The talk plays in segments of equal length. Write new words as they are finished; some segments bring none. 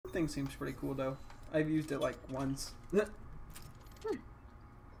thing seems pretty cool though. I've used it like once. Now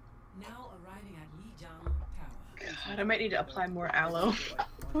arriving at Lijiang Tower. God, I might need to apply more aloe.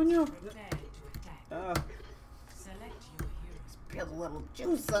 Oh no. Prepare to attack. Select your heroes. Get a little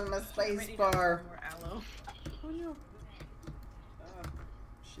juice on the I might space need to bar. apply more aloe. Oh no.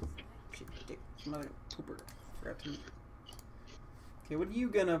 Shit. Dick. Mother pooper. Forgot to. Okay, what are you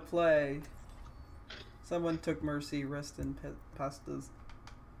gonna play? Someone took Mercy. Rest in pastas.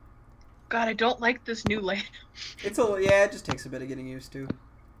 God, I don't like this new layout. It's a yeah. It just takes a bit of getting used to.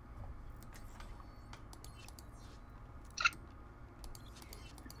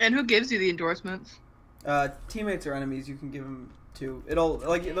 And who gives you the endorsements? Teammates or enemies, you can give them to. It'll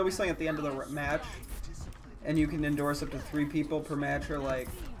like there'll be something at the end of the match, and you can endorse up to 3 people per match, or like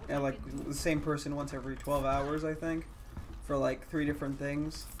the same person once every 12 hours, I think, for like 3 different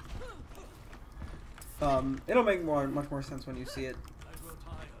things. It'll make much more sense when you see it.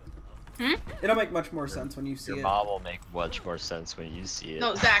 Hmm? It'll make much more sense when you see Your it. mom will make much more sense when you see it.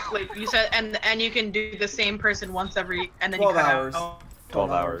 No, Zach, like you said, and you can do the same person once every, and then 12 you cut hours. out.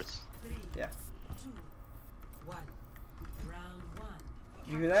 12 hours. Yeah. 2, 1. Round 1.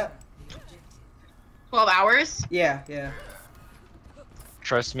 You hear that? The objective. 12 hours? Yeah, yeah.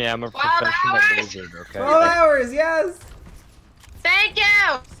 Trust me, I'm a 12 professional hours! wizard, okay? 12 hours, yes! Thank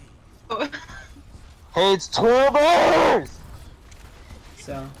you! Hey, it's 12 hours!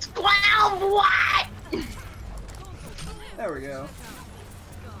 So, 12 what? there we go.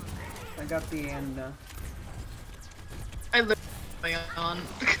 I got the end. I literally on.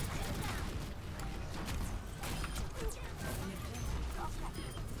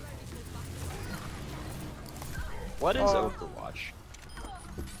 What is Oh. Overwatch?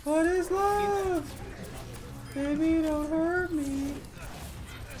 What is love? Baby, don't hurt me.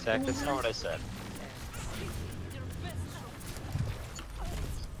 Zach, that's not what I said.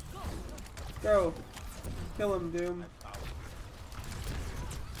 Go. Kill him, Doom.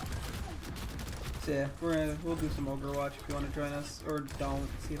 So yeah, we'll do some Overwatch if you want to join us, or don't.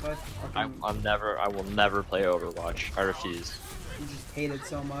 See if I fucking I will never play Overwatch. I refuse. you just hate it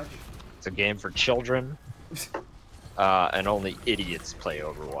so much. It's a game for children, and only idiots play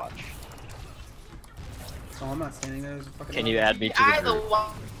Overwatch. Oh, I'm not standing there. There's a fucking. Can you add me to the I the group?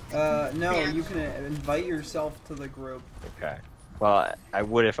 one. No, Yeah. you can invite yourself to the group. Okay. Well, I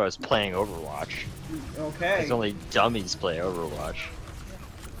would if I was playing Overwatch. Okay. Because only dummies play Overwatch.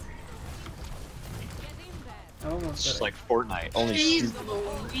 I almost It's said just it. like Fortnite. Only Jeez stupid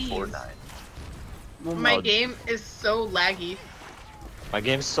Louise. Fortnite. Well, My Oh. game is so laggy. My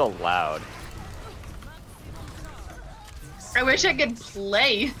game's so loud. I wish I could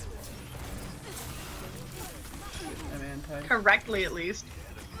play I'm anti. correctly at least.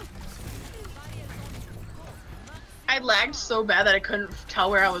 I lagged so bad that I couldn't tell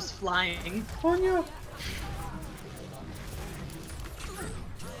where I was flying. Ponyo.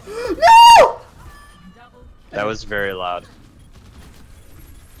 No! That was very loud.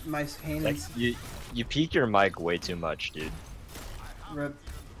 My pain Like, is you peak your mic way too much, dude. rip.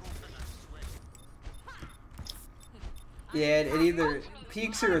 Yeah, it either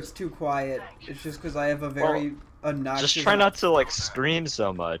peaks or it's too quiet. It's just because I have a very obnoxious. Just try not to like scream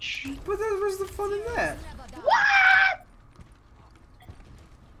so much. But where's the fun in that? What?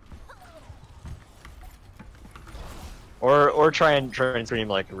 Or try and scream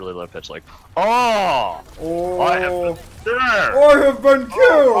like a really low pitch, like, oh, Oh, I have been there. I have been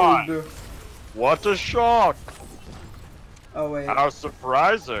Oh, killed. What a shock! Oh wait, How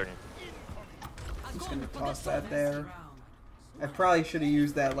surprising! I'm just gonna toss that there. I probably should have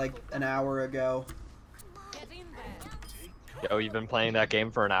used that like an hour ago. Yo, you've been playing that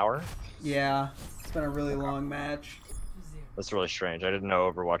game for an hour? Yeah, it's been a really long match. That's really strange. I didn't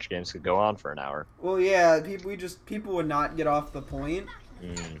know Overwatch games could go on for an hour. Well, yeah, people would not get off the point.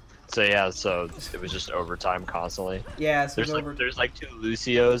 So yeah, so it was just overtime constantly. Yeah, so There's like 2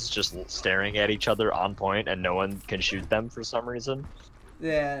 Lucios just staring at each other on point, and no one can shoot them for some reason.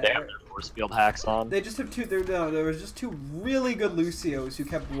 yeah. They have their force field hacks on. They just have there was just 2 really good Lucios who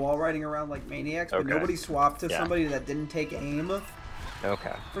kept wall riding around like maniacs, but Okay. nobody swapped to Yeah. somebody that didn't take aim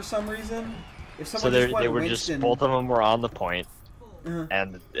Okay. for some reason. If So someone just they went were Winston, just both of them were on the point, uh,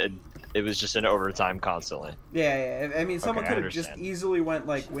 and it was just an overtime constantly. yeah. I mean, someone Okay, I could have just understand. easily went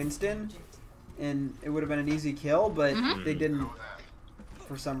like Winston, and it would have been an easy kill, but they didn't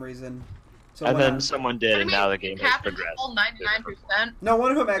for some reason. So And when then I'm- someone did, and now the game has Captain progressed. all 99%. no, one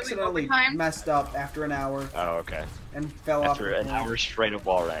of them accidentally overtime? messed up after an hour Oh, okay. and fell off. After the an point. hour straight of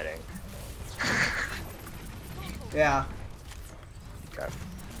wall riding. Yeah. Okay.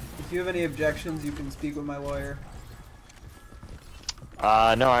 If you have any objections, you can speak with my lawyer.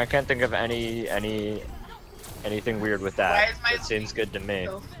 No, I can't think of anything weird with Why that. is my- It seems good to me.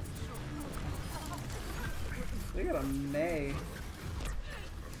 Oh. They got a May.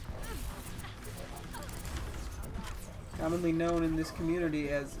 Commonly known in this community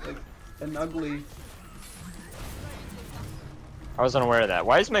as an ugly. I wasn't aware of that.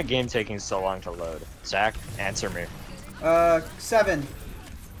 Why is my game taking so long to load? Zach, answer me. 7.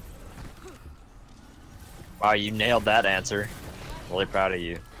 Wow, you nailed that answer. Really proud of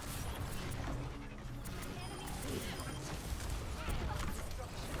you.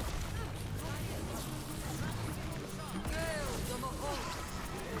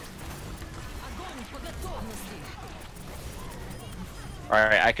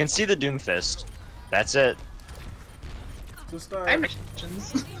 Alright, I can see the Doomfist. That's it. To start. I have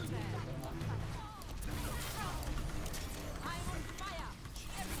questions.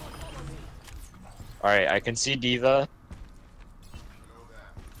 Alright, I can see Diva.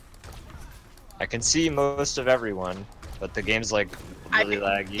 I can see most of everyone, but the game's like really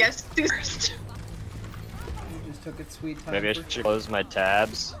laggy. Guess first. You just took it sweet time. Maybe I for- should close my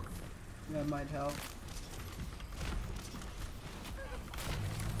tabs. That might help.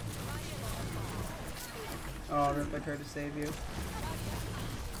 Oh, Rip, I tried to save you.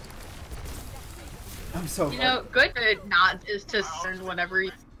 I'm so You know, good to not is to send whenever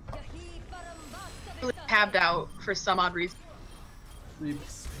you really tabbed out for some odd reason.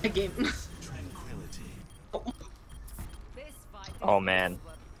 The game. Oh man,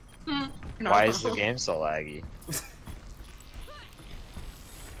 No. why is the game so laggy?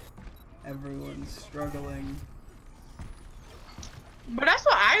 Everyone's struggling. But that's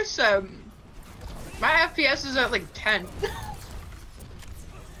what I said. My FPS is at like 10.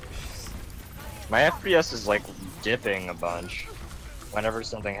 My FPS is like dipping a bunch whenever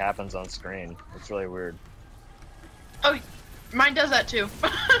something happens on screen. It's really weird. Oh, mine does that too.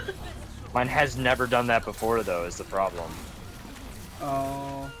 Mine has never done that before though, is the problem.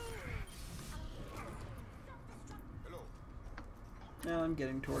 Oh. Now I'm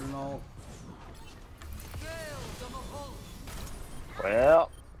getting toward an ult. Well,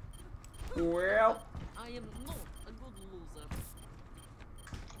 Well. I am not a good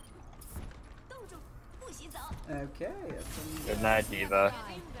loser. Okay. That's some- good night, Diva.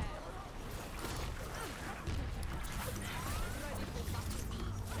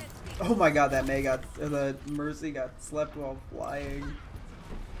 Oh my god, that May got, the Mercy got slept while flying.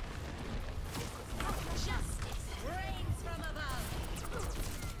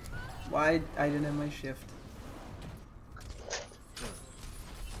 Why I didn't have my shift?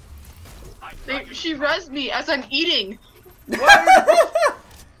 She rezzed me as I'm eating.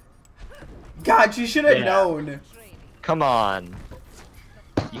 God, you should have Yeah. known. Come on.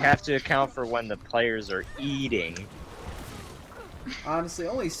 You have to account for when the players are eating. Honestly,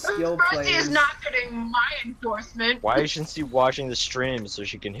 only skill Mercy players. is not getting my endorsement. Why isn't she watching the stream so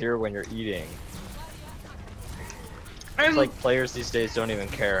she can hear when you're eating? It's like players these days don't even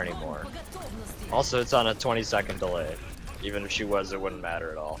care anymore. Also, it's on a 20-second delay. Even if she was, it wouldn't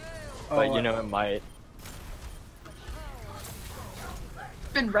matter at all. But Oh, you know, it might.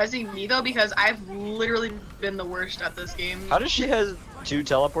 Been rezzing me though because I've literally been the worst at this game. How does she have 2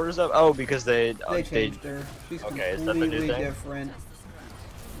 teleporters up? Oh, because they They changed her. She's Okay, is that the new completely thing? different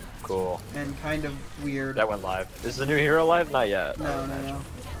Cool. and kind of weird. That went live. Is the new hero live? Not yet. No, no, no.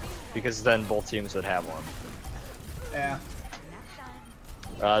 Because then both teams would have one. Yeah.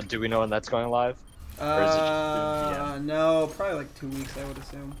 Do we know when that's going live? Or is it just soon? Yeah. No, probably like 2 weeks, I would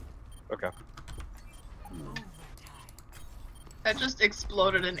assume. Okay. That just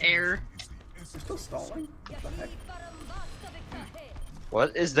exploded in air. They're still stalling? What the heck?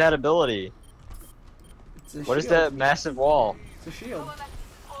 What is that ability? It's a What is shield. that massive wall? It's a shield.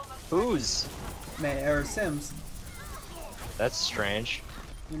 Whose? May or Sims. That's strange.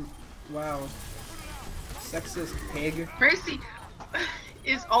 Wow. Sexist pig. Mercy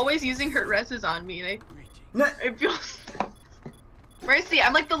is always using her rezzes on me. And Nah. it feels. Mercy,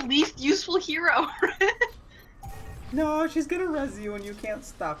 I'm like the least useful hero. No, she's gonna res you and you can't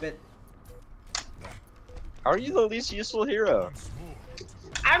stop it. How are you the least useful hero?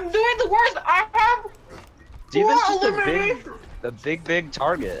 I'm doing the worst. I have. Diva's four just eliminations. a big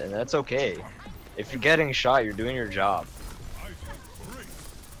target, and that's okay. If you're getting shot, you're doing your job.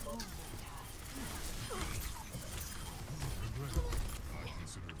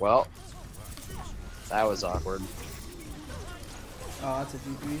 Well, that was awkward. Oh, that's a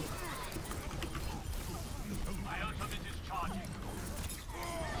GG.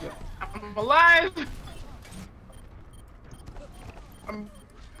 I'm alive. I'm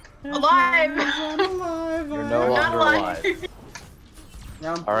alive. I'm alive. You're I'm no I'm longer not alive.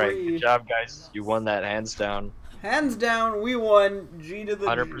 Round All right, 3. good job, guys. You won that hands down. Hands down, we won. G to the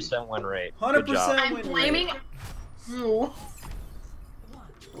 100% win rate. 100% Good job. I'm win blaming rate. you.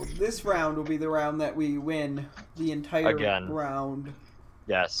 Well, this round will be the round that we win the entire Again. round.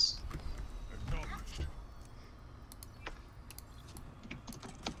 Yes.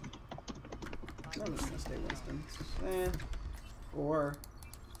 I'm just gonna stay Winston. Or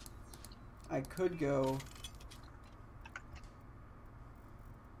I could go.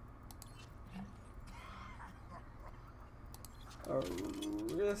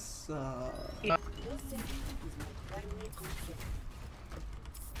 Orisa.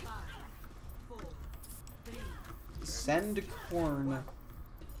 Send corn.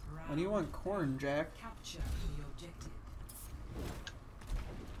 What do you want corn, Jack? Capture the objective.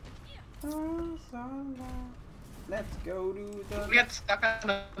 Let's go to the. We got stuck on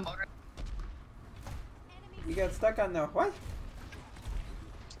the motor. You got stuck on the what?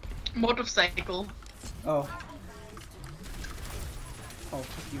 Motorcycle. Oh. Oh,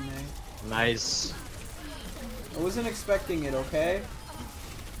 fuck you, May. Nice. I wasn't expecting it, okay?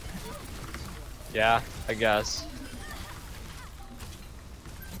 Yeah, I guess.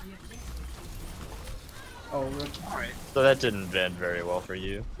 Oh, rip. So that didn't end very well for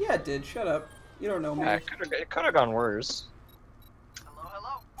you. Yeah, it did. Shut up. You don't know me. Yeah, it could have gone worse.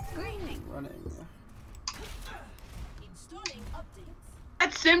 Running.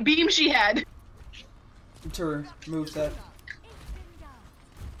 That sim beam she had. It's her moveset.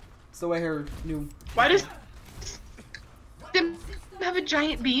 It's the way her new. Why does sim have a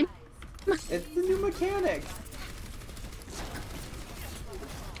giant beam? It's the new mechanic.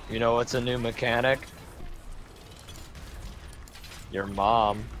 You know what's a new mechanic? Your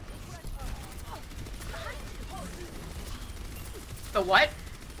mom. The what?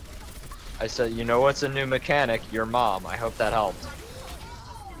 I said, you know what's a new mechanic? Your mom. I hope that helped.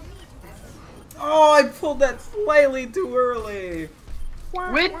 Oh, I pulled that slightly too early.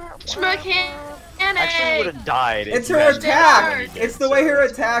 Which mechanic? Actually, would have died. if It's you her hadn't done what attack. you did, It's the so way her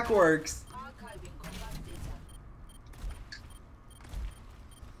that's- attack works.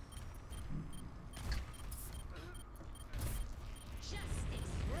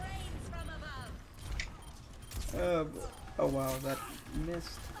 Oh wow, that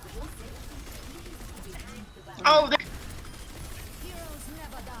missed. Oh,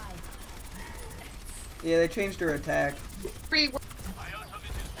 Yeah, they changed her attack.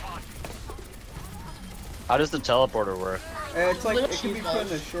 How does the teleporter work? It's like it can be put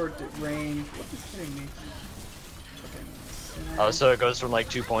in a short range. What is hitting me? Oh, so it goes from like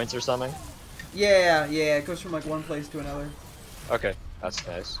 2 points or something? Yeah, yeah, it goes from like one place to another. Okay, that's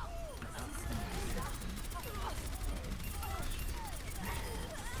nice.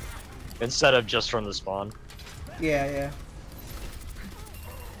 Instead of just from the spawn. Yeah, yeah.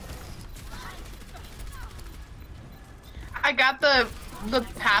 I got the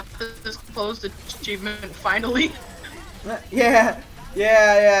path to this closed achievement finally. Yeah,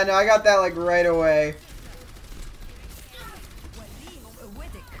 yeah, no, I got that like right away.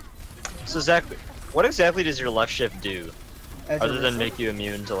 So Zach, what exactly does your left shift do? As a Other than result. make you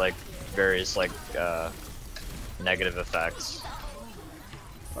immune to like various like negative effects.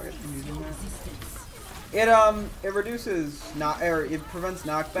 Fuck it, I'm using that. It reduces it prevents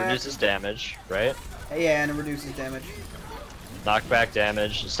knockback. Reduces damage, right? Yeah, and it reduces damage. Knockback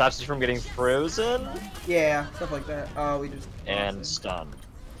damage. Stops you from getting frozen Yeah, stuff like that. Oh, we just and stun.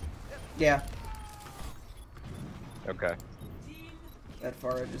 yeah, Okay. that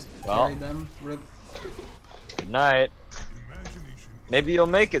far I just Well. carried them. Rip. Good night. Maybe you'll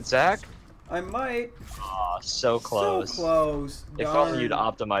make it, Zach. I might. Aw, so close. So close. If only you'd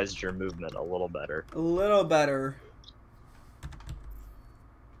Darn. optimized your movement a little better. A little better.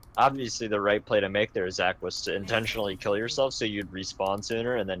 Obviously, the right play to make there, Zach, was to intentionally kill yourself so you'd respawn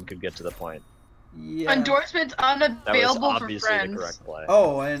sooner and then could get to the point. Yeah. Endorsements That was unavailable for obviously the friends. correct play.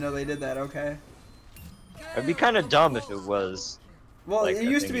 Oh, I didn't know they did that. Okay. It'd be kind of dumb if it was. Well, Like, it I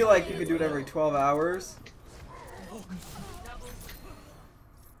used to think- be like you could do it every 12 hours.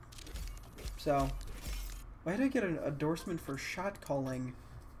 So, why did I get an endorsement for shot calling?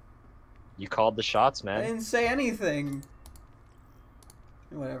 You called the shots, I man. didn't say anything.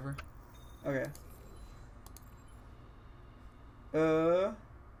 Whatever. Okay.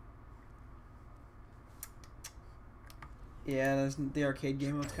 Yeah, the arcade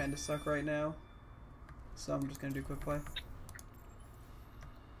game modes kind of suck right now. So I'm just gonna do quick play.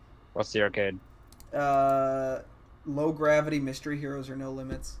 What's the arcade? Low gravity mystery heroes or no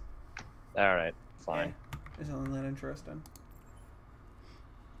limits. Alright, fine. Yeah, it's only that interesting.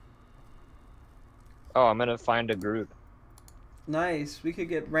 Oh, I'm gonna find a group. Nice. We could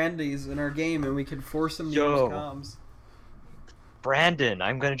get Randy's in our game and we could force him to use Yo. comms. Brandon.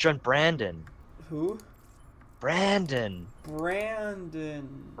 I'm gonna join Brandon. Who? Brandon. Brandon.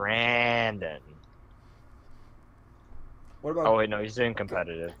 Brandon. What about Oh wait, no, he's doing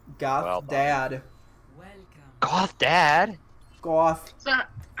competitive. Goth well, Dad? Welcome. Goth Dad. Goth. So,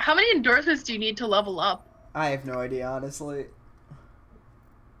 how many endorsements do you need to level up? I have no idea, honestly.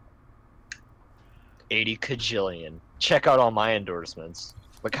 80 kajillion. Check out all my endorsements.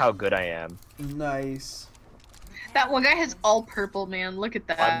 Look how good I am. Nice. That one guy has all purple, man. Look at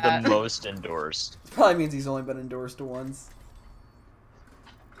that. I'm the most endorsed. Probably means he's only been endorsed once.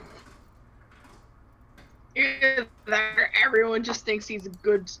 Either that or everyone just thinks he's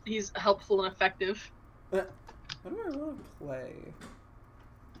good, he's helpful and effective. What do I want to play?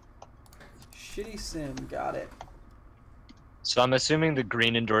 Shitty Sim, got it. So I'm assuming the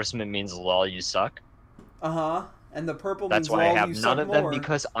green endorsement means lol you suck. Uh-huh. And the purple That's means why I lol, have you none suck of them more.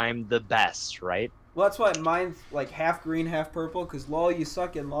 because I'm the best, right? Well, that's why mine's like half green, half purple, because lol you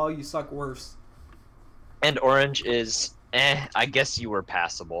suck and lol you suck worse. And orange is I guess you were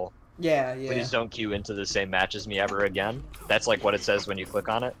passable. Yeah, yeah. Please don't queue into the same match as me ever again. That's like what it says when you click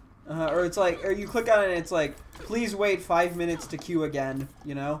on it. Or it's like, or you click on it and it's like, please wait 5 minutes to queue again,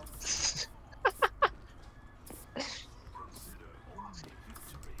 you know?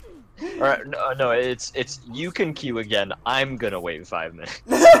 Or no, it's you can queue again. I'm gonna wait 5 minutes.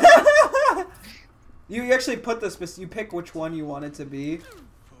 You actually put the you pick which one you want it to be.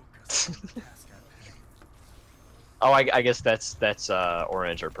 Oh, I guess that's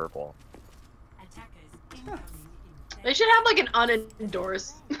orange or purple. Attackers incoming in They should have like an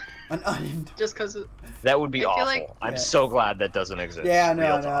unendorsed, An unend. just because. That would be I feel awful. like- I'm Yeah. so glad that doesn't exist. Yeah, no,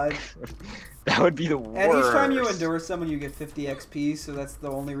 Real no. talk. That would be the worst. And each time you endorse someone, you get 50 XP, so that's the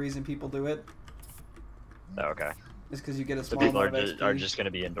only reason people do it. Oh, okay. Is because you get a So small people amount of XP. are just going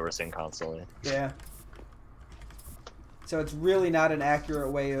to be endorsing constantly. Yeah. So it's really not an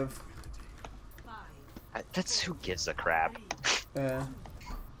accurate way of. That's who gives a crap. Uh,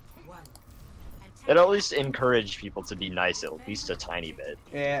 1. It at least encourage people to be nice at least a tiny bit.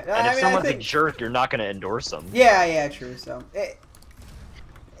 yeah. And I if mean, someone's I think, a jerk, you're not going to endorse them. yeah, yeah, true. So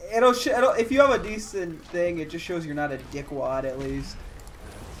it'll if you have a decent thing, it just shows you're not a dickwad at least.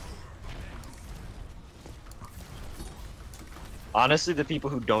 Honestly, the people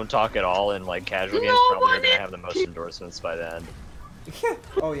who don't talk at all in like casual games No probably are one going is- to have the most endorsements by the end.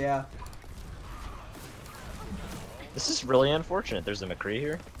 Oh yeah. This is really unfortunate. There's a McCree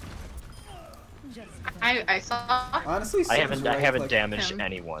here. I saw. Honestly, I Sims haven't right-click- damaged him.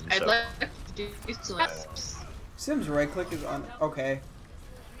 anyone. I'd So, like to do slaps. Sims right click is on. Okay.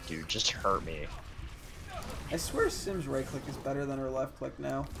 dude, just hurt me. I swear Sims right click is better than her left click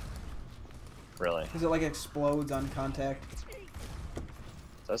now. Really. Because it like explodes on contact.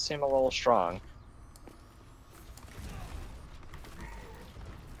 Does seem a little strong.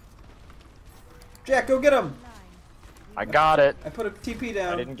 Jack, go get him! I got it. I put a TP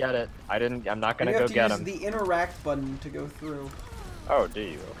down. I didn't get it. I'm not You gonna have go to get use him. the interact button to go through. Oh, do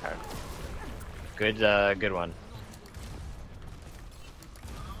you? Okay. Good, good one.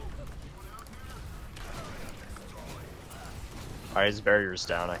 Alright, his barrier's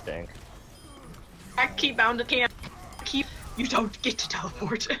down, I think. I keep bound to camp. Keep. You don't get to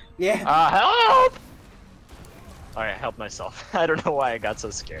teleport. Yeah. Help! Alright, I helped myself. I don't know why I got so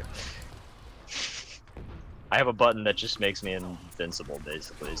scared. I have a button that just makes me invincible,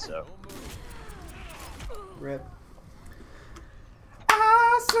 basically, so. Rip.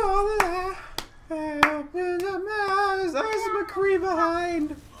 I saw the light up in the mountains. There's McCree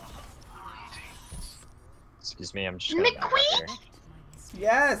behind. Excuse me, I'm just gonna back up here.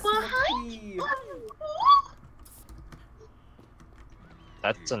 Yes, Behind? McCree.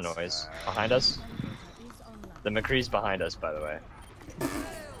 That's a noise. Behind us? The McCree's behind us, by the way.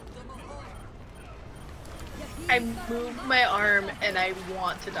 I moved my arm and I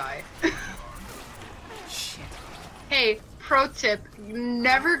want to die. Shit. Hey, pro tip: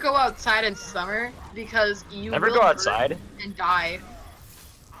 never go outside in summer because you Never will go burn outside. and die.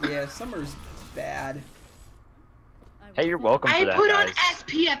 Yeah, summer's bad. Hey, you're welcome I for that, put on guys.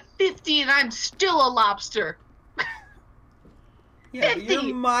 SPF 50 and I'm still a lobster. Yeah, 50.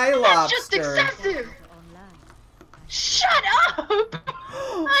 you're my That's lobster. just excessive. Shut up!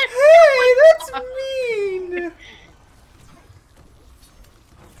 Hey, that's mean.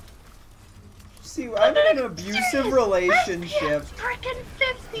 See, I'm in an abusive relationship. Freaking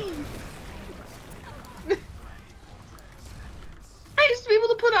 50. I used to be able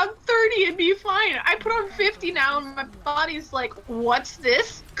to put on 30 and be fine. I put on 50 now and my body's like, what's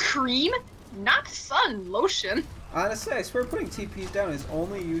this? Cream? Not sun lotion. Honestly, I swear putting TPs down is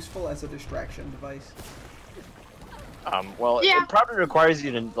only useful as a distraction device. Well, Yeah. it probably requires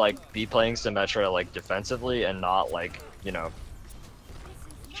you to like be playing Symmetra like defensively and not like, you know,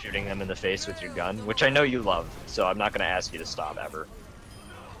 shooting them in the face with your gun, which I know you love, so I'm not gonna ask you to stop ever.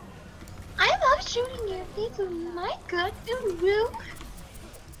 I love shooting your face with my gun. Ooh.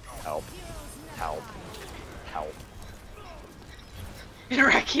 Help. Help. Help.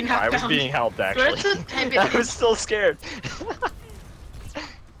 Iraqi knockdown. I was being helped actually. Where's the type I was still scared.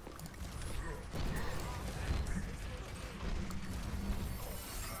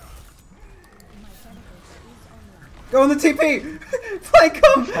 Go in the TP! Flank him!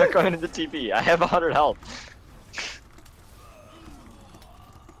 I'm not going to the TP. I have 100 health.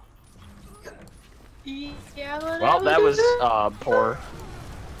 Yeah, Well, that was poor.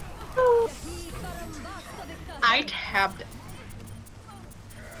 I tabbed.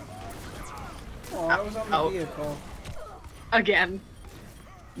 Oh, I was on the vehicle. Again.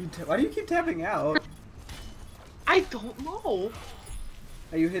 Why do you keep tapping out? I don't know.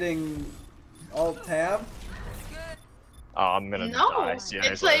 Are you hitting Alt Tab? Oh, I'm gonna No, die. See you it's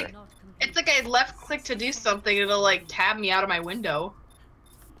guys later. like it's like I left click to do something. It'll like tab me out of my window.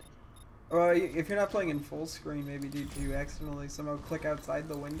 Or if you're not playing in full screen, maybe did you accidentally somehow click outside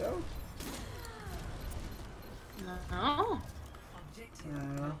the window? No, I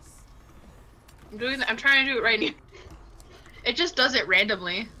don't know. I'm trying to do it right now. It just does it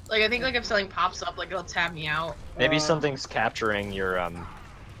randomly. Like I think like if something pops up, like it'll tab me out. Maybe something's capturing your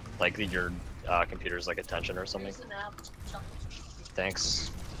like your computer's like attention or something.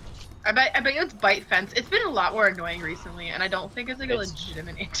 Thanks. I bet it's Byte Fence. It's been a lot more annoying recently, and I don't think it's like a It's-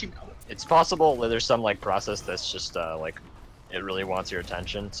 legitimate anti-malware. It's possible that there's some like process that's just like it really wants your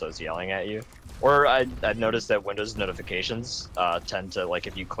attention, so it's yelling at you. Or I've noticed that Windows notifications tend to like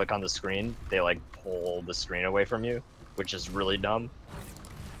if you click on the screen, they like pull the screen away from you, which is really dumb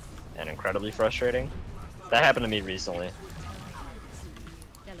and incredibly frustrating. That happened to me recently.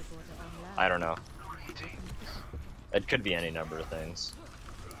 I don't know. It could be any number of things.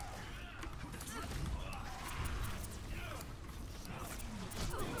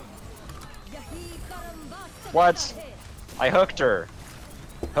 What? I hooked her.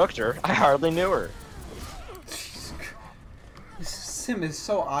 Hooked her? I hardly knew her. Jesus Christ. This sim is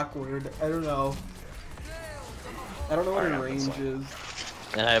so awkward. I don't know. I don't know what her Alright, range that's is.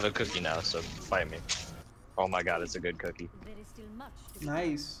 And I have a cookie now, so fight me. Oh my god, it's a good cookie.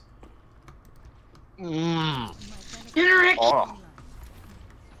 Nice. Mmm. Henrik! Oh.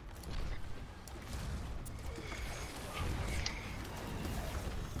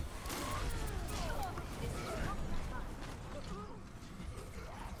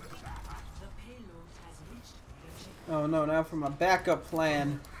 Oh no, now for my backup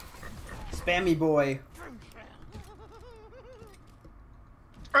plan. Spammy boy.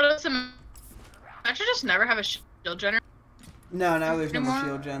 Or does it actually just never have a shield generator? No, now there's no more Anymore?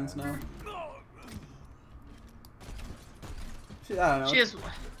 shield gens, no. I don't know. She is.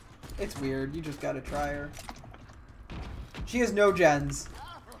 It's weird. You just gotta try her. She has no gens.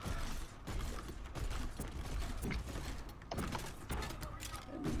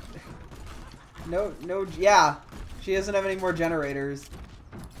 No, yeah. She doesn't have any more generators.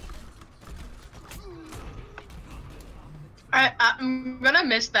 I'm gonna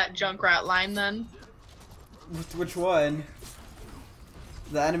miss that Junkrat line then. Which one?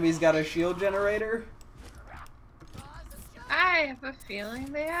 The enemy's got a shield generator? I have a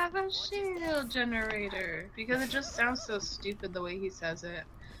feeling they have a shield generator because it just sounds so stupid the way he says it.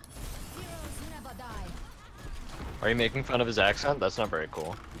 Are you making fun of his accent? That's not very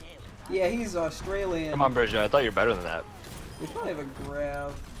cool. Yeah, he's Australian. Come on, Bridget, I thought you were better than that. We probably have a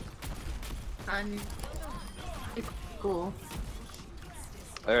grab. Cool.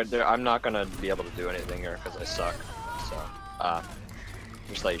 I'm not gonna be able to do anything here because I suck. So,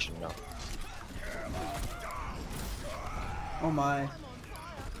 just let you should know. Oh my.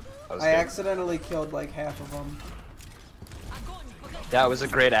 That was I good. accidentally killed like half of them. That was a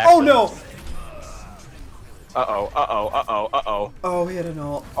great accent. Oh no! Uh-oh, uh-oh, uh-oh, uh-oh. Oh, he had an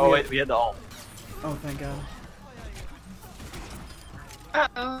ult. Oh wait, we had the ult. Oh, thank god.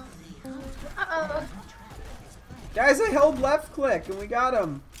 Uh-oh. Uh-oh. Guys, I held left click and we got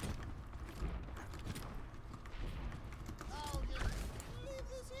him.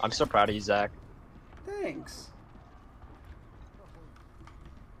 I'm so proud of you, Zach. Thanks.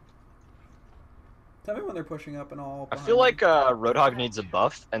 Tell me when they're pushing up and all. I feel like Roadhog needs a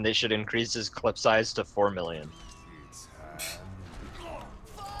buff, and they should increase his clip size to 4 million.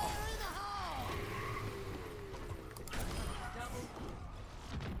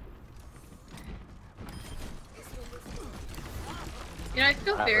 You know, I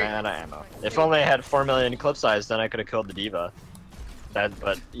feel very. Ran out of ammo. If only I had 4 million clip size, then I could have killed the diva.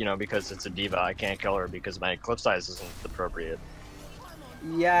 But you know, because it's a diva, I can't kill her because my clip size isn't appropriate.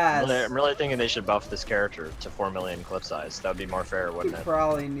 Yes. I'm really thinking they should buff this character to 4 million clip size. That would be more fair, He wouldn't it?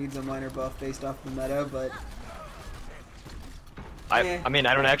 probably needs a minor buff based off the meta, but I mean,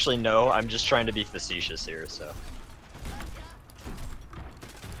 I don't actually know. I'm just trying to be facetious here, so.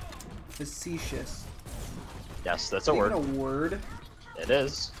 facetious. Yes, that's a Is it word. even a word? It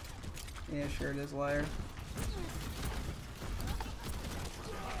is. Yeah, sure it is, liar.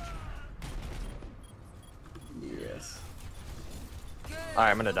 Yes. Alright,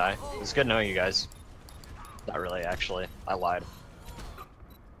 I'm gonna die. It's good knowing you guys. Not really, actually. I lied.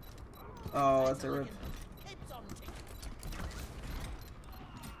 Oh, that's a rip.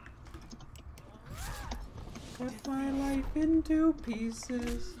 Cut my life into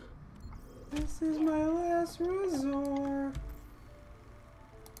pieces. This is my last resort.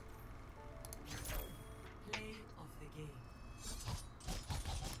 Play of the game.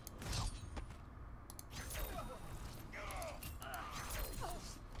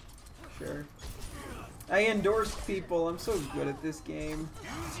 Sure. I endorsed people. I'm so good at this game.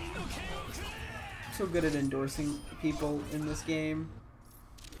 So good at endorsing people in this game.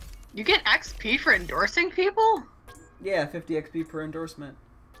 You get XP for endorsing people? Yeah, 50 XP per endorsement.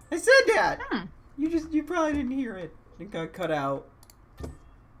 I said that! Hmm. You probably didn't hear it. It got cut out.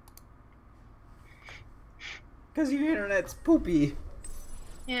 Cause your internet's poopy.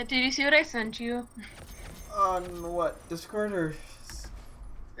 Yeah, did you see what I sent you? On what? Discord or...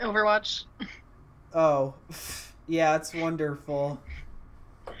 Overwatch. Oh. Yeah, it's wonderful.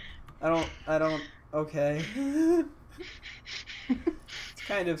 I don't... Okay. It's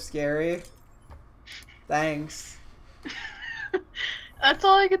kind of scary. Thanks. That's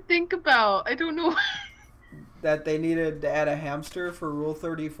all I could think about. I don't know. That they needed to add a hamster for Rule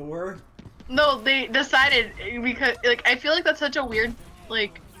 34? No, they decided because like I feel like that's such a weird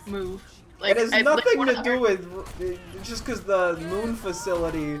like move. Like It has I- like, nothing one to of do our- with... Just because the moon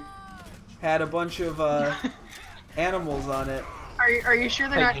facility had a bunch of animals on it. Are you sure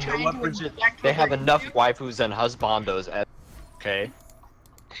they're Hey, not you know trying what, to Bridget? inject They have what enough you waifus and husbandos as okay.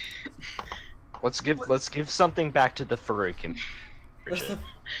 Let's give something back to the furry community. Bridget.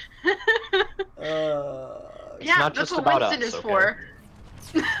 do? It's Yeah, not that's just what about Winston us, is okay? for.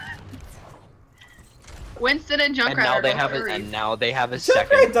 Winston and Junkrat And now are they both have it. furries. And now they have a Junkrat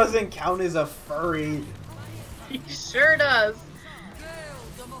second. doesn't count as a furry. He sure does.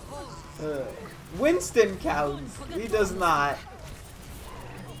 Winston counts. He does not.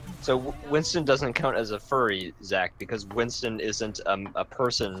 So Winston doesn't count as a furry, Zach, because Winston isn't a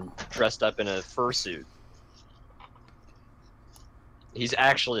person dressed up in a fursuit. He's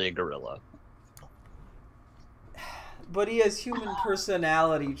actually a gorilla. But he has human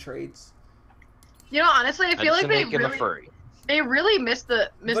personality traits. You know, honestly, I That feel like doesn't they make him a really, furry. they really missed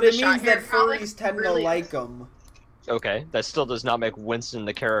the But it shot means that here. Alex furries tend really to like him. Okay, that still does not make Winston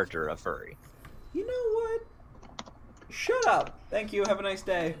the character a furry. You know what? Shut up. Thank you. Have a nice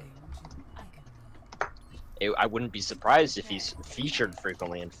day. I wouldn't be surprised if he's featured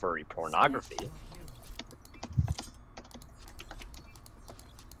frequently in furry pornography.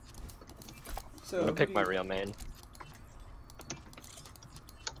 So I'm gonna pick who my do real main.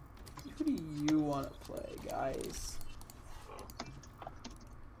 Who do you want to play, guys?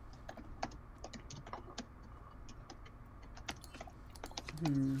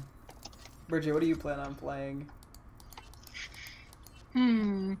 Bridget, what do you plan on playing?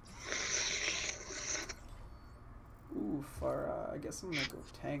 Hmm. Ooh, Farah. I guess I'm gonna go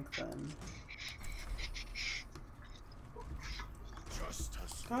tank then.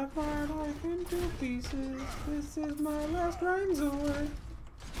 Cut my life into pieces. This is my last rhyme sword.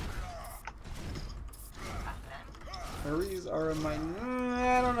 Furries are a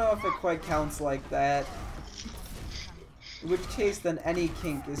I don't know if it quite counts like that. In which case, then any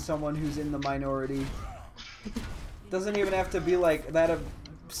kink is someone who's in the minority. Doesn't even have to be like that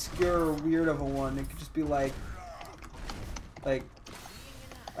obscure or weird of a one. It could just be like, I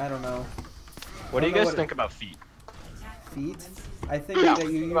don't know. What do you I don't know guys think about feet? Feet? I think Yeah. that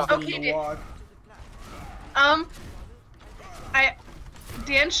you use them Okay, to dude. walk.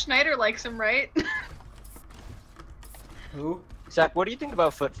 Dan Schneider likes him, right? Who? Zach, what do you think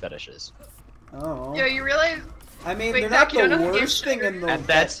about foot fetishes? Oh. Yo, you realize? I mean, Wait, they're Zach, not you the don't know who worst thing in the And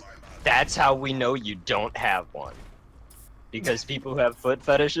that's how we know you don't have one. Because people who have foot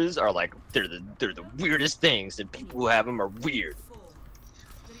fetishes are like they're the weirdest things, and people who have them are weird.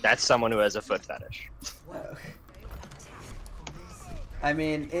 That's someone who has a foot fetish. I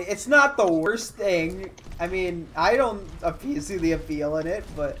mean, it's not the worst thing. I mean, I don't see the appeal in it,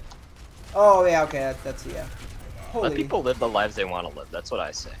 but oh yeah, okay, that's yeah. Holy. Let people live the lives they want to live. That's what I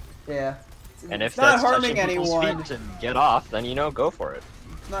say. Yeah. And if it's not that's harming touching people's anyone. feet and get off, then you know, go for it.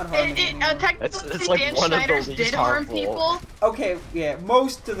 It's not harming anyone. Technically, It's like Dan one of the Schneider's least did harm harmful. people. Okay, yeah,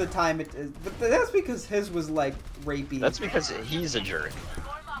 most of the time it is, but that's because his was like rapey. That's because he's a jerk.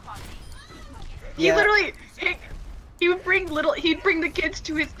 He Yeah. literally, he'd bring the kids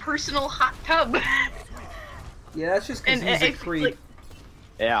to his personal hot tub. Yeah, that's just because And he's a it- creep. like-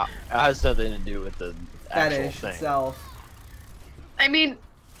 Yeah, it has nothing to do with the actual Fetish thing. itself. I mean,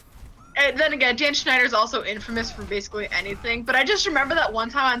 and then again, Dan Schneider's also infamous for basically anything, but I just remember that one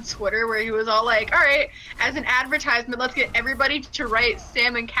time on Twitter where he was all like, alright, as an advertisement, let's get everybody to write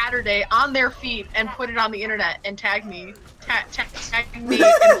Sam and Catterday on their feet and put it on the internet and tag me. Tag me in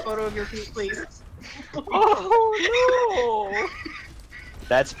a photo of your feet, please. Oh no!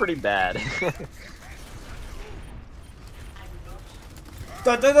 That's pretty bad.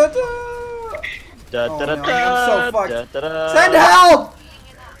 Da, da, da, da. Da, Oh, da, da, no, da, I'm so fucked. da, da, da. Send help!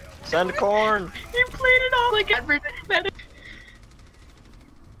 Send corn! You played it all like advertisement.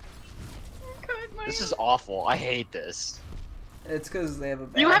 This is awful. I hate this. It's because they have a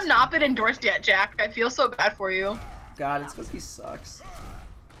bad. You have not been endorsed yet, Jack. I feel so bad for you. God, it's because he sucks.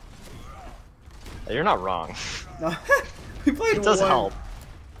 You're not wrong. No, we played It does one. help.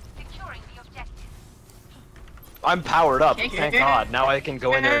 I'm powered up. Thank God. Now I can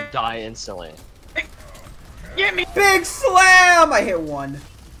go in there and die instantly. Get me. Big slam! I hit one.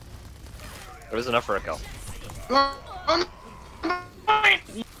 It was enough for a kill.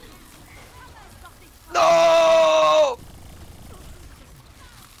 No!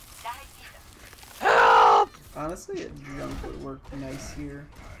 Help! Honestly, a jump would work nice here.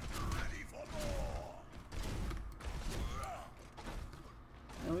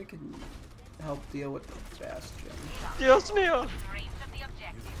 And we can help deal with the bastion. Dios mío!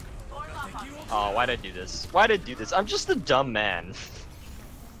 Oh, why'd I do this? Why'd I do this? I'm just a dumb man.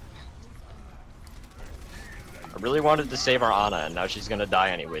 I really wanted to save our Ana, and now she's gonna die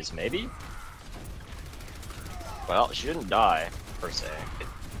anyways, maybe? Well, she didn't die, per se.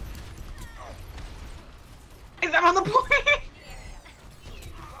 Is that on the point?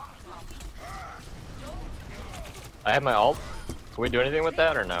 I have my ult. Can we do anything with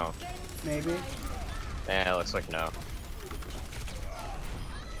that, or no? Maybe. Eh, looks like no.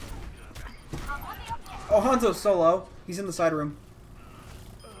 Oh, Hanzo's solo. He's in the side room.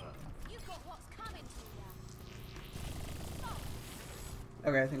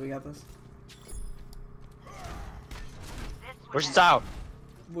 Okay, I think we got this. Where's Zhao?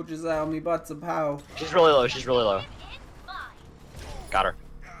 Which is me butts a pow. She's really low, she's really low. Got her.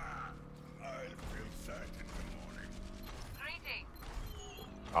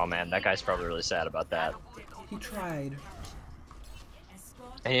 Oh man, that guy's probably really sad about that. He tried.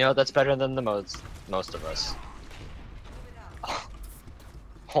 And you know, that's better than the most of us.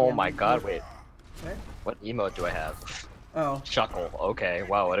 Oh Yeah, my god, wait. What? What emote do I have? Oh, Chuckle. Okay,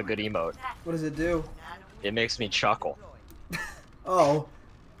 wow, what a good emote. what does it do? It makes me chuckle. Oh.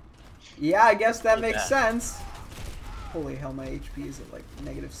 Yeah, I guess that Like makes that. sense. Holy hell, my HP is at like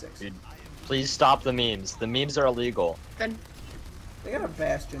 -6. Dude, please stop the memes. The memes are illegal. Then They got a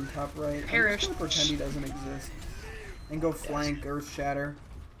bastion top right. I'm Perish. just gonna pretend he doesn't exist. And go flank Earth Shatter.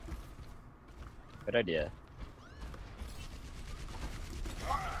 Good idea.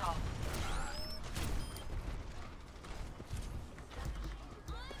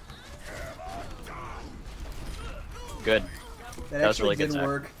 Good. That That was actually really good, did Zach.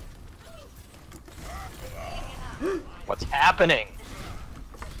 work. What's happening?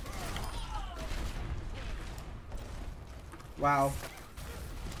 Wow.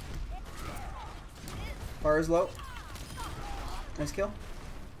 Bar is low. Nice kill.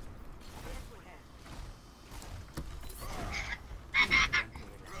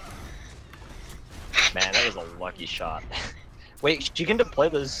 Man, that was a lucky shot. Wait, she can deploy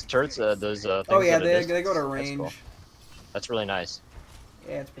those turrets, those things. Oh yeah, at a they distance? go to That's range. cool. That's really nice.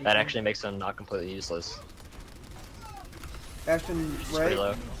 Yeah, it's pretty That cool. actually makes them not completely useless. Bastion It's pretty right.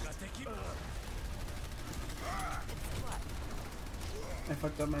 low. I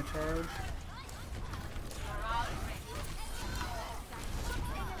fucked up my charge.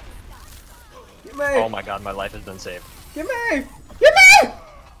 Get me! Oh my god, my life has been saved. Get me! Get me!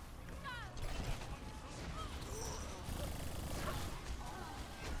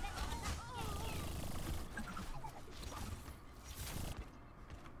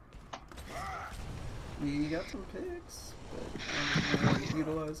 We got some picks, but I don't know how to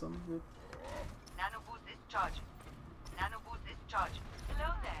utilize them. Nano boost is charged. Nano boost is charged.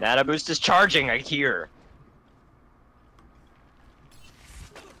 Hello there. Nana boost is charging, I hear.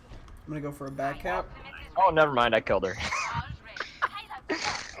 I'm gonna go for a back cap. Oh, never mind. I killed her.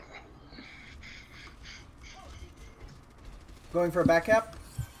 Going for a back cap.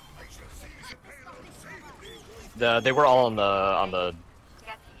 They were all on the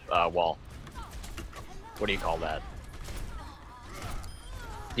wall. What do you call that?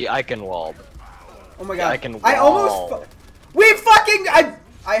 The icon wall. Oh my god! Icon I wall. almost. We fucking.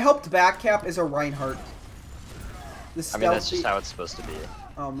 I helped back cap as a Reinhardt. The I mean, that's stealthy- just how it's supposed to be.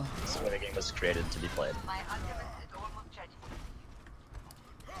 That's the way the game was created to be played.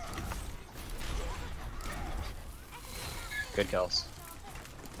 Good kills.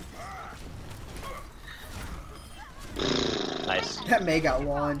 Nice. That Mei got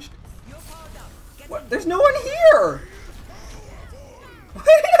launched. What? There's no one here! Why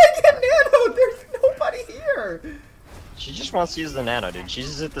did I get nanoed? There's nobody here! She just wants to use the nano, dude. She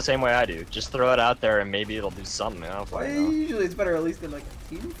uses it the same way I do. Just throw it out there and maybe it'll do something. I don't Why, fucking know. usually it's better at least in like a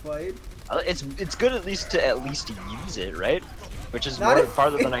team fight. It's good at least to use it, right? Which is Not more if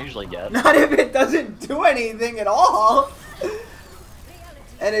farther it- than I usually get. Not if it doesn't do anything at all!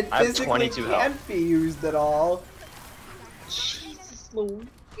 And it I have physically 22 health. can't be used at all. Jesus Louise.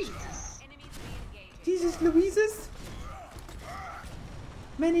 Jesus Louises?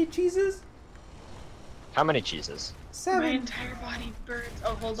 Many cheeses? How many cheeses? My 7. entire body burns.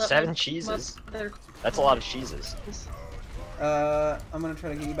 Oh, hold up. 7 my cheeses? mother- That's a lot of cheeses. I'm gonna try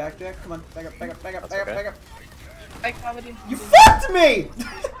to get you back there. Come on, back up, back up, back up, That's back up, okay. back up. My comedy. You fucked me!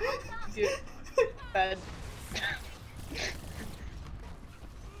 Dude, bad.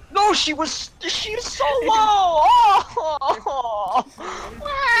 No, she was so low. Oh!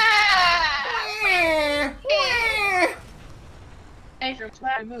 Hey, from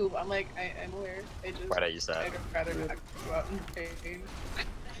I move. I'm like, I'm aware. I just. Why'd I use that? I'd rather not go out in pain.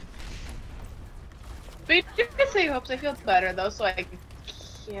 But you can say hopes I feel better though, so I can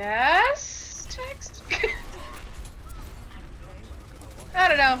yes text. I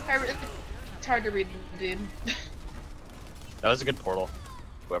don't know. It's hard to read, dude. That was a good portal.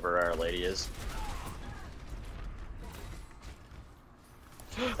 Whoever our lady is.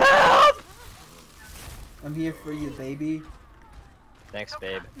 Help! I'm here for you, baby. Thanks,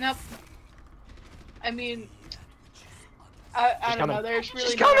 babe. Nope. I mean, I don't coming. know. There's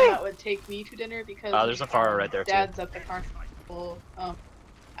really She's no one coming! that would take me to dinner because there's a Pharah right there, too. Dad's at the carnival.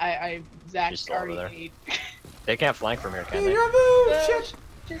 Zach She's still over already there. ate. They can't flank from here, can they? Deja vu! Shit!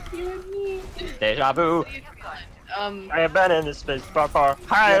 Just you and me. Deja vu. I have been in this space before.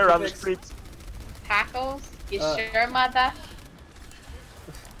 Hi, Yeah, around the fix. streets. Tacos? You Uh, sure, mother?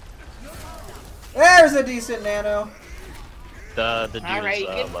 There's a decent nano. The dude Alright, is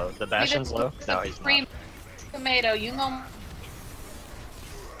get- low. The Bastion's low? No, he's Free not. tomato, you know,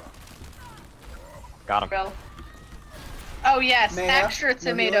 Got him. bro. Oh yes, May I have? extra No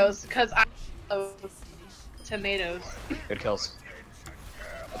tomatoes, because I love tomatoes. Good kills.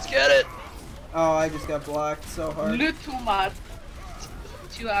 Let's get it. Oh, I just got blocked so hard. Le tomate.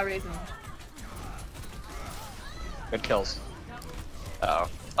 Tu as raison. Good kills. Uh oh.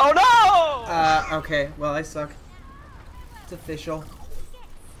 Oh no! Okay, well, I suck. It's official.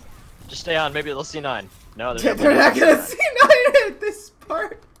 Just stay on. Maybe they'll C9. No, they're They're not gonna see 9 at this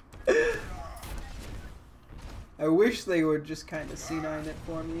part. I wish they would just kind of C9 it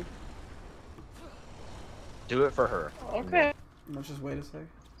for me. Do it for her. Okay. Let's just wait a sec.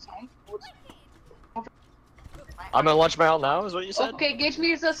 I'm gonna launch my ult now. Is what you said? Okay, get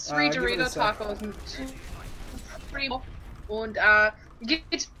me the three give it a Dorito sec. tacos and 2 Primo. Und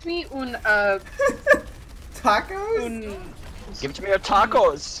get me un Tacos? Give it to me your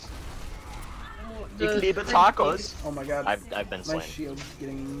tacos. Ich liebe tacos. Oh my god. I've been My slain. shield's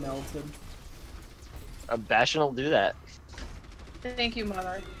getting melted. Bastion will do that. Thank you,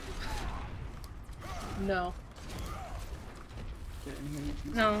 mother. No. Get in here, you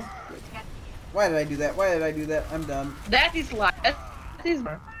piece of No. shit. Why did I do that? Why did I do that? I'm done. That is lie. That is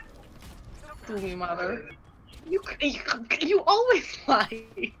to me, mother. You always lie.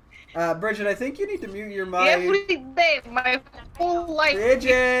 Bridget, I think you need to mute your mic. Every day, my whole life.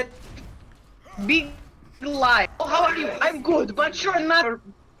 Bridget! Big lie. Oh, how are you? I'm good, but you're not.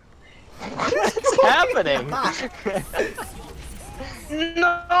 What's happening?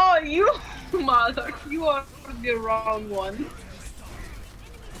 No, you, mother. You are the wrong one.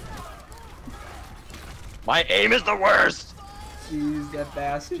 My aim is the worst. Jeez, that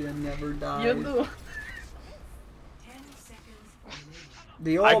Bastion never died. You do. 10 seconds.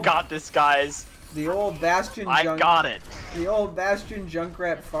 The I old, got this, guys. the old Bastion I got it. The old Bastion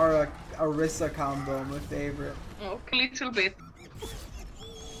Junkrat Pharah Orisa combo, my favorite. Okay, little bit.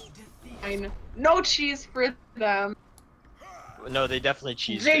 Fine. No cheese for them. No, they definitely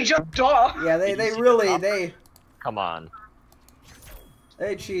cheesed They it. jumped off. Yeah, Did you they see the really top? they Come on.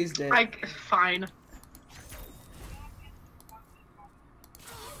 cheesed it. Fine.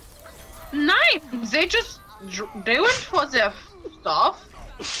 Nice. They just they went for their stuff.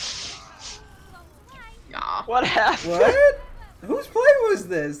 Yeah. What happened? What? Whose play was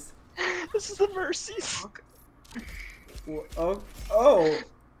this? This is the Mercies. Oh.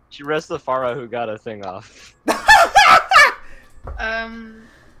 She rests the Pharah who got a thing off.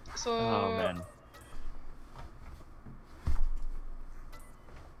 So. Oh man.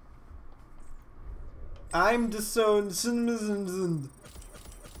 I'm disowned.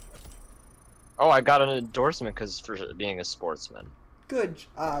 Oh, I got an endorsement because for being a sportsman. Good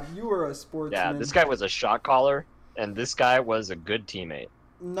job. You were a sportsman. Yeah, this guy was a shot caller, and this guy was a good teammate.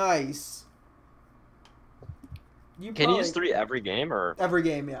 Nice. Can you use 3 every game, or? Every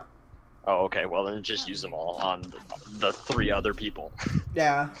game, yeah. Oh, okay. Well, then just use them all on the 3 other people.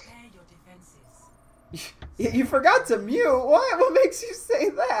 Yeah. Prepare your defenses. You forgot to mute. What? What makes you say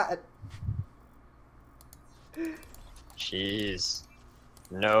that? Cheese.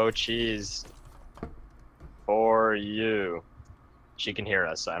 No cheese. For you. She can hear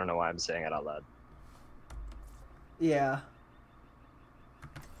us, so I don't know why I'm saying it out loud. Yeah.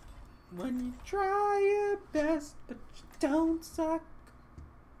 When you try your best, but you don't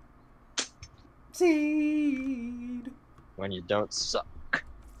succeed. When you don't suck.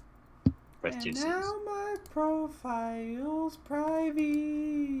 With 2 And C's. now my profile's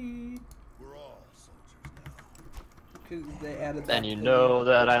private. We're all soldiers now. Because they added that. Then you thing. know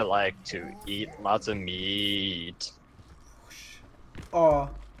that I like to eat lots of meat. Oh.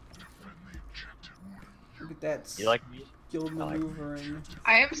 Look at that You like meat? skill I like- maneuvering.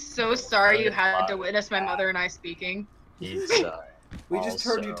 I am so sorry you had to witness my mother and I speaking. He's We just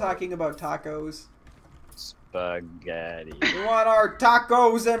heard you also talking about tacos. spaghetti. We want our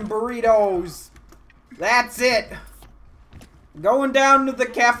tacos and burritos. That's it. Going down to the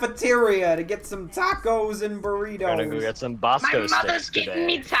cafeteria to get some tacos and burritos. Gonna go get some My Bosco mother's sticks getting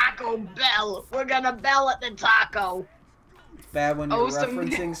me today. Taco Bell. We're gonna bell at the taco. Bad when you're Oh, some-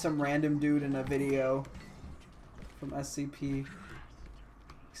 referencing some random dude in a video from SCP.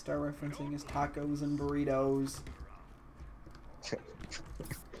 Start referencing his tacos and burritos.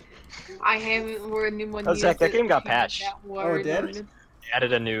 I haven't word anyone Oh, Zach, that game got patched. it did? They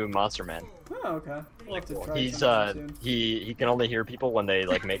added a new Monster Man. Oh, okay. We'll have to try He's something soon. he can only hear people when they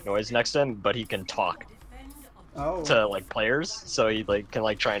like make noise next to him, but he can talk Defend objective. Oh. to like players, so he like can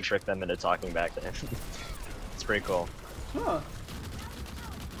like try and trick them into talking back to him. It's pretty cool. Huh.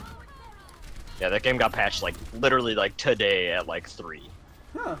 Yeah, that game got patched like literally like today at like 3.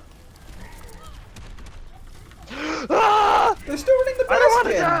 Huh. Ah! They're still running the I don't want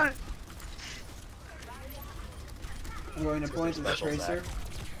to basket. die. I'm going to point to the Special Tracer.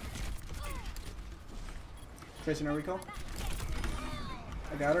 Tracer, no recall.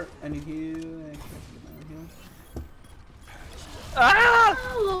 I got her. I need heal. I can't get my own heal. Ah!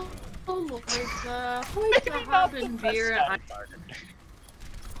 Hello, Liza. Liza having beer. And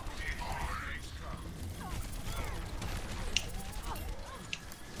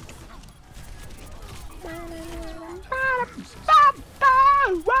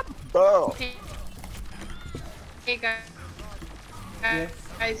Bro. Hey guys. Yeah.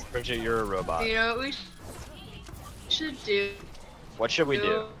 Guys, Bridget, you're a robot. you know what we should do? What should we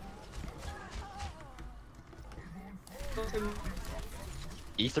do? To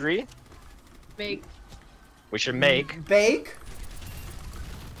E3? make We should make. Bake.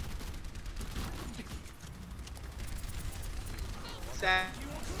 Zach.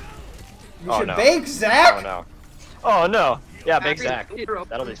 We Oh, should no. bake, Zach. Oh no. Oh no. Yeah, big Every- Zach.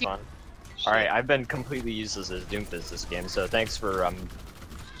 That'll be fun. Alright, I've been completely useless as Doomfist this game, so thanks for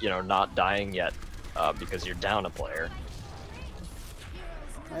you know, not dying yet, because you're down a player.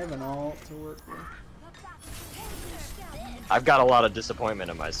 I have an alt to work with. I've got a lot of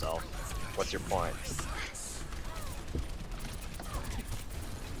disappointment in myself. What's your point?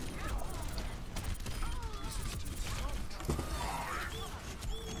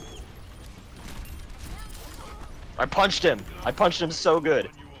 I punched him! I punched him so good!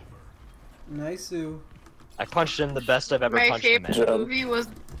 Nice. I punched him the best I've ever My punched him favorite in. movie was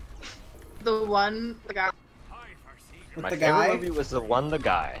the one the guy. With My the favorite guy. movie was the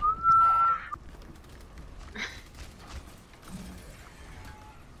guy.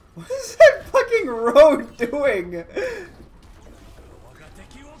 What is that fucking road doing?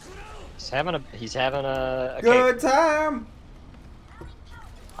 He's having a Good cake. time.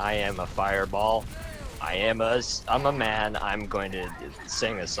 I am a fireball. I'm a man. I'm going to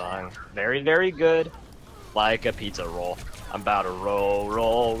sing a song. Very, very good. Like a pizza roll. I'm about to roll,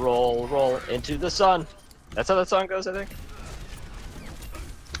 roll, roll, roll into the sun. That's how that song goes, I think.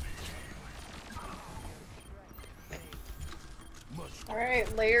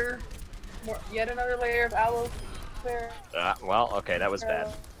 Alright, layer. Yet another layer of aloe vera. Well, okay, that was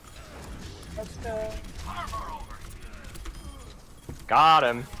bad. Let's go. Got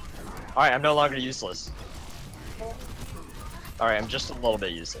him. Alright, I'm no longer useless. Alright, I'm just a little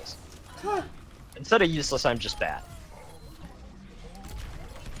bit useless. Huh. Instead of useless, I'm just bad.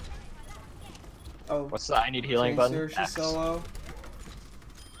 Oh, What's the I need healing button? Search X. solo.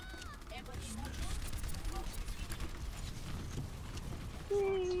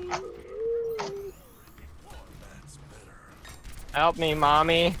 Help me,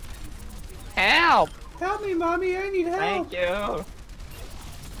 mommy. Help! Help me, mommy! I need help. Thank you.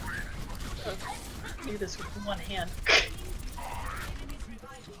 Do this with one hand.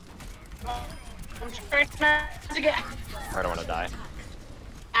 I'm trying not to get I don't want to die.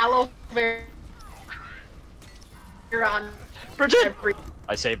 aloe vera on. Bridget!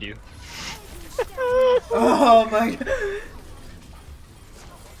 I saved you. Oh my god.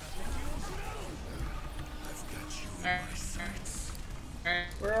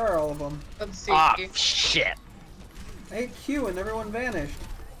 Where are all of them? Let's see. Ah, shit. I hit Q and everyone vanished.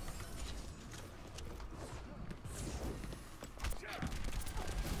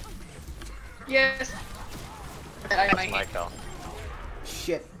 Yes. That's my kill.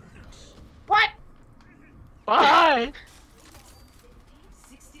 Shit. What? Bye!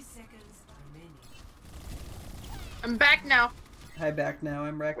 60 seconds remaining. I'm back now. Hi, back now.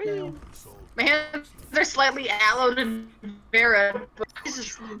 I'm back now. My hands are slightly aloe and vera, but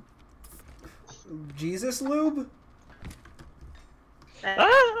Jesus. Jesus lube?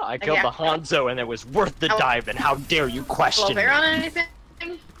 Ah, I killed Yeah. the Hanzo and it was worth the dive, and how dare you Aloe question vera on me? anything?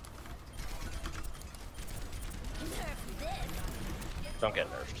 Don't get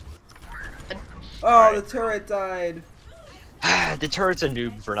nerfed. Oh, Alright. the turret died. The turret's a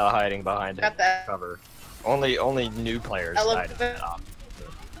noob for not hiding behind it. Got that. Cover. Only new players Aloe hide it up.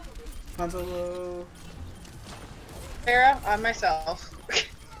 Hanzo. Vera on myself.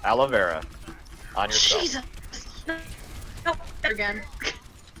 Aloe vera. On yourself. Jesus. No. Again.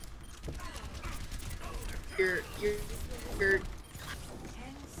 You're 10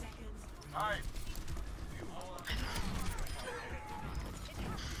 seconds.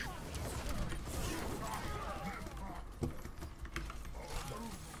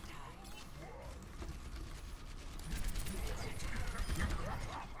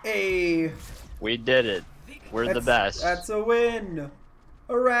 Hey. We did it. We're the best. That's a win.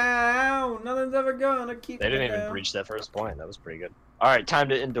 Around. Nothing's ever gonna keep They didn't me even down. breach that first point. That was pretty good. Alright, time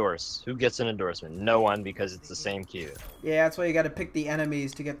to endorse. Who gets an endorsement? No one, because it's the same queue. Yeah, that's why you gotta pick the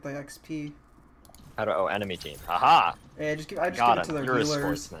enemies to get the XP. How do enemy team? Haha! Yeah, I just give it Got to the him. You're a healers.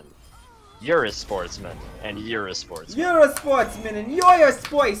 sportsman. You're a sportsman. And you're a sportsman. You're a sportsman and you're a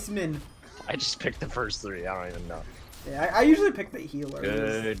sportsman. I just picked the first three. I don't even know. Yeah, I usually pick the healers.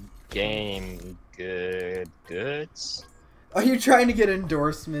 Good game. Good goods. Are you trying to get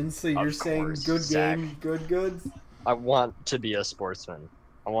endorsements? So you're Of saying course, good Zach. game, good goods? I want to be a sportsman.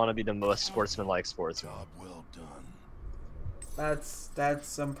 I want to be the most sportsman-like sportsman. Job well done.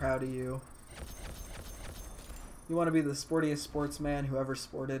 That's I'm proud of you. You want to be the sportiest sportsman who ever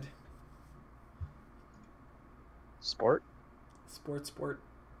sported. Sport? Sport.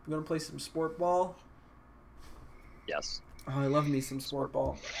 You want to play some sport ball? Yes. Oh, I love me some sport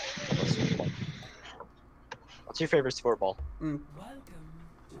ball. What's your favorite sport ball? Welcome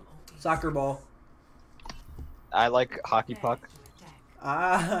to Open Soccer ball. I like hockey puck. Attack.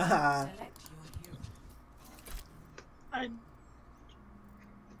 Ah. Select your hero.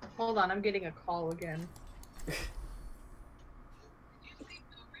 Hold on, I'm getting a call again.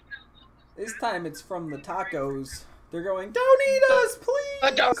 This time it's from the tacos. They're going, don't eat us,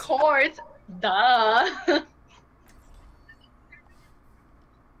 please! Of course. Duh.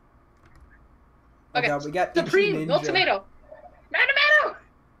 Oh Okay. god, we got Supreme, Ichi no Ninja. tomato. No tomato.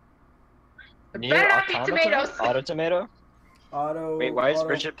 Near Better not eat automata? tomatoes. Auto tomato? Auto. Wait, why is auto-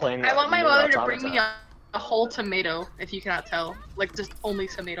 Bridget playing? I want my Nier mother to Automata? bring me a whole tomato, if you cannot tell. Like, just only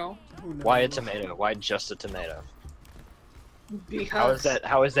tomato. Who knows? Why a tomato? Why just a tomato? Because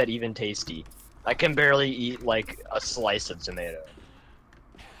How is that even tasty? I can barely eat like a slice of tomato.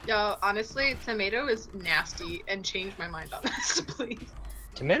 Yo, honestly, tomato is nasty, and change my mind on this, please.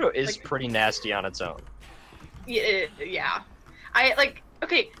 Tomato is Like- pretty nasty on its own. Yeah. I, like,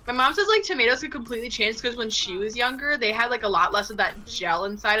 okay, my mom says, like, tomatoes could completely change because when she was younger, they had, like, a lot less of that gel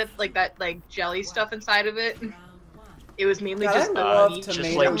inside of, like, that, like, jelly stuff inside of it. Round 1. It was mainly God, just I the love meat.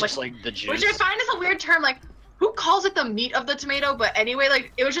 tomatoes. Just like the juice. Which I find is a weird term, like, who calls it the meat of the tomato? But anyway,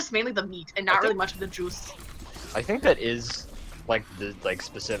 like it was just mainly the meat and not really think- much of the juice. I think that is like the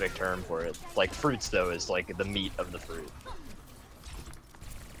specific term for it. Like fruits though is like the meat of the fruit.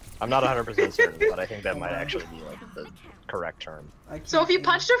 I'm not 100% certain, but I think that might actually be like the correct term. So if you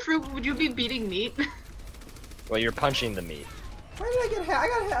punched a fruit, would you be beating meat? Well, you're punching the meat. Why did I get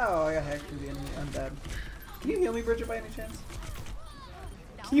hacked? I got hacked through the enemy. I'm dead. Can you heal me, Bridget, by any chance?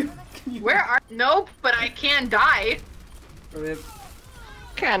 Can you? Where are? Nope, but I can die.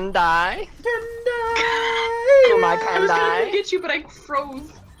 Can die. Can die. Whom I I can was gonna die. go get you, but I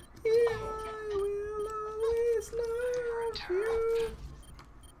froze. I will always love you.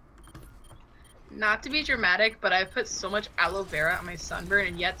 Not to be dramatic, but I put so much aloe vera on my sunburn,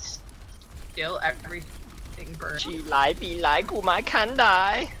 and yet still everything burns. She lie be like whom I can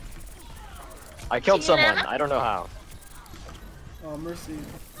die. I killed someone. I don't know how. Oh mercy!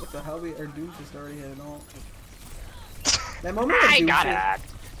 What the hell? Our Doomfist already had an ult. That moment of I Doomfist. got hacked.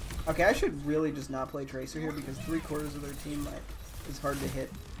 Okay, I should really just not play Tracer here because 3/4 of their team is hard to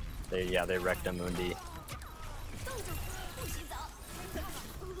hit. They wrecked a Mundi.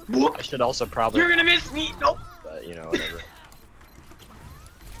 I should also probably. You're gonna miss me. Nope. But you know whatever.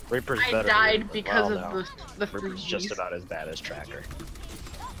 Reaper's I better. died Reaper, because well, of no. the Reaper's freebies. just about as bad as Tracker.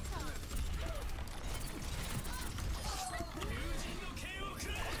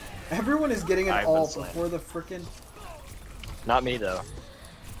 Everyone is getting an I've been ult slammed. before the frickin'. Not me though.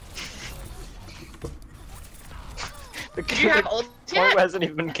 The Did you have ult point yet? hasn't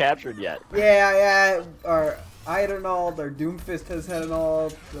even been captured yet. Yeah. I had an ult. Their Doomfist has had an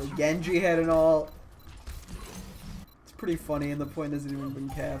ult. The Genji had an ult. It's pretty funny, and the point hasn't even been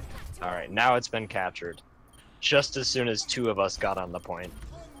capped. All right, now it's been captured. Just as soon as 2 of us got on the point.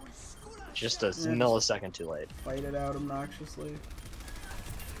 Just a millisecond too late. Fight it out obnoxiously.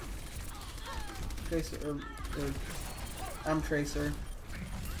 Tracer, I'm Tracer.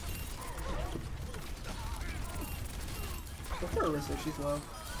 Go for Orisa, she's low.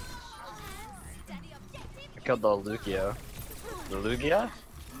 I killed the Lugia. The Lugia?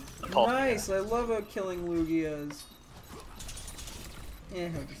 The Pulp. Nice, I love killing Lugias. Yeah,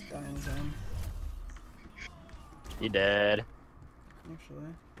 he'll just die on his own. He dead.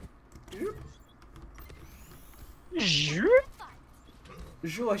 Actually. Zoop.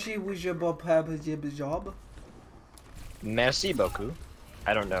 Joshi Ouija Bob Pab Job. Merci beaucoup.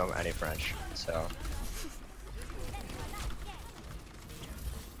 I don't know any French, so.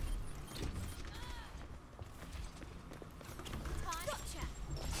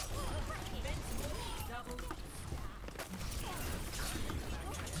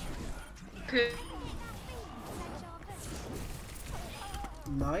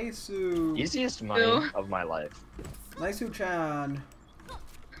 Nice. Easiest money Ew. of my life. Nice Chan.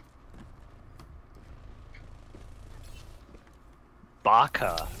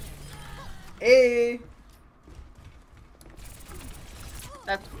 Baka. Hey.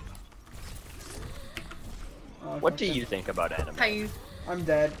 That's Oh, What fuck do that. you think about how anime? you I'm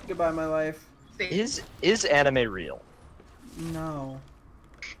dead. Goodbye, my life. say. Is anime real? No.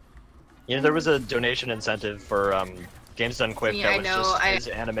 You know, there was a donation incentive for Games Done Quick See, that I was know, just, I- is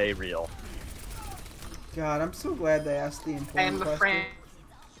anime real? God, I'm so glad they asked the I important am a question. friend.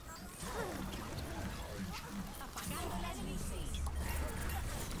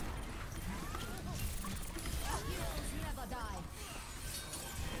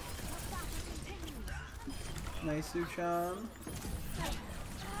 Nice Uchan.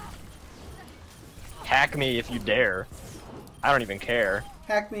 Hack me if you dare. I don't even care.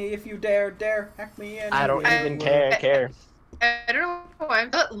 Hack me if you dare, hack me in. I don't I- even care. I don't know why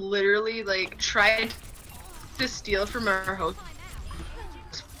I'm literally like tried to steal from our host.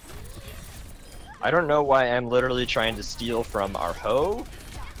 I don't know why I'm literally trying to steal from our hoe.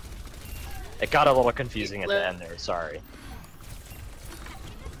 It got a little confusing at the end there, sorry.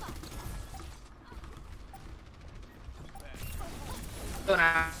 So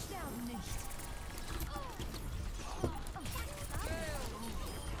now,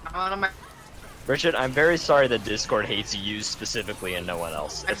 on my Richard, I'm very sorry that Discord hates you specifically and no one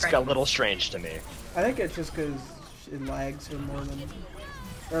else. That's It's right. got a little strange to me. I think it's just because it lags her more than,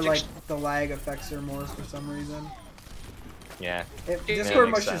 or like the lag affects her more for some reason. Yeah. Discord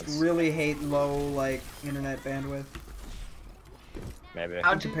makes must just sense. really hate low like internet bandwidth. Maybe.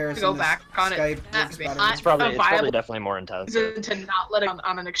 How In to comparison go to back on Skype, it. That works be better. not It's probably a viable definitely more intense. reason to not let it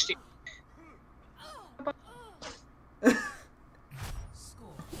on an exchange.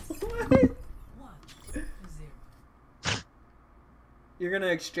 Score What? 1-0. You're gonna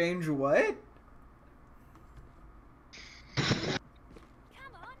exchange what?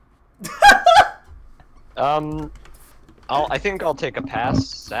 I think I'll take a pass,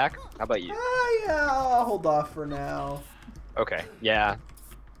 Zach. How about you? Yeah, I'll hold off for now. Okay, yeah.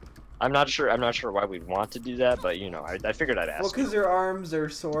 I'm not sure why we'd want to do that, but you know, I figured I'd ask. Well, because her arms are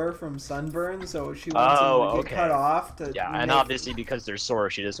sore from sunburn, so she wants them to get okay. cut off to. Yeah, and make- obviously because they're sore,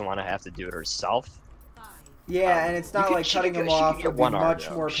 she doesn't want to have to do it herself. Yeah, and it's not like she cutting could them get- she off could would get be one arm, much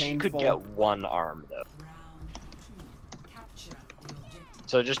though. more She painful. could get one arm though. Round 2. Capture the objective.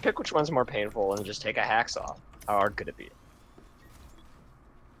 So just pick which one's more painful and just take a hacksaw. How hard could it be?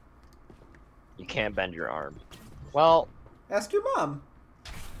 You can't bend your arm. Well, Ask your mom.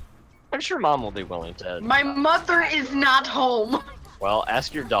 I'm sure mom will be willing to. My mother is not home. Well,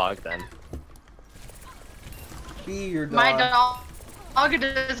 ask your dog then. Be your dog. My dog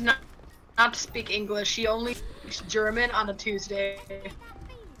does not speak English. She only speaks German on a Tuesday.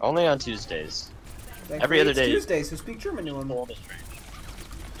 Only on Tuesdays. Thankfully, every other it's day- Tuesday, so speak German to him.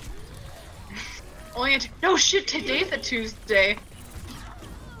 Only no shit. Today's a Tuesday.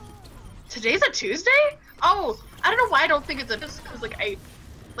 Today's a Tuesday? Oh, I don't know why I don't think it's a just because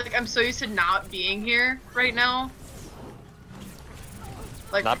I'm so used to not being here right now.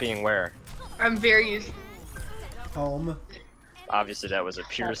 Like Not being where? I'm very used. Home. Obviously, that was a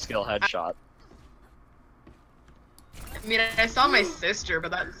pure skill headshot. I mean, I saw my sister,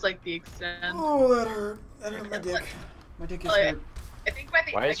 but that's like the extent. Oh, that hurt. That hurt my dick. My dick is Like, hurt. I think my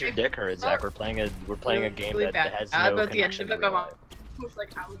Why is your dick hurt, Zach? We're playing a game really that bad, has but no at the end connection of to it, real I'm life. was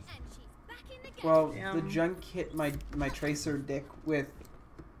like, I was Well, the Damn. junk hit my tracer dick with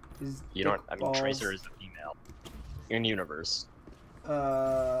his. You dick don't. I mean, balls. Tracer is a female. In universe.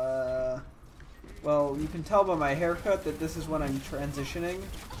 Well, you can tell by my haircut that this is when I'm transitioning.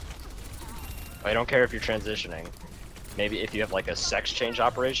 I don't care if you're transitioning. Maybe if you have like a sex change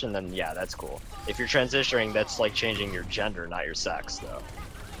operation, then yeah, that's cool. If you're transitioning, that's like changing your gender, not your sex, though.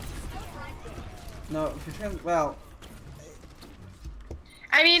 No, if you're well,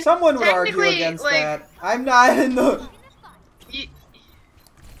 I mean, someone would argue technically, against like, that. I'm not in the.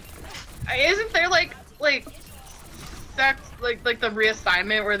 Isn't there like sex like the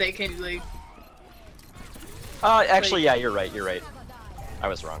reassignment where they can like? Actually, yeah, you're right. You're right. I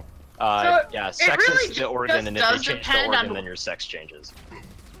was wrong. Yeah, it sex really is the organ, just and if they does change the depend organ, on- then your sex changes.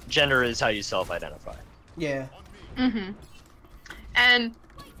 Gender is how you self-identify. Yeah. Mm-hmm. And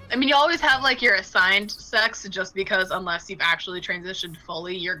I mean, you always have like your assigned sex, just because unless you've actually transitioned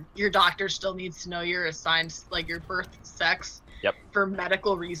fully, your doctor still needs to know your assigned like your birth sex. Yep. For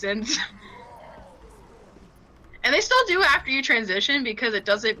medical reasons. And they still do after you transition, because it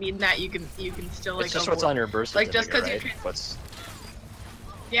doesn't mean that you can still like It's just go what's on your birth like, certificate, just 'cause right? you- What's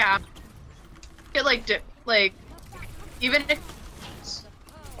Yeah. It like even if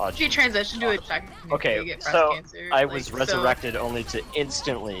you transition to a sex, you Okay, get breast so cancer. I like, was so- resurrected only to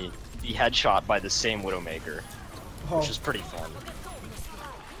instantly be headshot by the same Widowmaker, Oh. which is pretty fun.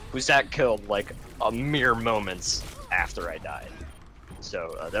 Who Zach killed like a mere moments after I died.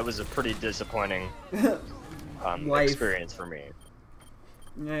 So that was a pretty disappointing Life. experience for me.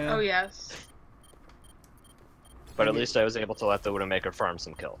 Yeah. Oh yes. But at least I was able to let the Widowmaker farm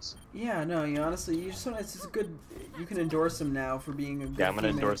some kills. Yeah, no, you honestly, you just it's just a good. You can endorse him now for being a good. Yeah, I'm gonna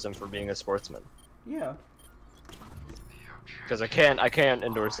teammate. endorse him for being a sportsman. Yeah. Because I can't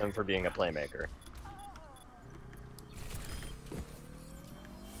endorse him for being a playmaker.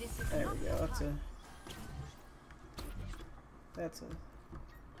 There we go. That's a.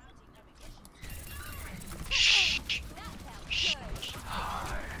 Shh. Shh.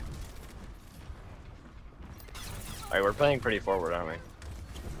 Alright, we're playing pretty forward, aren't we?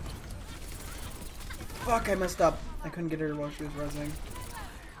 Fuck! I messed up. I couldn't get her while she was resing.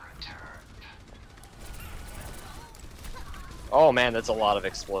 Oh man, that's a lot of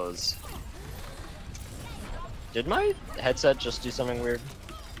explodes. Did my headset just do something weird?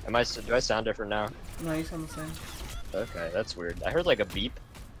 Do I sound different now? No, you sound the same. Okay, that's weird. I heard like a beep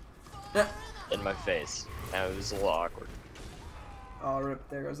in my face. And it was a little awkward. Oh, rip.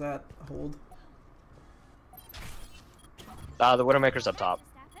 There goes that hold. The Widowmaker's up top.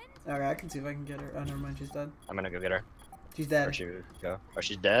 Okay, I can see if I can get her. Oh, never mind. She's dead. I'm gonna go get her. She's dead. Where'd she go? Oh,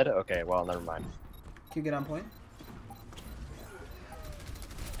 she's dead? Okay, well, never mind. Can you get on point?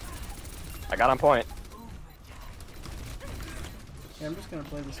 I got on point. Yeah, I'm just gonna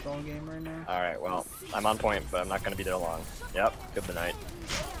play the stall game right now. Alright, well, I'm on point, but I'm not gonna be there long. Yep, good night.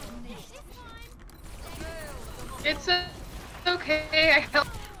 It's okay. I help.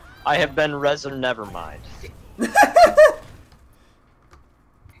 I have been never mind.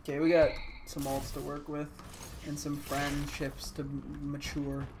 Okay, we got some ults to work with, and some friendships to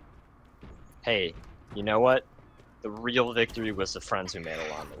mature. Hey, you know what? The real victory was the friends who made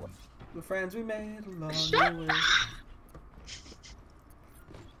along the way. The friends we made along Shut the way.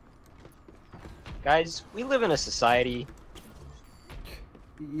 Guys, we live in a society.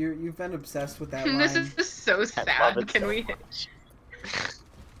 You've been obsessed with that line. This is so I love sad. it Can so we? much.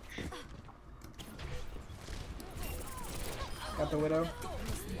 Got the widow.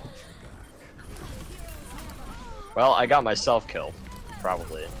 Well, I got myself killed.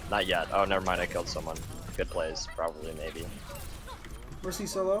 Probably. Not yet. Oh, never mind. I killed someone. Good plays. Probably, maybe. Mercy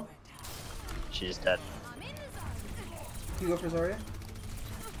solo. She's dead. Do you go for Zarya?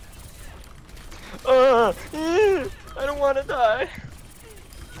 I don't want to die.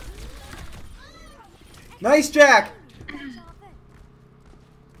 Nice, Jack.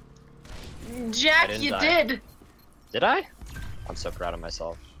 Jack, didn't you die. did. Did I? I'm so proud of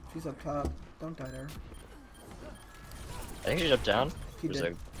myself. She's up top. Don't die there. I think she jumped down. He There's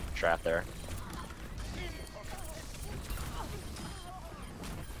did. a trap there.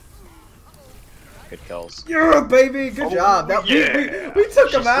 Good kills. Yeah, baby. Good Oh, job. That yeah. we took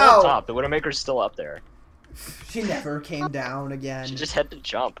She's him still out. up top. The Widowmaker's still up there. She never came down again. She just had to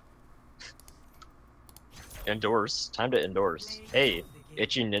jump. Endorse. Time to endorse. Hey,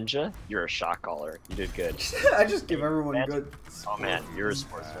 Itchy Ninja, you're a shot caller. You did good. I just give everyone Man. good. Oh man, you're a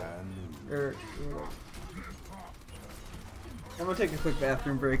sportsman. Er, I'm gonna take a quick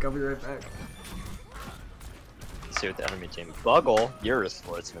bathroom break. I'll be right back. Let's see what the enemy team. Buggle, you're a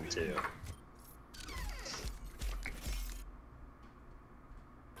sportsman too.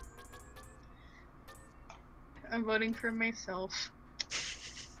 I'm voting for myself.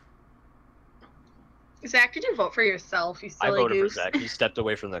 Zach, did you vote for yourself? You I silly voted goose. for Zach. He stepped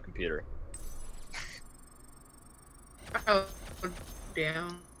away from the computer. Oh,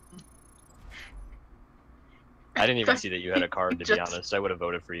 damn. I didn't even see that you had a card, to be Just- honest. I would have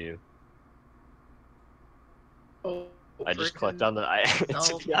voted for you. Oh, I just freaking- clicked on the. To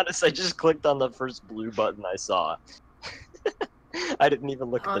No. be honest, I just clicked on the first blue button I saw. I didn't even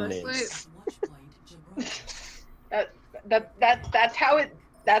look at the Honestly, names.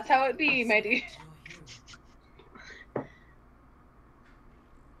 That's how it be, my dude.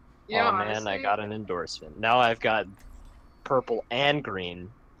 You know, Oh man, I honestly, got an endorsement. Now I've got purple and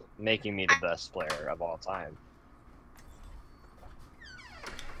green, making me the best player of all time.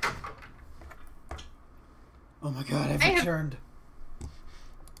 Oh my god, I've I have- returned.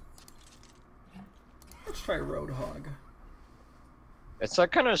 Let's try Roadhog. It's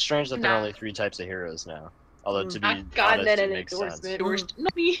like kind of strange that there are Nah. only 3 types of heroes now. Although to be I've gotten honest, that it an makes sense. endorsement. Endorsed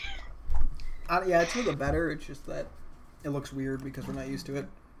not me. Yeah, it's for the better. It's just that it looks weird because we're not used to it.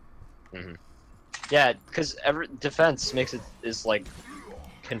 Yeah, because every defense makes it is like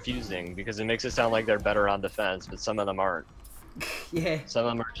confusing because it makes it sound like they're better on defense, but some of them aren't. Yeah, Some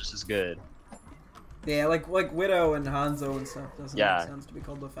of them are just as good. yeah, like Widow and Hanzo and stuff doesn't Yeah. make sense to be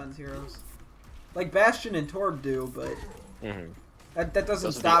called defense heroes. Like Bastion and Torb do, but Mm-hmm. that doesn't Those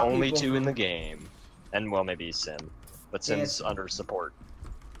are stop the only people 2 in from- the game, and well, maybe Sim, but Yeah, Sim's under support.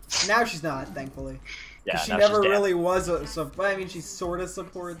 Now she's not, thankfully. 'Cause Yeah, she now never she's dead. really was a. So, I mean, she sort of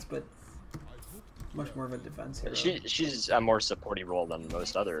supports, but much more of a defense hero. She's a more supporty role than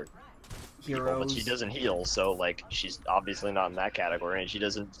most other people, Heroes. but she doesn't heal, so like she's obviously not in that category, and she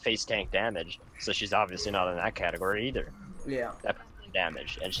doesn't face tank damage, so she's obviously not in that category either. Yeah. That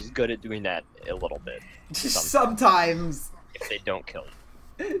damage, and she's good at doing that a little bit Sometimes. if they don't kill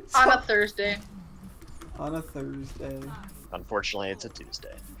you. On a Thursday. On a Thursday. Unfortunately, it's a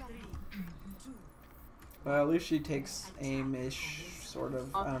Tuesday. Well, at least she takes aim-ish, sort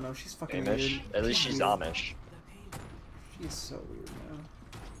of. I don't know. She's fucking Amish. weird. At least she's weird. Amish. She's so weird now.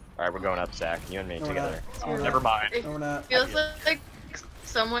 All right, we're going up, Zach. You and me No, we're together. not. No, we're Never not. mind. It No, we're not. feels like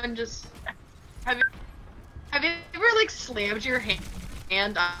someone just have you ever like slammed your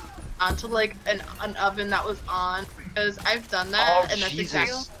hand onto like an oven that was on? Because I've done that, Oh and that's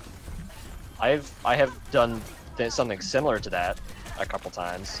exactly. Jesus! I have done something similar to that a couple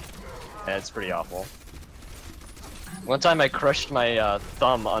times, and it's pretty awful. One time I crushed my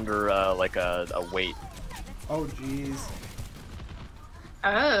thumb under like a weight. Oh, jeez.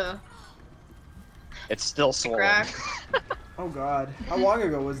 Oh, It's still swollen. crack. Oh, God. How long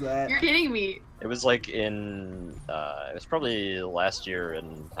ago was that? You're kidding me. It was like in it was probably last year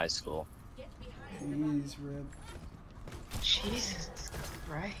in high school. Jeez, Rip. Jesus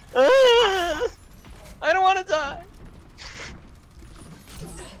Christ. I don't want to die.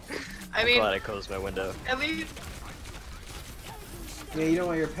 I I'm mean, glad I closed my window. at least Yeah, you don't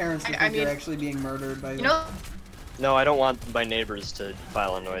want your parents to I think you're mean- actually being murdered by you know. No, I don't want my neighbors to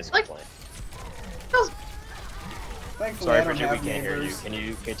file a noise Like- complaint. Those Thankfully, Sorry, I don't Bridget, we have can't hear you. neighbors. Can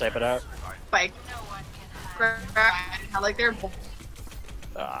you type it out? like, like they're.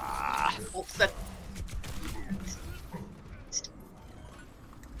 Ah.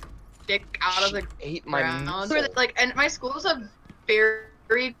 Stick out of the Ate my ground. missile. Like, and my school is a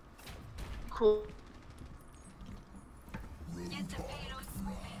very cool.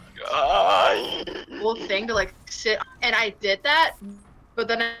 Cool thing to like sit, and I did that, but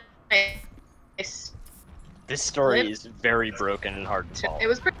then I This story is very broken and hard to follow. it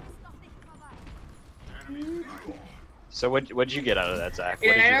was pretty. So what'd you get out of that, Zach? What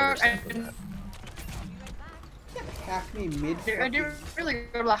Yeah, did you I understand from that? Hack me mid. I didn't really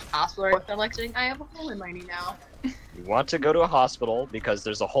go to the hospital. But I'm like saying I have a hole in my knee now. You want to go to a hospital because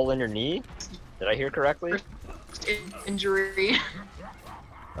there's a hole in your knee? Did I hear correctly? Injury.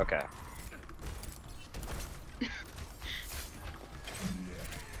 Okay.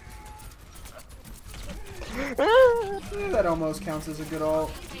 That almost counts as a good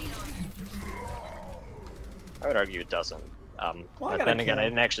ult. I would argue it doesn't. Well, I But got then a again, I kill.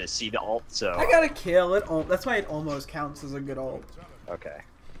 didn't actually see the ult, so... I got a kill. That's why it almost counts as a good ult. Okay.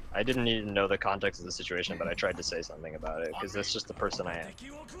 I didn't need to know the context of the situation, but I tried to say something about it, because that's just the person I am.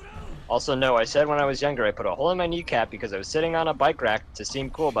 Also, no, I said when I was younger I put a hole in my kneecap because I was sitting on a bike rack to seem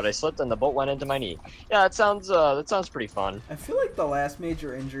cool, but I slipped and the bolt went into my knee. Yeah, that sounds pretty fun. I feel like the last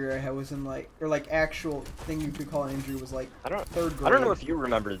major injury I had was in like, or like actual thing you could call an injury was like I don't 3rd grade. I don't know if you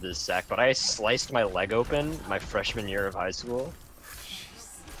remember this, Zach, but I sliced my leg open my freshman year of high school.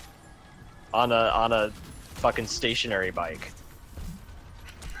 On a fucking stationary bike.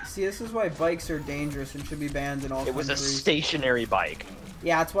 See, this is why bikes are dangerous and should be banned in all It was a countries. stationary bike.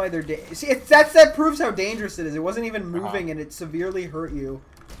 Yeah, that's why they're. See, that proves how dangerous it is. It wasn't even moving, and it severely hurt you.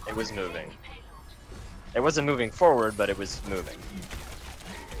 It was moving. It wasn't moving forward, but it was moving.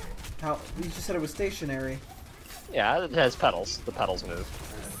 How you just said it was stationary. Yeah, it has pedals. The pedals move.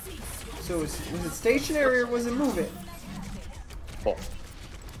 So was it stationary or was it moving? Both.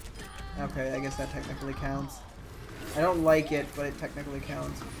 Okay, I guess that technically counts. I don't like it, but it technically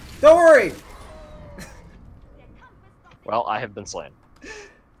counts. Don't worry. Well, I have been slain.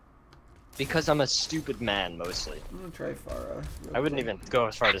 Because I'm a stupid man, mostly. I'm gonna try Pharah. I wouldn't even go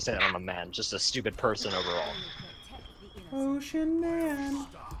as far to say that I'm a man, just a stupid person overall. Ocean Man.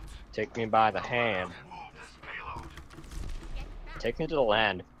 Take me by the hand. Take me to the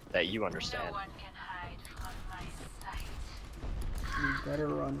land that you understand. You better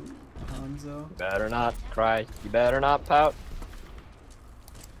run, Hanzo. You better not cry. You better not pout.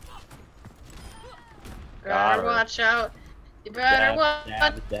 Got Better her. watch out. You better watch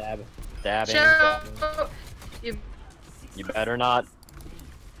Dabbing. out. You You better not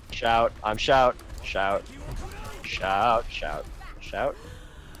shout. I'm shout. Shout. Shout. Shout. Shout.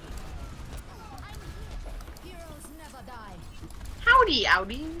 howdy,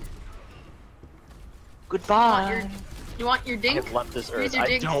 howdy. Goodbye. You want your I dink? have left this Here's earth. your I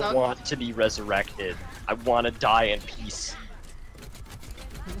dink, don't son. want to be resurrected. I want to die in peace.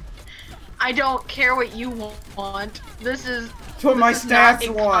 I don't care what you want. This is That's what my this is not stats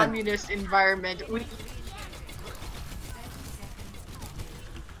a want. communist environment. We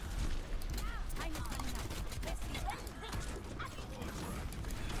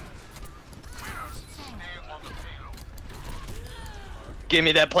Give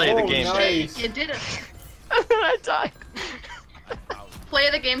me that play of the Oh, game. nice. you did it. I died. Play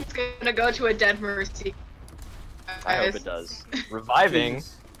of the game's gonna go to a dead Mercy. I hope it does. Reviving.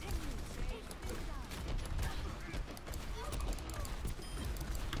 Jesus.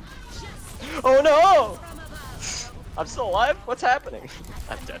 Oh no! I'm still alive? What's happening?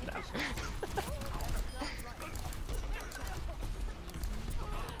 I'm dead now.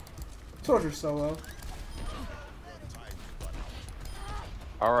 Soldier solo.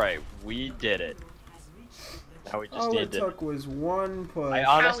 Alright, we did it. Now we just All need it to... took was one push. I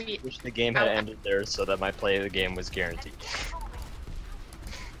honestly Owie. wish the game had Ow. ended there so that my play of the game was guaranteed.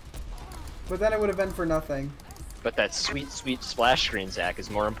 But then it would have been for nothing. But that sweet, sweet splash screen, Zach, is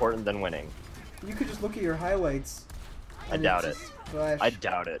more important than winning. You could just look at your highlights. I and doubt it's it. just flash. I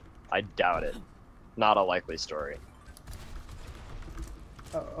doubt it. I doubt it. Not a likely story.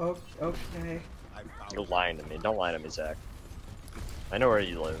 Oh, okay. You're lying to me. Don't lie to me, Zach. I know where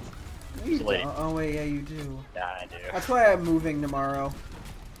you live. No, you It's late. don't. Oh wait, yeah, you do. Yeah, I do. That's why I'm moving tomorrow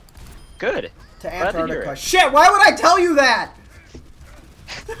Good. to Glad to hear Antarctica. it. Shit! Why would I tell you that?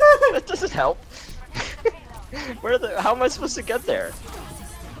 That doesn't help. How am I supposed to get there?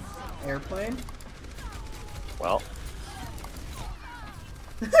 Airplane. Well,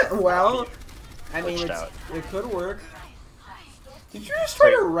 Well, I mean, Glitched out. it could work. Did you just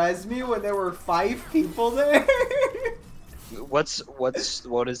try to res me when there were 5 people there? what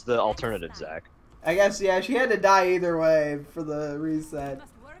is the alternative, Zach? I guess, yeah, she had to die either way for the reset.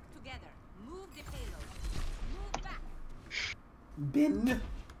 Must work together. Move the payload. Move back. Bin.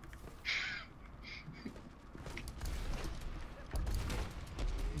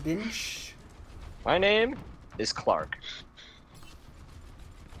 Binch. My name is Clark.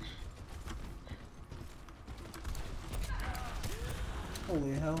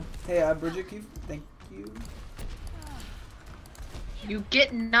 Holy hell. Hey, Bridget, thank you. You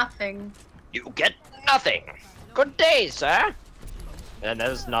get nothing. You get nothing. Good day, sir. And that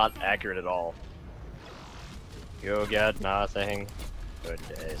is not accurate at all. You get nothing. Good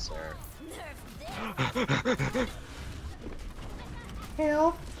day, sir.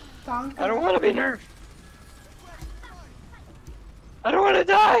 Hell, Donka. I don't want to be nerfed. I don't want to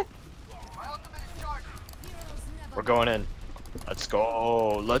die. We're going in. Let's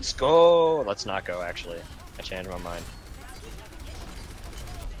go. Let's go. Let's not go, actually. I changed my mind.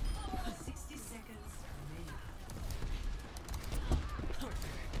 60 seconds remaining.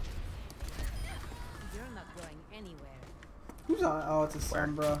 You're not going anywhere. Who's on? Oh, it's a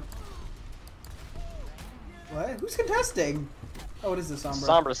Sombra. What? Who's contesting? Oh, it is a Sombra.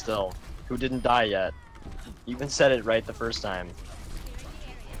 Sombra still, who didn't die yet. You even said it right the first time.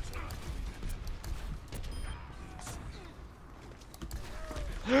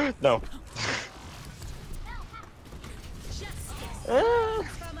 No. Ah.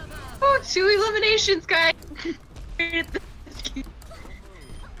 Oh, 2 eliminations, guys. They're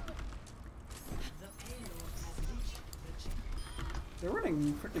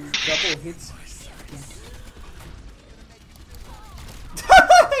running freaking double hits.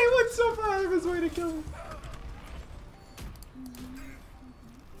 He went so far out of his way to kill me.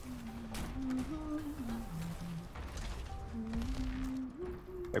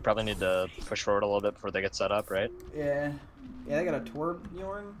 We probably need to push forward a little bit before they get set up, right? Yeah. Yeah, they got a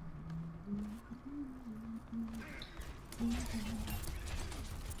Torbjorn.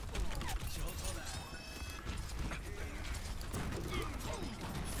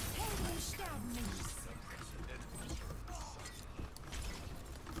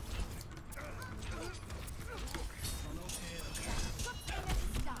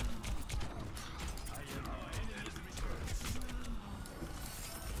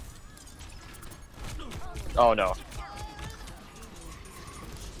 Oh no.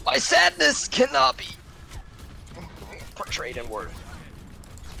 My sadness cannot be portrayed in words.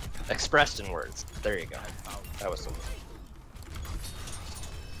 Expressed in words. There you go. That was the word.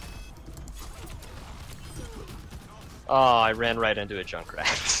 Oh, I ran right into a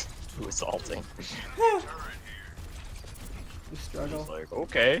Junkrat who was ulting. You I struggle. was like,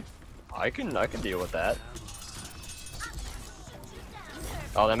 okay, I can deal with that.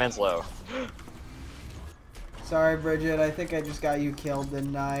 Oh, that man's low. Sorry, Bridget. I think I just got you killed,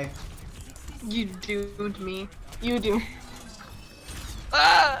 didn't I? You doomed me. You doomed.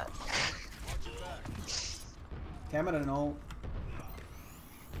 Ah! Damn it, an ult.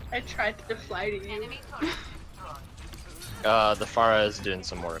 I tried to fly to you. The Pharah is doing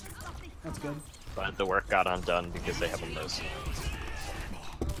some work, That's good. but the work got undone because they have a Mercy.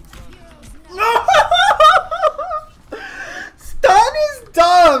 No! Stun is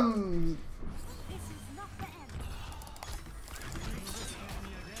dumb!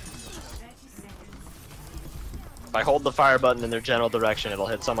 If I hold the fire button in their general direction, it'll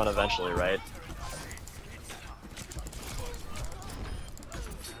hit someone eventually, right?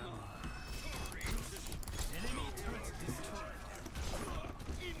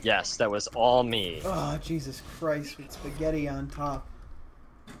 Yes, that was all me. Oh, Jesus Christ, with spaghetti on top.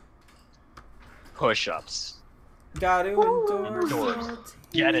 Push-ups. Gotta endorse. Endorse.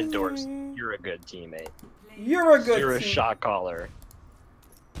 your Get team. endorsed. You're a good teammate. You're a good You're a team. shot caller.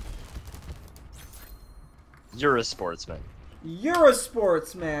 You're a sportsman. You're a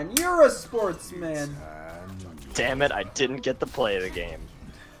sportsman. You're a sportsman. Damn it, I didn't get to play the game.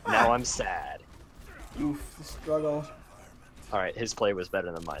 Now I'm sad. Oof, the struggle. Alright, his play was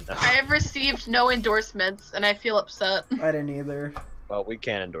better than mine though. I have received no endorsements, and I feel upset. I didn't either. Well, we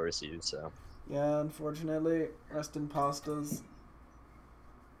can't endorse you, so. Yeah, unfortunately. Rest in pastas.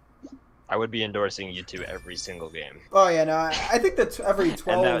 I would be endorsing you two every single game. Oh yeah, no, I think that every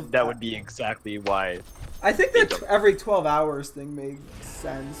 12... And that would be exactly why. I think that every 12 hours thing makes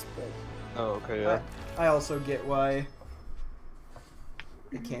sense, but... Oh, okay, I also get why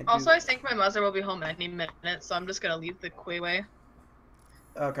I can't do Also, I think my mother will be home any minute, so I'm just gonna leave the Kuiwei.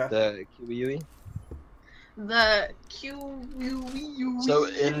 Okay. The QUE? The Q. So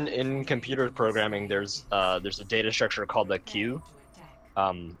in computer programming, there's a data structure called the queue.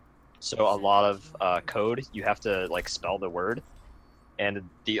 So a lot of code, you have to like spell the word. and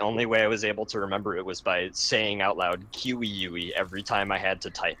the only way I was able to remember it was by saying out loud "Kiwi Yui" every time I had to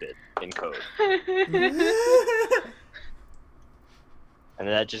type it in code. And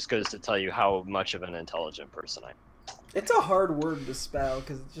that just goes to tell you how much of an intelligent person I am. It's a hard word to spell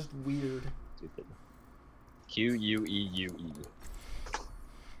because it's just weird. Stupid. Q-U-E-U-E.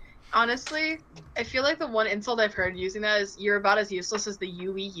 Honestly, I feel like the one insult I've heard using that is you're about as useless as the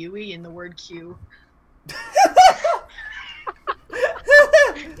Yui in the word Q.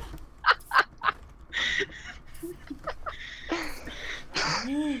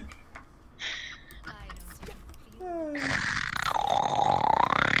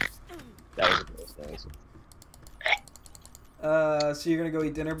 That was the most nice. So you're gonna go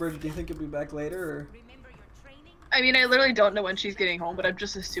eat dinner, Bridge? Do you think you'll be back later, or? I mean, I literally don't know when she's getting home, but I'm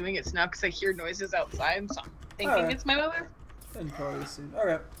just assuming it's now because I hear noises outside, so I'm thinking Alright. it's my mother. Then probably soon.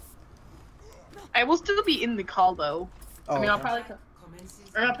 Alright. I will still be in the call though. Oh, I mean, I'll okay.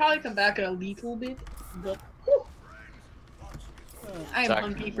 probably come back a little bit, but I am Zach,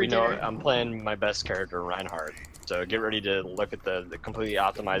 hungry for we know dinner. I'm playing my best character, Reinhardt. So get ready to look at the completely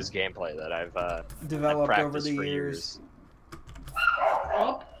optimized gameplay that I've Developed over practiced the for years.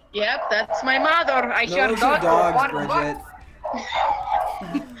 Oh, yep, that's my mother. I hear Those are dogs, what? Bridget.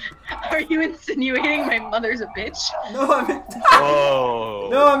 Are you insinuating my mother's a bitch? No, I'm. Whoa!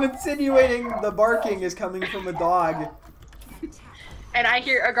 No, I'm insinuating the barking is coming from a dog. And I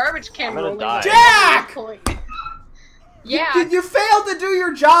hear a garbage can I'm gonna rolling. die. Jack! Yeah. You failed to do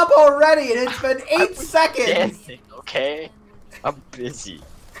your job already, and it's been 8 seconds. Dancing, okay? I'm busy.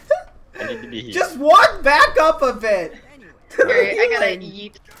 I need to be here. Just walk back up a bit. Alright, I gotta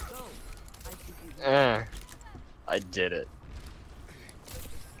eat. I did it.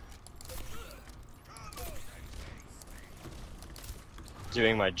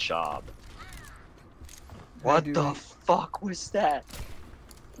 Doing my job. What do the it. fuck was that?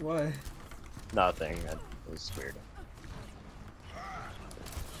 What? Nothing. That was weird.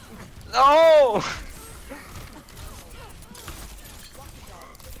 No!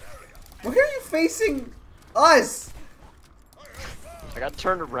 Why are you facing us? I got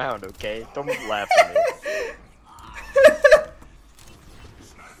turned around, okay? Don't laugh at me.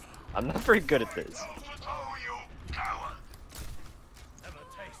 I'm not very good at this. Oh, you coward! Have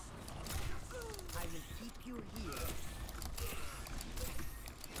a taste. I will keep you here.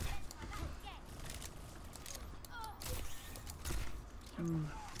 I am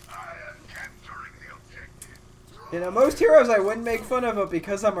capturing the objective. You know, most heroes I wouldn't make fun of, but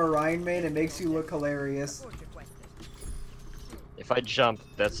because I'm a Ryan main, it makes you look hilarious. If I jump,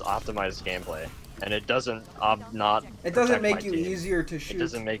 that's optimized gameplay. And it doesn't, not It doesn't protect make my you team. easier to shoot. It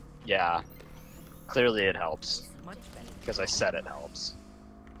doesn't make, yeah. Clearly it helps. Much better. Because I said it helps.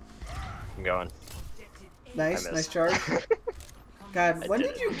 I'm going. Nice, I nice missed. charge. God, I when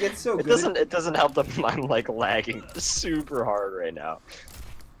did did you get so It good? it doesn't help that I'm like lagging super hard right now.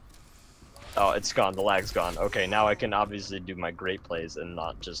 Oh, it's gone. The lag's gone. Okay, now I can obviously do my great plays and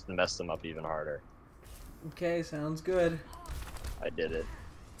not just mess them up even harder. Okay, sounds good. I did it.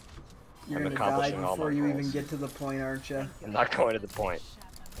 You're I'm gonna die accomplishing all before my you goals. even get to the point, aren't you? I'm not going to the point.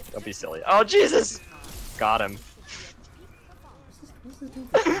 Don't be silly. Oh, Jesus! Got him.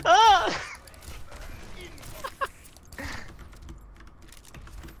 Ah!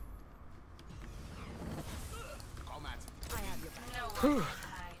 Whew.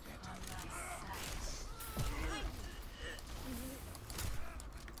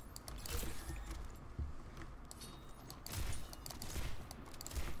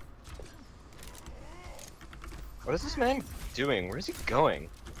 What is this man doing? Where's he going?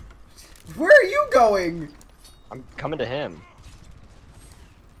 Where are you going? I'm coming to him.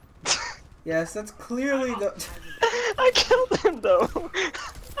 Yes, that's clearly the. I killed him though.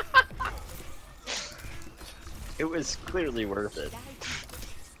 It was clearly worth it.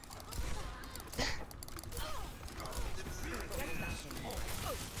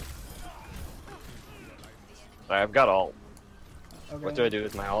 Alright, I've got ult. Okay. What do I do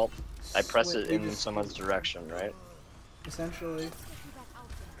with my ult? I press Wait, it we in just- someone's direction, right? Essentially.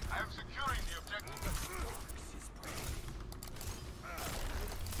 I am securing the objective.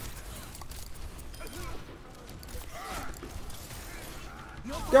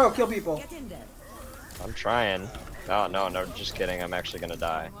 Go, kill people. Get in there. I'm trying. Oh, no, just kidding. I'm actually gonna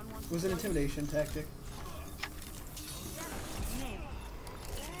die. It was an intimidation tactic.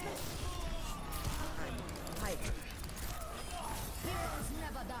 Hide. Heroes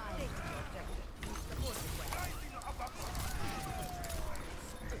never die.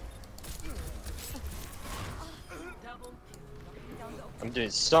 I'm doing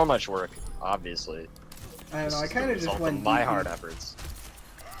so much work, obviously. I don't know. I This is kind the of just result went of my deep. hard efforts.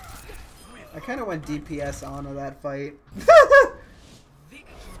 I kind of went DPS onto that fight. I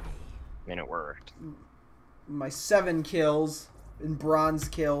mean, it worked. My 7 kills and bronze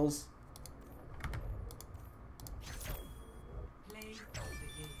kills. Play of the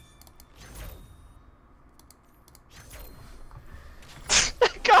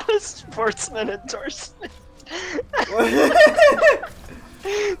game. Got a sportsman endorsement.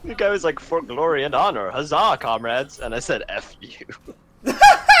 The guy was like, "For glory and honor, huzzah, comrades!" And I said, "F you."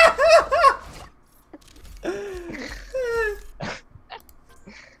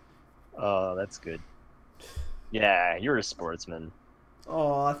 Oh, that's good. Yeah, you're a sportsman.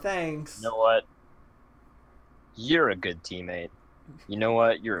 Aw, thanks. You know what? You're a good teammate. You know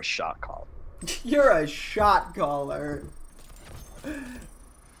what? You're a shot caller. You're a shot caller.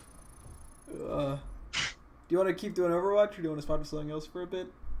 Do you want to keep doing Overwatch, or do you want to spot for something else for a bit?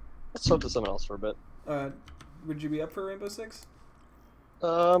 Let's talk to someone else for a bit. Would you be up for Rainbow Six?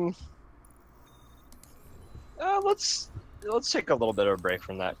 Let's take a little bit of a break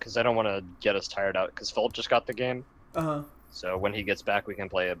from that because I don't want to get us tired out. Because Folt just got the game, so when he gets back, we can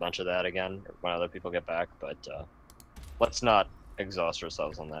play a bunch of that again or when other people get back. But let's not exhaust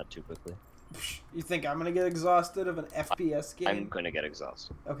ourselves on that too quickly. You think I'm gonna get exhausted of an FPS game? I'm gonna get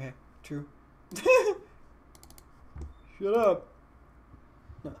exhausted. Okay, true. Shut up.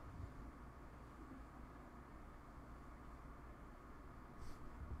 No.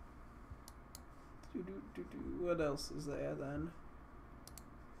 What else is there then?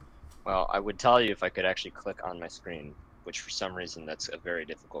 Well, I would tell you if I could actually click on my screen, which for some reason that's a very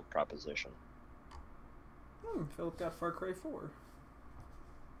difficult proposition. Philip got Far Cry 4.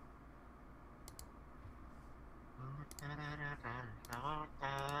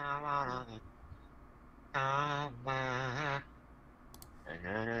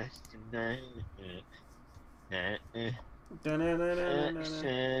 Okay,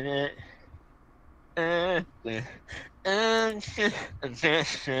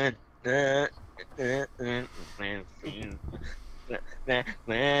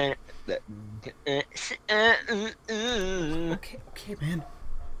 man.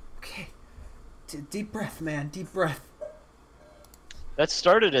 Okay. Deep breath, man. Deep breath. That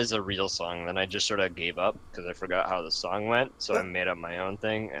started as a real song, then I just sort of gave up because I forgot how the song went, so I made up my own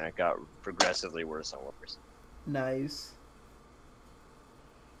thing, and it got progressively worse and worse. Nice.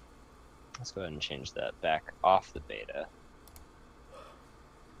 Let's go ahead and change that back off the beta.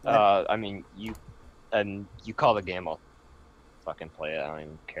 I mean, you call the game, I'll fucking play it. I don't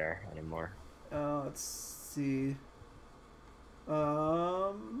even care anymore. Let's see.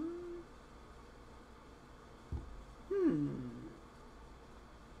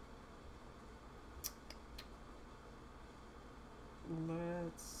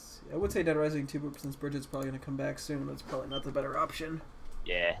 Let's see. I would say Dead Rising 2, but since Bridget's probably going to come back soon, that's probably not the better option.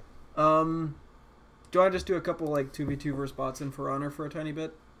 Yeah. Do I just do a couple, like, 2v2 versus bots in For Honor for a tiny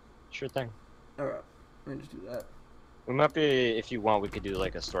bit? Sure thing. Alright, let me just do that. We might be, if you want, we could do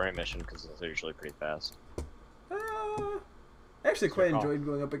like a story mission because they're usually pretty fast. I actually quite enjoyed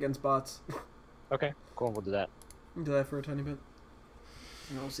going up against bots. Okay, cool, we'll do that. Do that for a tiny bit.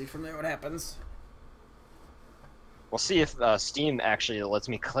 And we'll see from there what happens. We'll see if Steam actually lets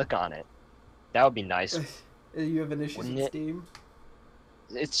me click on it. That would be nice. You have an issue with Steam?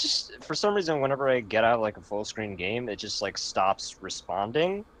 It's just, for some reason, whenever I get out of like a full screen game, it just like stops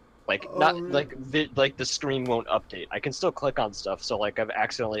responding. Like, like the screen won't update. I can still click on stuff, so like I've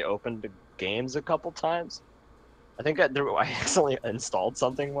accidentally opened games a couple times. I think I accidentally installed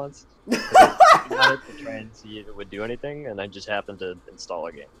something once. I wanted to try and see if it would do anything, and I just happened to install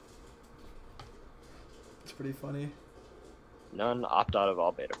a game. It's pretty funny. None opt out of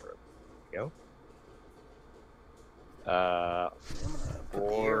all beta for it. Go. I'm gonna put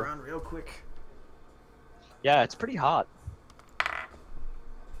the air on real quick. Yeah, it's pretty hot. The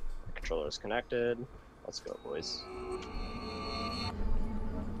controller is connected. Let's go, boys.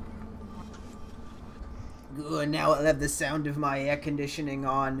 Good, now I'll have the sound of my air conditioning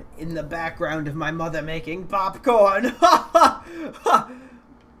on in the background of my mother making popcorn.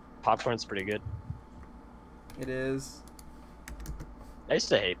 Popcorn's pretty good. It is. I used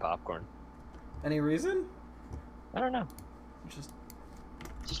to hate popcorn. Any reason? I don't know. Just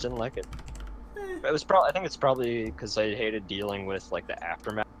didn't like it. Eh. It was probably. I think it's probably because I hated dealing with like the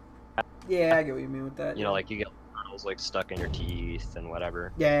aftermath. Yeah, I get what you mean with that. You know, like you get kernels like stuck in your teeth and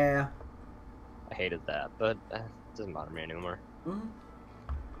whatever. Yeah. I hated that, but it doesn't bother me anymore. Mhm.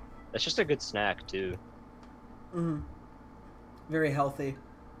 It's just a good snack too. Mhm. Very healthy.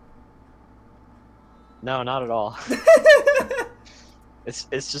 No, not at all.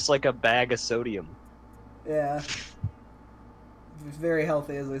 It's just like a bag of sodium. Yeah. Very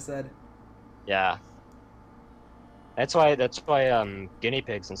healthy, as I said. Yeah. That's why guinea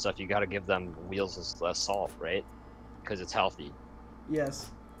pigs and stuff, you gotta give them wheels as salt, right? Because it's healthy.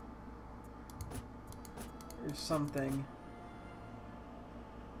 Yes. Or something.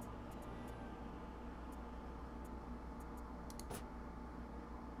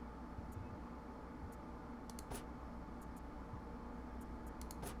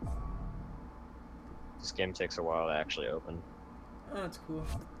 This game takes a while to actually open. Oh, that's cool.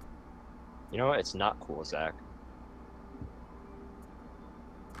 You know what? It's not cool, Zach.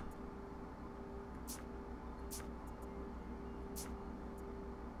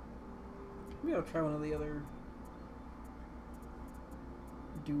 Maybe I'll try one of the other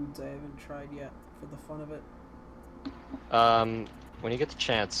dudes I haven't tried yet for the fun of it. When you get the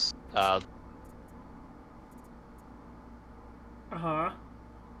chance, Uh-huh.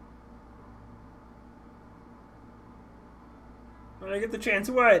 When I get the chance,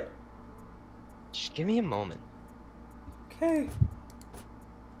 what? just give me a moment. Okay.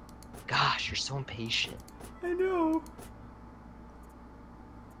 Gosh, you're so impatient. I know.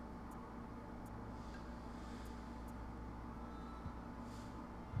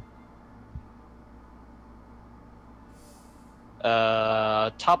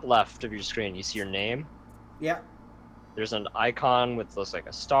 Top left of your screen, you see your name. Yeah. There's an icon with looks like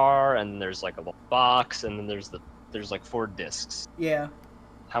a star, and there's like a little box, and then there's like 4 discs. Yeah.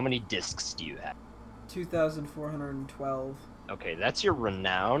 How many discs do you have? 2,412. Okay, that's your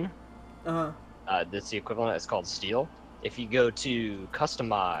renown. Uh-huh. That's the equivalent. It's called steel. If you go to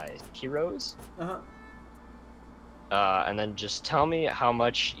customize heroes, Uh-huh. and then just tell me how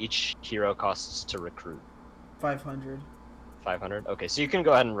much each hero costs to recruit. 500. 500. Okay, so you can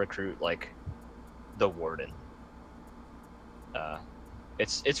go ahead and recruit like the warden.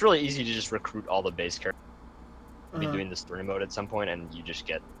 It's really easy to just recruit all the base characters. I'll be doing the story mode at some point, and you just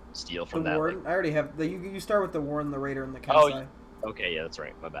get steel from The that. warden? I already have. You start with the warden, the raider, and the Oh, Kensai. Okay, yeah, that's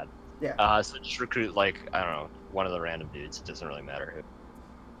right. My bad. Yeah. So just recruit like I don't know, one of the random dudes. It doesn't really matter who.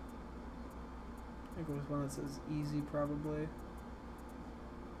 I think it was one that says easy, probably.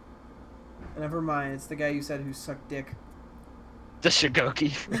 Never mind. It's the guy you said who sucked dick. The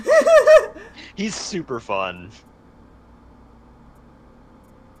Shigoki. He's super fun.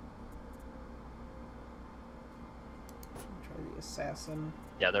 Try the assassin.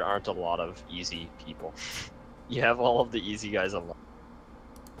 Yeah, there aren't a lot of easy people. You have all of the easy guys unlocked.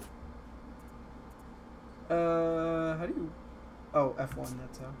 How do you... Oh, F1,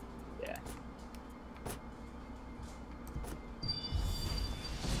 that's how. Yeah.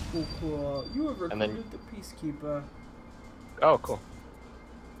 Cool, cool. You have And then- recruited the Peacekeeper. Oh, cool.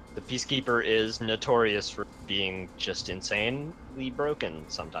 The Peacekeeper is notorious for being just insanely broken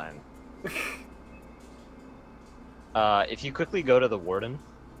sometimes. If you quickly go to the Warden,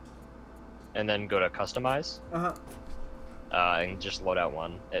 and then go to Customize, Uh-huh. and just load out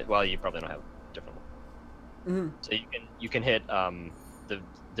one. Well, you probably don't have a different one. Mm-hmm. So you can hit the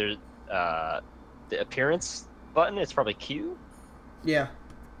appearance button. It's probably Q. Yeah.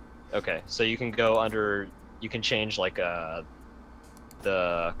 Okay, so you can go under. You can change like the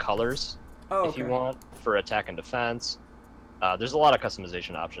colors Oh, if you okay. want for attack and defense. There's a lot of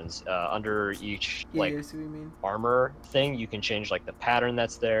customization options. Under each Yeah, like I see what you mean. armor thing, you can change like the pattern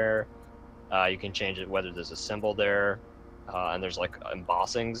that's there. You can change it whether there's a symbol there, and there's like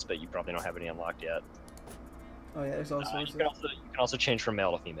embossings, but you probably don't have any unlocked yet. Oh, yeah, there's all sorts You can of... also change from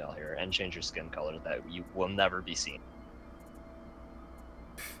male to female here, and change your skin color that you will never be seen.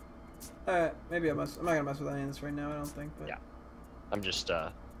 Maybe I'm not gonna mess with any of this right now, I don't think, but... Yeah. I'm just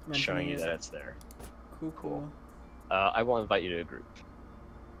mentioning showing you it. that it's there. Cool, cool. I will invite you to a group.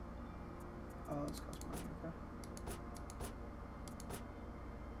 Oh, this costs money,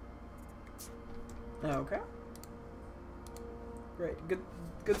 okay. Okay. Great.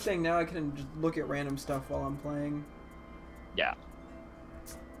 Good thing now I can just look at random stuff while I'm playing. Yeah.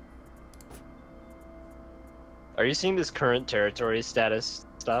 Are you seeing this current territory status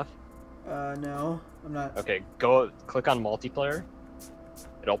stuff? No, I'm not. Okay, click on multiplayer.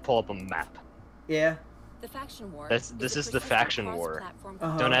 It'll pull up a map. Yeah. The faction war. This is the faction war.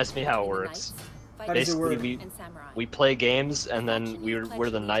 Uh-huh. Don't ask me how it works. How does it work? We play games, and then we're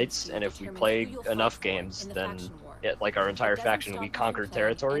the knights, and if we play enough games, then like our entire faction, we conquer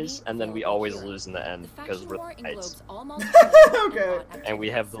territories, and then we always lose in the end because we're the knights. Okay. And we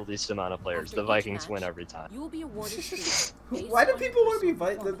have the least amount of players. The Vikings win every time. You will be awarded troops based Why do on people your want to be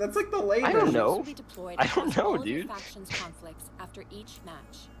personal fight? That's like the latest. I don't know. will be deployed I don't across know, all of your dude. faction's conflicts after each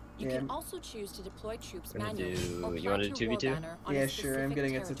match. You Yeah. can also choose to deploy troops We're gonna manually do- or you wanna plant do your war 2v2? banner on Yeah, a sure. I'm specific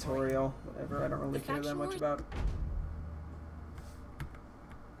getting a territory. tutorial. Whatever. I don't really The care that faction much war- about.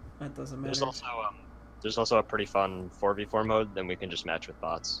 That doesn't There's matter. also a pretty fun 4v4 mode. Then we can just match with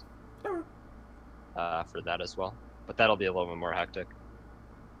bots for that as well. But that'll be a little bit more hectic.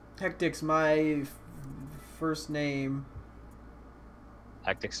 Hectic's my first name.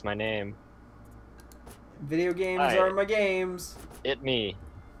 Hectic's my name. Video games Hi. are my games. It me,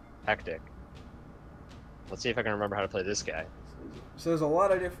 Hectic. Let's see if I can remember how to play this guy. So there's a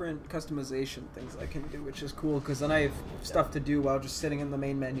lot of different customization things I can do, which is cool because then I have stuff to do while just sitting in the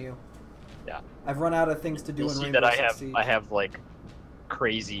main menu. Yeah. I've run out of things to do You'll in see Rainbow that Six Siege. I have like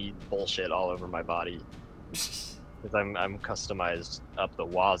crazy bullshit all over my body because I'm customized up the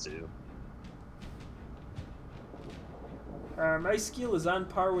wazoo. My skill is on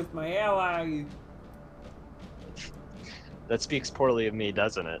par with my ally. That speaks poorly of me,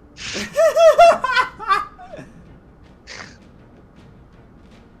 doesn't it?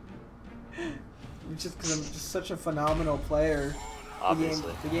 Just because I'm just such a phenomenal player.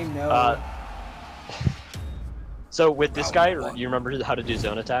 Obviously. The game knows. So with this guy, you remember how to do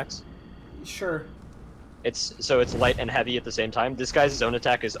zone attacks? Sure. It's light and heavy at the same time. This guy's zone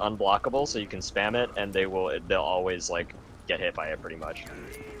attack is unblockable, so you can spam it, and they'll always like get hit by it pretty much.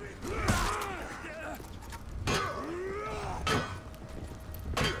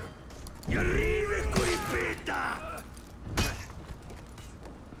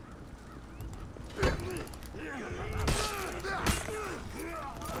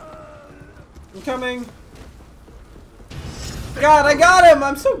 I'm coming. God, I got him!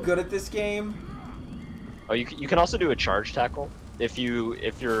 I'm so good at this game. Oh, you can also do a charge tackle. If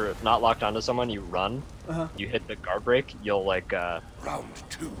you're not locked onto someone, you run. You hit the guard break. You'll like Round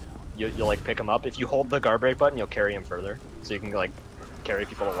 2. you'll like pick them up. If you hold the guard break button, you'll carry them further. So you can like carry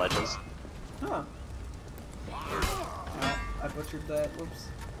people to ledges. Huh. Oh, I butchered that. Whoops.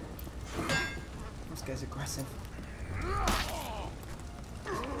 This guy's aggressive.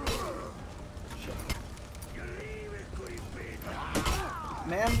 Shit.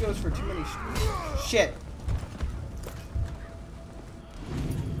 Man goes for too many shit.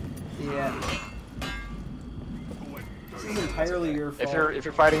 Yeah. This is entirely your fault. If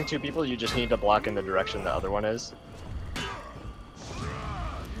you're fighting two people, you just need to block in the direction the other one is.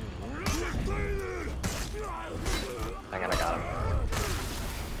 Hang on, I got him.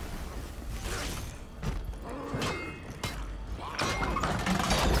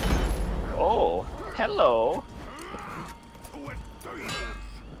 Oh, hello.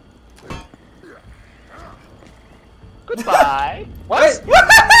 Goodbye. What?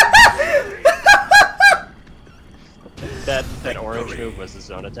 That orange move was the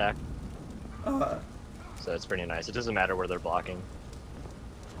zone attack, so it's pretty nice. It doesn't matter where they're blocking.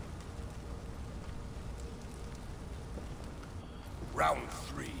 Round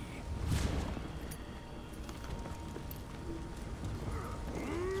 3.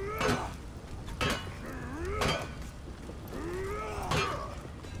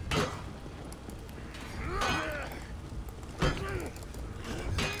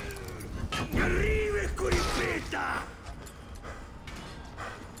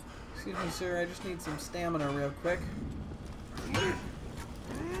 Excuse me, sir. I just need some stamina real quick.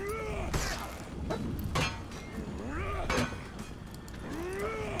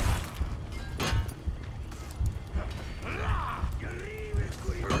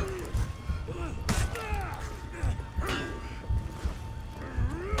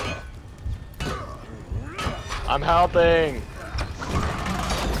 I'm helping.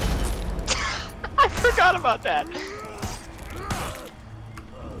 I forgot about that.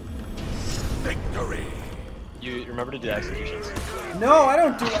 Victory. You remember to do executions. No, I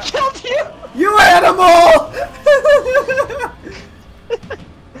don't do that. Killed you. You animal!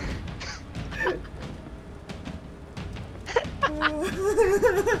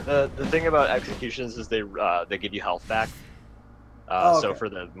 The thing about executions is they give you health back. Oh, So okay.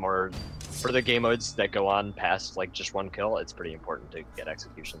 for the game modes that go on past like just one kill, it's pretty important to get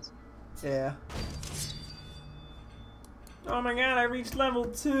executions. Yeah. Oh my god, I reached level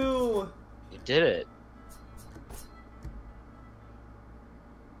 2! You did it.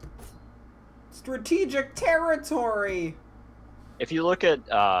 Strategic territory! If you look at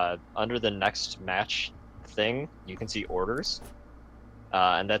under the next match thing, you can see orders,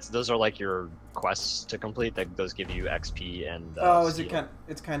 and those are like your quests to complete. That those give you XP and. Oh, is it steel. kind?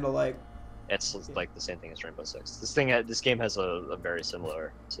 It's kind of like. It's like the same thing as Rainbow Six. This game has a very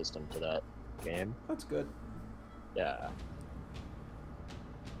similar system to that game. That's good. Yeah.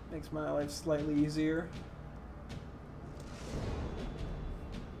 Makes my life slightly easier.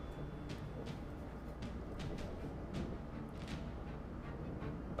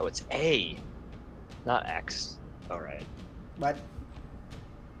 Oh, it's A, not X. All right. What?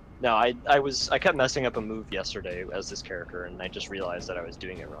 No, I kept messing up a move yesterday as this character, and I just realized that I was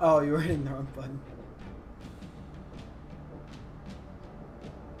doing it wrong. Oh, you were hitting the wrong button.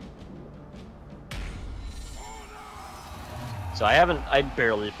 So I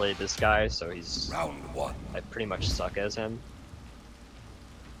barely played this guy, so Round one. I pretty much suck as him.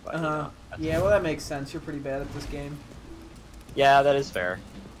 But, you know, that's- Yeah, well, that makes sense. You're pretty bad at this game. yeah, that is fair.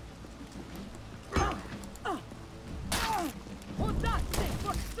 Oh.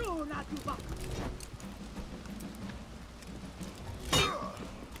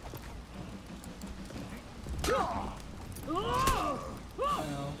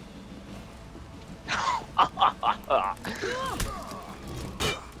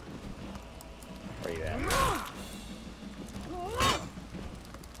 Where you at?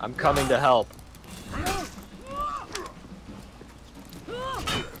 I'm coming to help.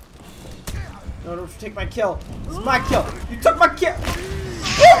 No, don't you take my kill. It's my kill. You took my kill.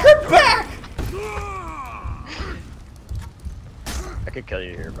 Get her back! I could kill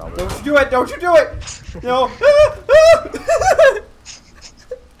you here, probably. Don't you do it. Don't you do it. No.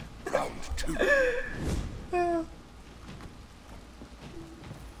 Round two.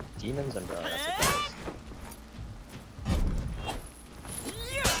 Demons Umbrella. That's what that is.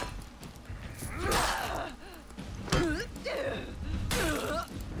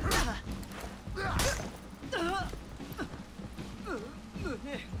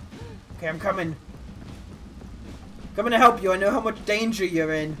 Okay, I'm coming. Coming to help you. I know how much danger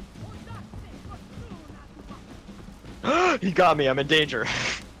you're in. He got me. I'm in danger.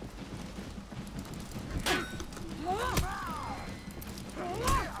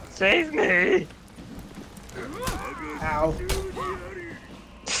 Save me! Ow.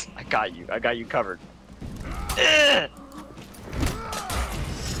 I got you. I got you covered.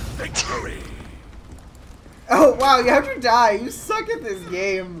 Victory. Oh, wow. How'd you die? You suck at this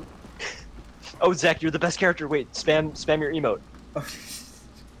game. Oh, Zach, you're the best character. Wait, spam your emote. Round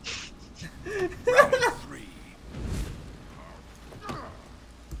three.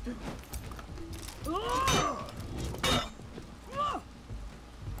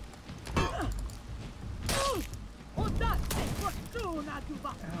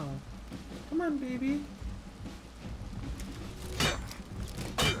 Ow. Come on, baby.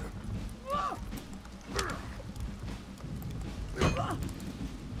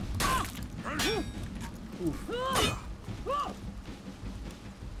 Oof.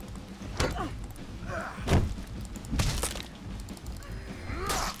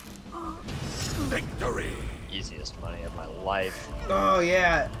 Victory. Easiest money of my life. Oh,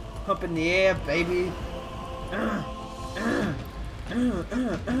 yeah. Up in the air, baby. That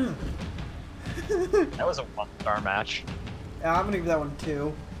was a 1-star match. Yeah, I'm gonna give that one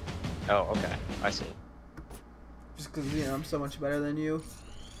 2. Oh, okay. I see. Just because, you know, I'm so much better than you.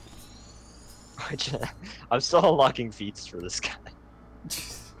 I'm still unlocking feats for this guy.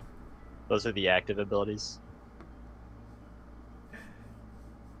 Those are the active abilities.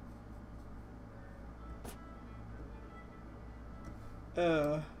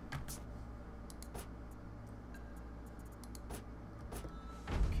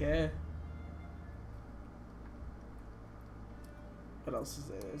 Okay. What else is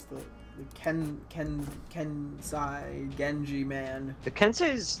there? There's the Kensai Genji man. The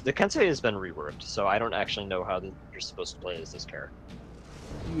Kensei has been reworked, so I don't actually know how you're supposed to play as this character.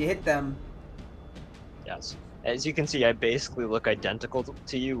 You hit them. Yes. As you can see, I basically look identical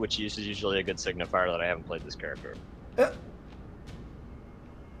to you, which is usually a good signifier that I haven't played this character.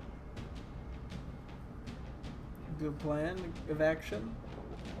 Good plan of action.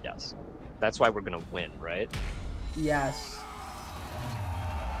 Yes. That's why we're gonna win, right? Yes.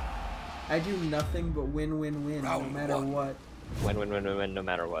 I do nothing but win, no Round matter one. what. Win, no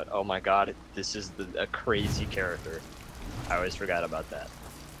matter what. Oh my god, this is a crazy character. I always forgot about that.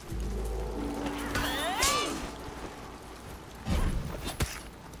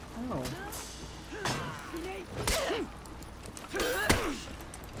 Oh.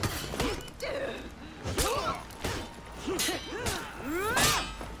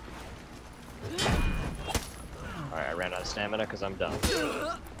 Alright, I ran out of stamina because I'm done.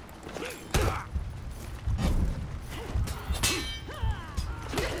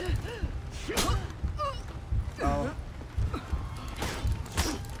 Oh.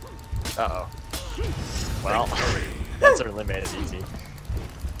 Uh-oh. Well, that certainly made it easy.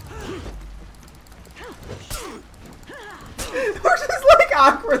 We're just like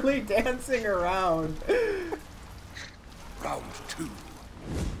awkwardly dancing around. Round two.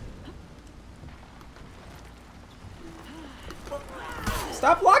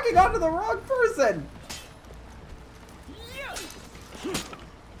 Stop locking onto the wrong person.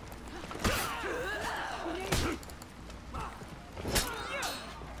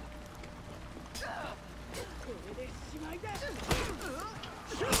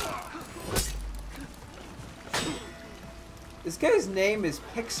 This guy's name is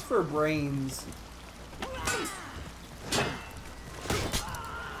Picks for Brains.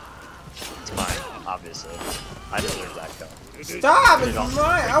 It's mine, obviously. I deserve that kill. Stop! It's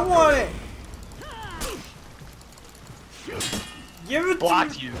mine! I want it! Give it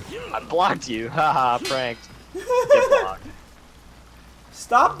Blocked to me! you. I blocked you. Haha, pranked. Get blocked.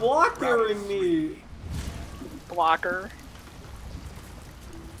 Stop blockering me! Blocker.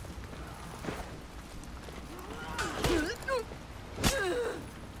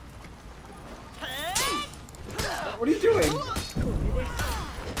 What are you doing? Is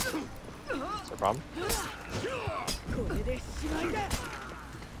there a problem?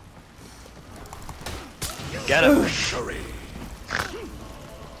 Get him.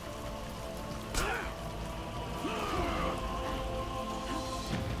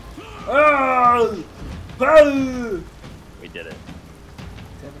 Oh! Oh! We did it.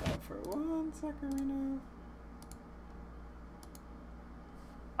 Tap it out for 1 second.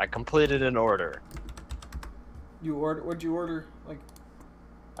 I completed an order. You order? What'd you order? Like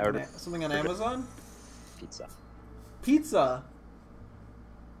I ordered something on Amazon? pizza. Pizza.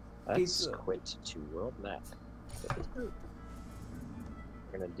 Let's Pizza. quit to world map. We're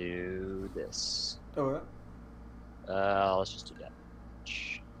gonna do this. Oh, yeah. Let's just do that.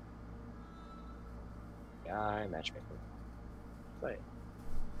 Guy matchmaker. Play.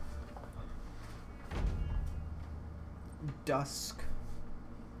 Dusk.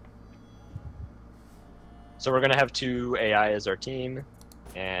 So we're gonna have 2 AI as our team,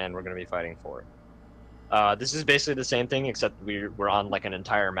 and we're gonna be fighting 4. This is basically the same thing, except we're on like an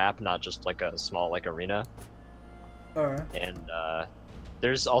entire map, not just like a small like arena. Alright. And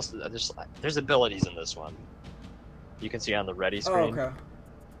there's also there's abilities in this one. You can see on the ready Oh, screen. okay.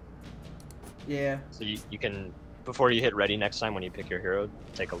 Yeah. So you can, before you hit ready next time when you pick your hero,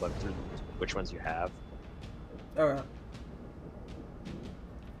 take a look through which ones you have. Alright.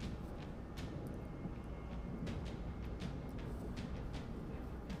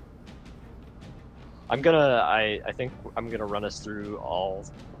 I think I'm gonna run us through all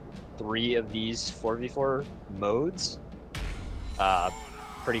 3 of these 4v4 modes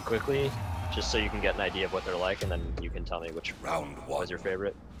pretty quickly, just so you can get an idea of what they're like, and then you can tell me which Round was one. your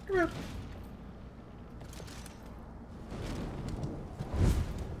favorite. Come here.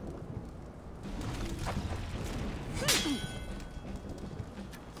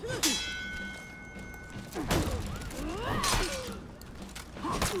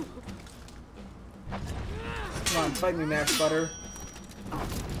 Come on, fight me, Max Butter.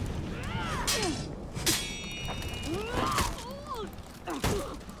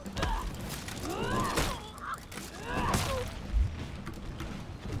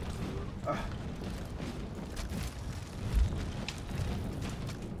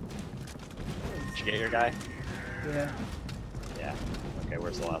 Did you get your guy? Yeah. Yeah. Okay,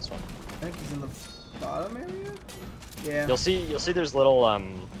 where's the last one? I think he's in the bottom area? Yeah. You'll see there's little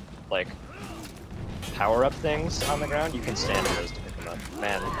like power-up things on the ground. You can stand on those to pick them up.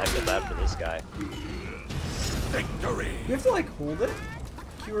 Man, I feel bad for this guy. Victory. You have to like hold it?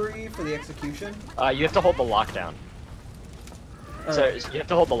 QRE for the execution? You have to hold the lockdown. So Alright. you have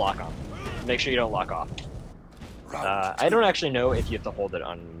to hold the lock on. Make sure you don't lock off. Round I don't actually know if you have to hold it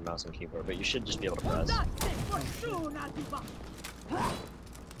on mouse and keyboard, but you should just be able to press.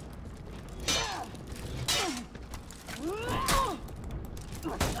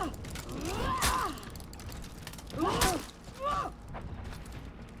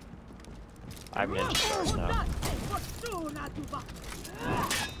 I have ninja stars now.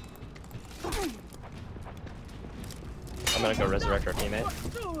 I'm gonna go resurrect our teammate.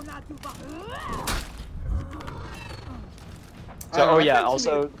 So, oh yeah,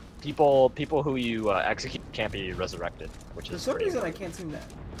 also people who you execute can't be resurrected, which For is some pretty reason I can't seem to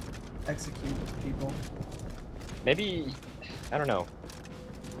execute people. maybe I don't know.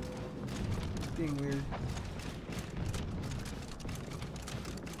 It's being weird.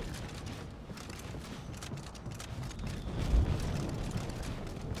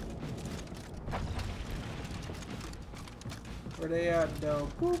 Where they at though?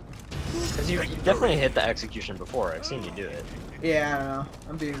 Boop. Because you definitely hit the execution before. I've seen you do it. Yeah, I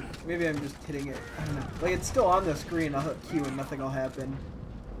don't know. Maybe I'm just hitting it. I don't know. Like it's still on the screen. I'll hit Q and nothing will happen.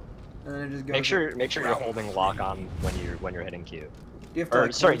 And then it just goes. Make sure you're holding lock on when you're hitting Q. You have to, Or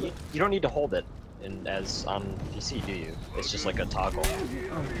like, sorry, hold you don't need to hold it as on PC, do you? It's just like a toggle.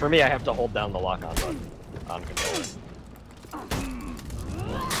 Oh. For me, I have to hold down the lock on button on controller.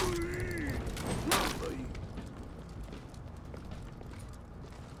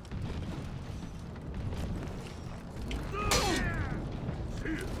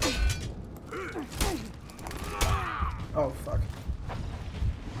 Oh fuck.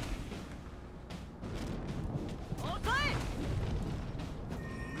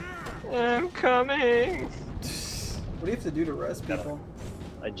 I'm coming. What do you have to do to rest people?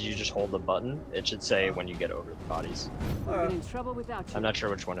 You just hold the button. It should say when you get over the bodies. We're in trouble without you. I'm not sure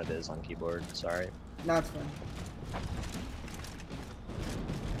which one it is on keyboard. Sorry. No, it's fine.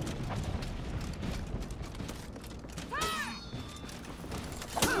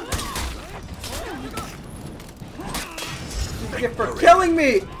 Gift for killing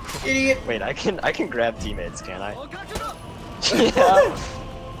me, idiot! Wait, I can grab teammates, can I? Yeah.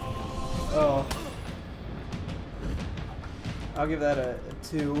 Oh. I'll give that a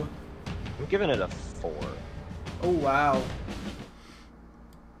 2. I'm giving it a 4. Oh wow.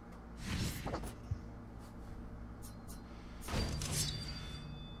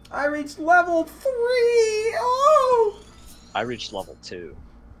 I reached level 3! Oh! I reached level 2.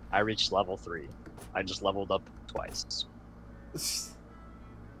 I reached level 3. I just leveled up twice.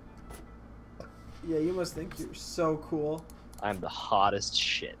 Yeah, you must think you're so cool. I'm the hottest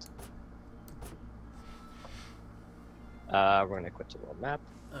shit. We're gonna quit to world map,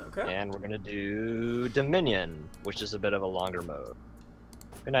 Okay. and we're gonna do Dominion, which is a bit of a longer mode.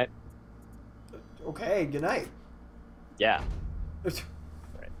 Good night. Okay, good night. Yeah,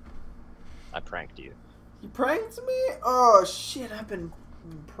 I pranked you. You pranked me? Oh shit, I've been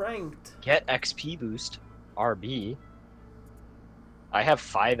pranked. Get XP boost, RB. I have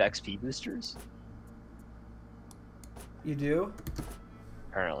 5 XP boosters, You do?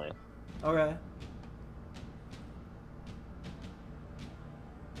 apparently. Okay.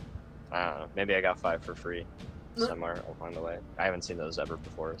 I don't know. Maybe I got 5 for free somewhere along the way. I haven't seen those ever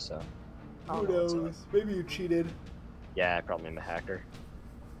before, so. I Who don't know what's up. knows? Maybe you cheated. Yeah, I probably am a hacker.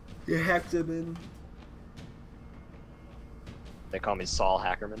 You hacked him in. They call me Saul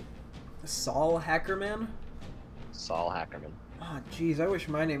Hackerman. Saul Hackerman? Saul Hackerman. Oh jeez, I wish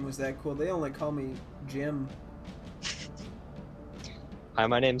my name was that cool. They only call me Jim. Hi,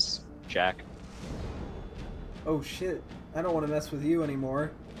 my name's Jack. Oh shit, I don't want to mess with you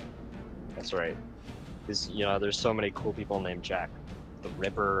anymore. That's right. Because, you know, there's so many cool people named Jack. The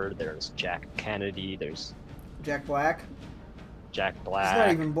Ripper, there's Jack Kennedy, there's Jack Black? Jack Black. He's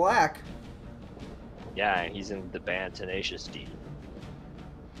not even black. Yeah, he's in the band Tenacious D.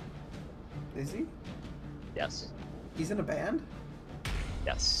 Is he? Yes. He's in a band?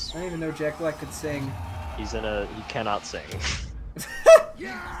 Yes. I didn't even know Jack Black could sing. He's in a... he cannot sing.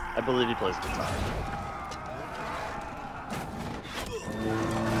 I believe he plays guitar.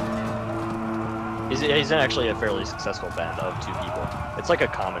 He's in actually a fairly successful band of 2 people. It's like a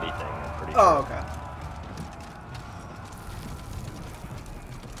comedy thing, I'm pretty sure. Oh, okay.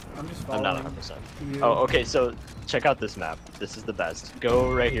 I'm just I'm following not 100%. you. Oh, okay, so check out this map. This is the best.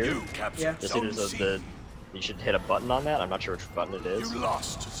 Go right here. You captured Yeah. You'll see Zone there's C. you should hit a button on that. I'm not sure which button it is. You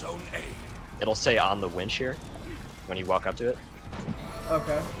lost Zone A. It'll say on the winch here when you walk up to it.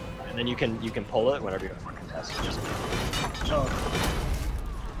 Okay. And then you can pull it whenever you're contest. Oh.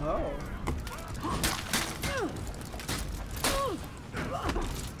 Oh.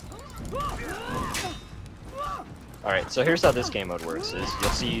 Alright, so here's how this game mode works is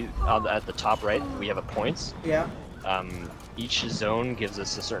you'll see at the top right we have a points. Yeah. Each zone gives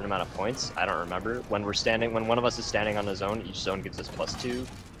us a certain amount of points. I don't remember. When one of us is standing on the zone, each zone gives us +2.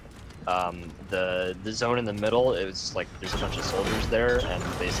 The zone in the middle is like there's a bunch of soldiers there, and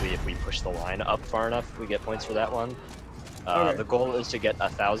basically if we push the line up far enough, we get points for that one. Okay. The goal is to get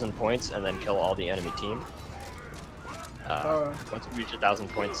 1,000 points and then kill all the enemy team. Once we reach 1,000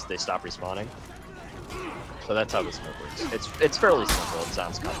 points, they stop respawning. So that's how this mode works. It's fairly simple. It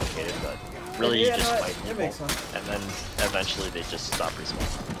sounds complicated, but really Yeah, you just no, fight it people, makes sense. and then eventually they just stop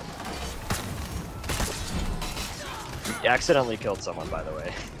respawning. You accidentally killed someone, by the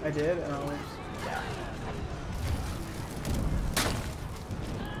way. I did? Oh. Yeah.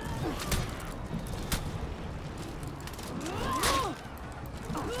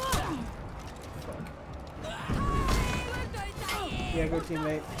 Yeah, go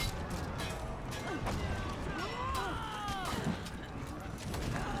teammate.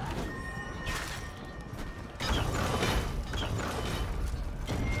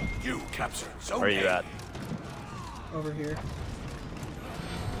 You captured Zone Where are you A. at? Over here.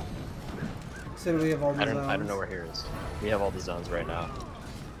 So we have all the I don't zones. know where here is. We have all the zones right now.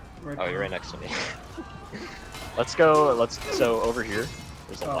 Right Oh, there. you're right next to me. Let's go. So over here,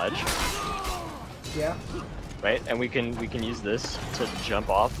 there's a Oh. ledge, Yeah. right? And we can use this to jump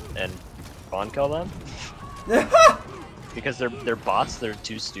off and spawn kill them. Because they're bots, they're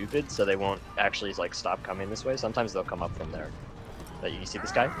too stupid, so they won't actually like stop coming this way. Sometimes they'll come up from there. But you see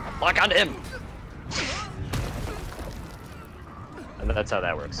this guy? Lock onto him! that's how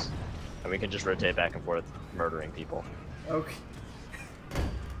that works. And we can just rotate back and forth, murdering people. Okay.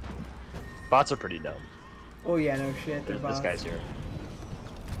 Bots are pretty dumb. Oh yeah, no shit. They're This bots. guy's here.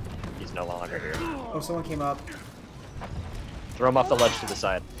 He's no longer here. Oh, someone came up. Throw him off the ledge to the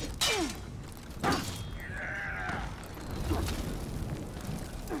side.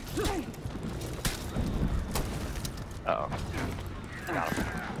 Uh-oh. Got him.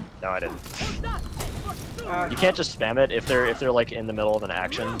 No, I didn't. You can't just spam it. If they're like in the middle of an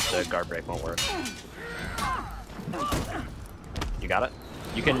action, the guard break won't work. You got it?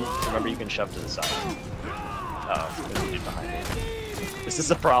 You can remember you can shove to the side. Oh, there's a dude behind me. This is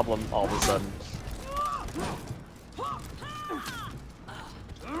a problem all of a sudden.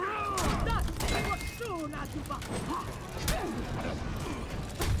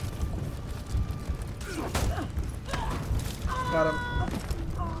 Got him.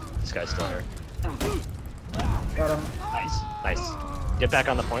 This guy's still here. Got him. Nice, nice. Get back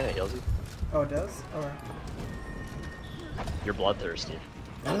on the point, it heals you. Oh, it does? Alright. You're bloodthirsty.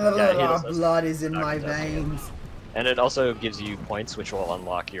 Yeah, he does this. Blood is in Not my contesting it. veins. And it also gives you points which will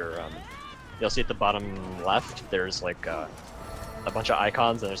unlock your, you'll see at the bottom left, there's like a bunch of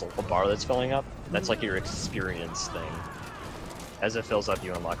icons and there's a little bar that's filling up. That's like your experience thing. As it fills up,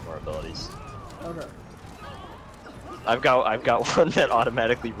 you unlock more abilities. Okay. I've got one that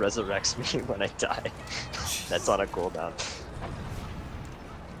automatically resurrects me when I die. That's on a cooldown.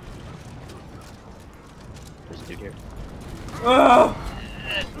 There's a dude here. Oh!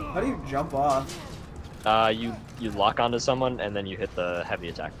 How do you jump off? You lock onto someone and then you hit the heavy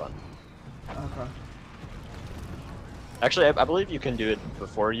attack button. Okay. Actually, I believe you can do it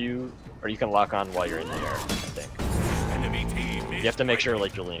before you, or you can lock on while you're in the air, I think. Enemy team is You have to make sure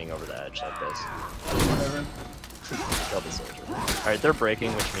like you're leaning over the edge like this. Whatever. Kill the soldier. Alright, they're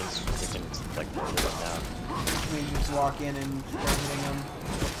breaking, which means we can like murder them now. We just walk in and start hitting them.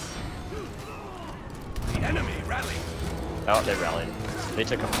 the enemy rally. Oh, they rallied. They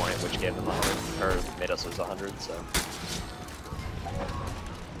took a point, which gave them 100, or made us lose 100, so.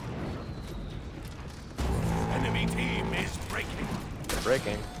 Enemy team is breaking. They're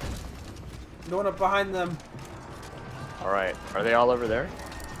breaking. No one up behind them. Alright, are they all over there?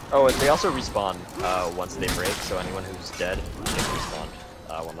 Oh, and they also respawn once they break, so anyone who's dead gets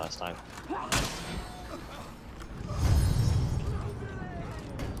respawned one last time.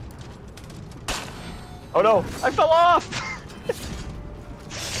 Oh no! I fell off!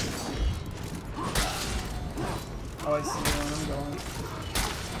 Oh, I see where I'm going.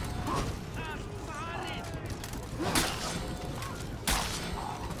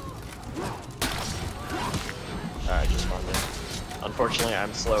 Alright, just spawned in. Unfortunately,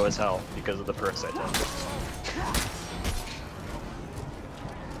 I'm slow as hell because of the perks I took.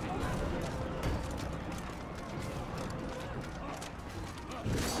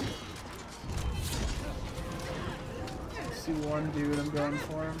 I see one dude, I'm going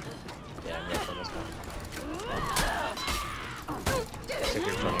for him. Yeah, I'm going for this one. Looks like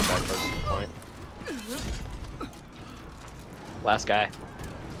you're running back towards the point. Last guy.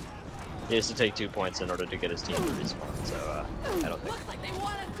 He has to take 2 points in order to get his team to respawn, so I don't think.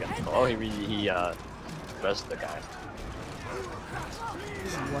 Oh, he rezzed the guy.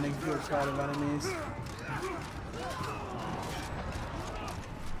 He's running through a crowd of enemies.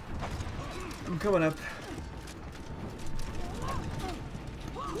 I'm coming up.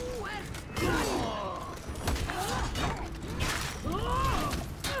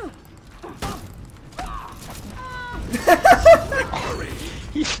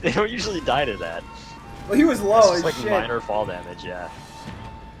 They don't usually die to that. Well, he was low It's as just like shit. minor fall damage, yeah.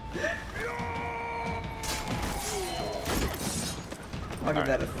 I'll give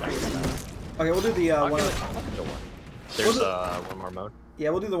that a 3. Okay, we'll do the I'll one. give it a 1. There's We'll one more mode.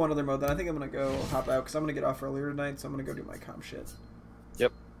 Yeah, we'll do the one other mode. Then I think I'm gonna go hop out because I'm gonna get off earlier tonight. So I'm gonna go do my comp shit.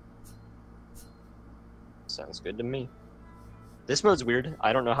 Yep. Sounds good to me. This mode's weird.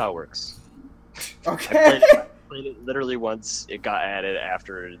 I don't know how it works. Okay. Played it literally once. It got added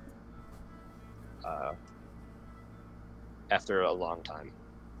after a long time.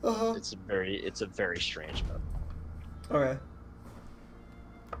 Uh-huh. It's a very strange mode. Okay.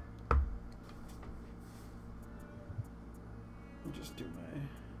 I'll just do my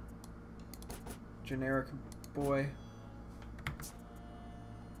generic boy.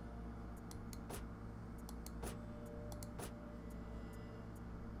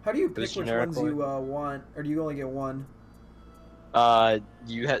 How do you pick Boost which generic ones boy. you want, or do you only get one? So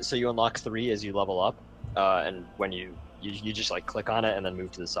you unlock 3 as you level up, and when you just like click on it and then move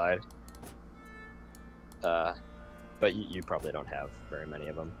to the side. But you probably don't have very many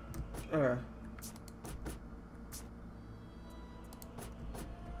of them. Okay.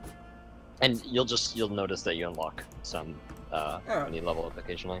 And you'll notice that you unlock some when you level up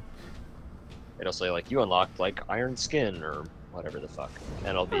occasionally. It'll say like you unlocked like iron skin or whatever the fuck, and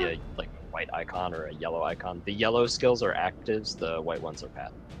it'll be a like white icon or a yellow icon. The yellow skills are actives, the white ones are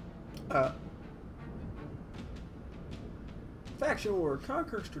passive. Faction war.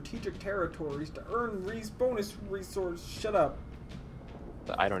 Conquer strategic territories to earn bonus resource. Shut up.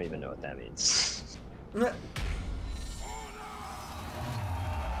 But I don't even know what that means.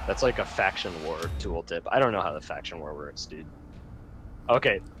 That's like a faction war tooltip. I don't know how the faction war works, dude.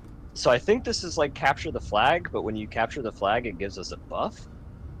 Okay, so I think this is like capture the flag, but when you capture the flag, it gives us a buff.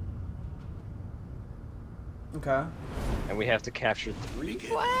 Okay. And we have to capture 3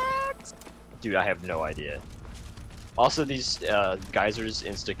 flags? Dude, I have no idea. Also, these geysers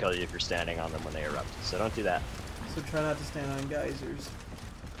insta-kill you if you're standing on them when they erupt, so don't do that. So try not to stand on geysers.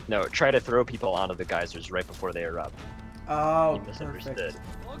 No, try to throw people onto the geysers right before they erupt. Oh, You misunderstood. perfect.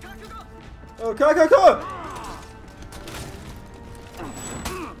 Oh, go!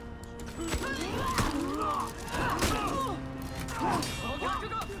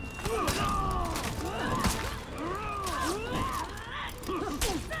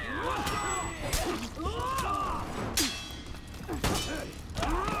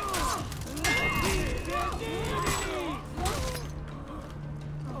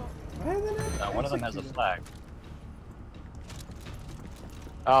 One of them has a flag.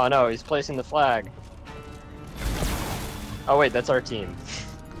 Oh no, he's placing the flag. Oh wait, that's our team.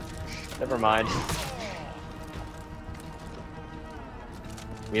 Never mind.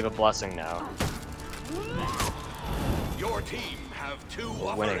 We have a blessing now. Your team have 2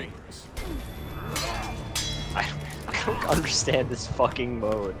 We're winning. offerings. I don't understand this fucking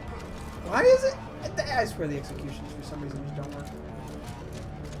mode. Why is it? I swear the executions for some reason just don't work.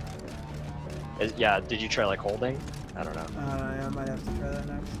 Yeah, did you try like holding? I don't know. I might have to try that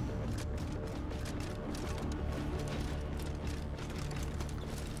next.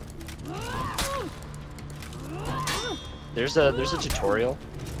 There's a tutorial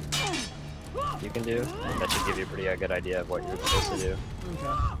you can do that should give you a pretty good idea of what you're supposed to do.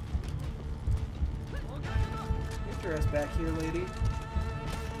 Okay. Get your ass back here, lady.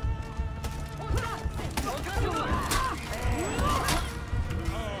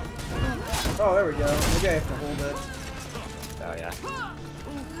 Oh, there we go. Maybe I have to hold it. Oh yeah.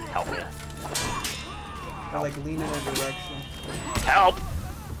 Help me. I like lean in a direction. Help!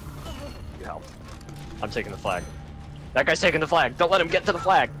 You help. I'm taking the flag. That guy's taking the flag. Don't let him get to the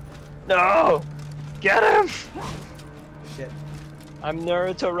flag. No! Get him! Shit. I'm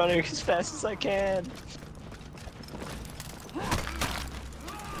Naruto running as fast as I can.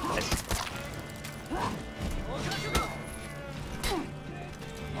 Nice.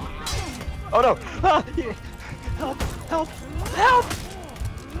 Oh no! Ah, yeah. Help! Help! Help!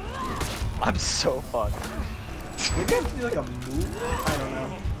 I'm so fucked. Maybe I have to do like a move? I don't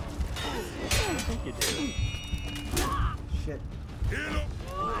know. I think you do. Shit.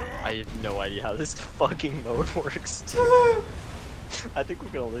 I have no idea how this fucking mode works. I think we're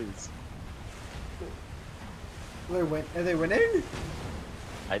gonna lose. Are they winning?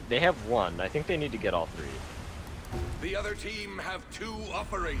 They have 1. I think they need to get all 3. The other team have 2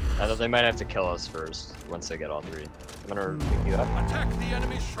 offerings. Although they might have to kill us first once they get all 3. I'm gonna pick you up. Attack the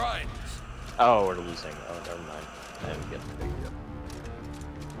enemy shrines. Oh, we're losing. Oh, never mind. I didn't get to pick you up.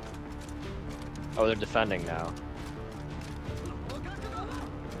 Oh, they're defending now.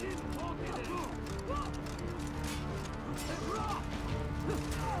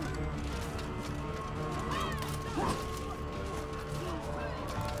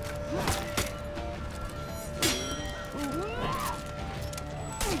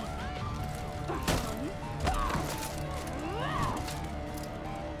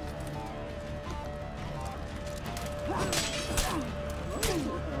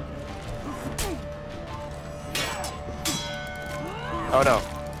 Oh no.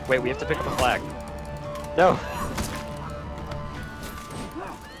 Wait, we have to pick up a flag. No!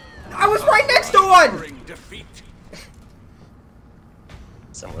 I was right next to one! Offering defeat.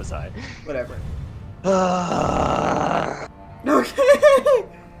 So was I. Whatever. No, Okay!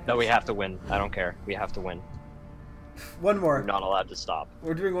 we have to win. I don't care. We have to win. One We're more. not allowed to stop.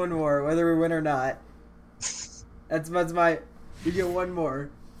 We're doing one more, whether we win or not. That's my... You get one more.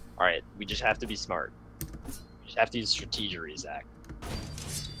 Alright, we just have to be smart. We just have to use strategery, Zach.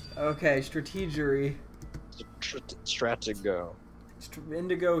 Okay, strategery. Stratego.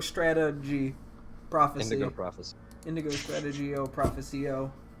 Indigo strategy. Prophecy. Indigo prophecy. Indigo strategio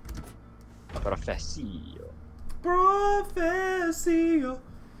prophecio. Profecio. Prophecio.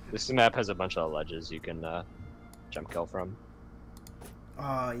 This map has a bunch of ledges you can jump kill from.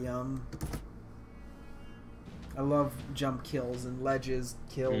 Ah, yum. I love jump kills and ledges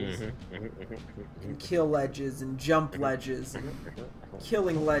kills. And kill ledges and jump ledges. And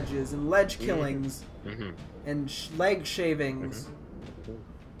killing ledges and ledge killings. And leg shavings.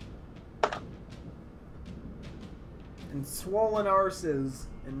 And swollen arses.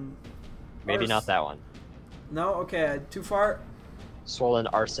 And Maybe not that one. No? Okay, too far? Swollen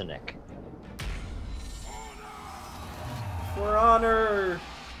arsenic. For honor!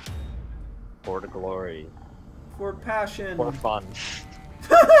 For the glory. For passion! For fun.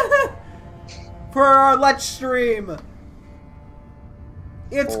 For our Let's Stream!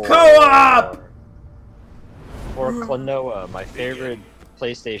 It's co-op! For Klonoa, my favorite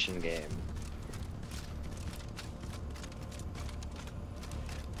PlayStation game.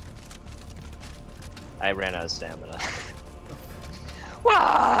 I ran out of stamina.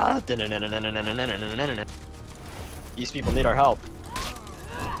 Wah! These people need our help.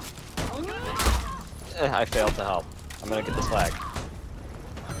 I failed to help. I'm gonna get this flag.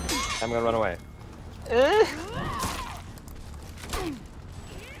 I'm gonna run away.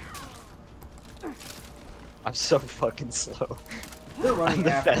 I'm so fucking slow. They're running I'm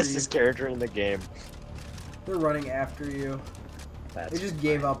the after fastest you. character in the game. They're running after you. That's They just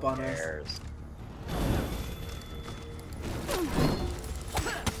gave up on us. cares.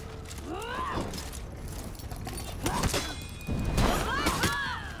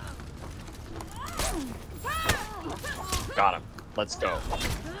 Got him. Let's go.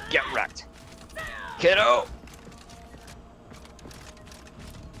 Get wrecked. Kiddo!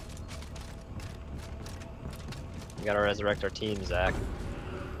 We gotta resurrect our team, Zach.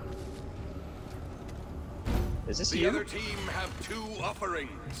 Is this The you? other team have 2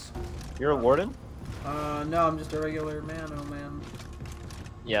 offerings. You're a warden? No, I'm just a regular man, oh man.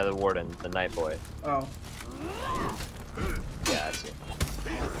 Yeah, the warden, the night boy. Oh. Yeah, that's you.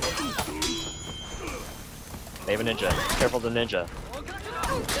 They have a ninja. Careful the ninja.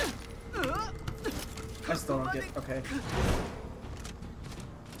 I still don't get. Okay.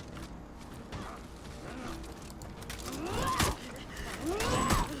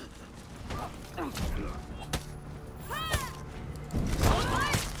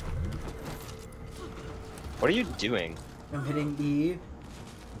 What are you doing? I'm hitting E.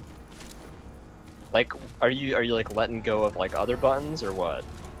 Like, are you like letting go of like other buttons or what?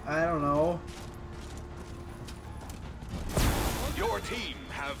 I don't know. Your team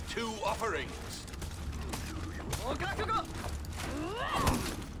have 2 offerings.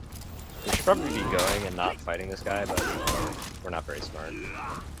 We should probably be going and not fighting this guy, but we're not very smart.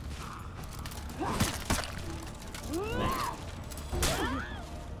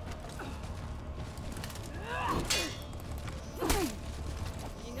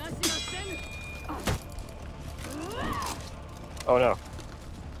 Oh no.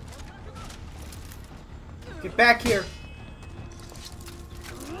 Get back here.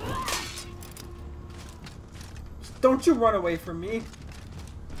 Don't you run away from me.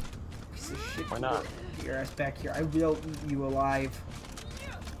 Piece of shit. Why not? Get your ass back here. I will eat you alive.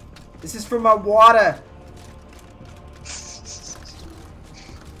 This is for my water.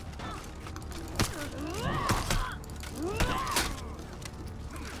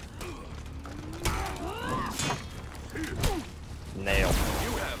 Nail.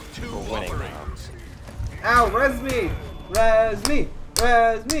 You have 2 We're winning now. offerings. Ow, res me! Res me!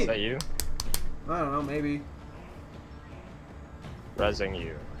 Res me! Is that you? I don't know, maybe. Resing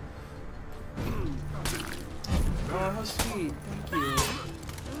you. Oh, how sweet. Thank you.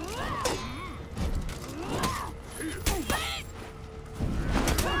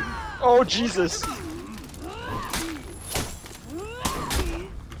 Oh Jesus!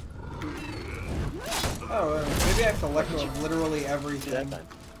 Oh, maybe I have to let go of literally everything.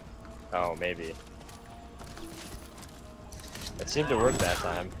 Oh, maybe. It seemed to work that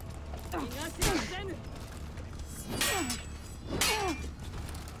time.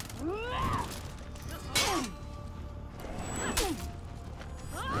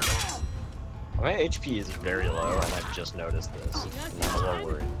 My HP is very low, and I've just noticed this. I'm a little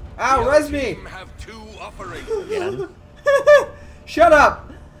worried. Ow, res me! Team have 2 offerings. Again? Shut up!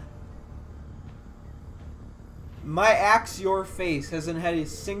 My axe your face hasn't had a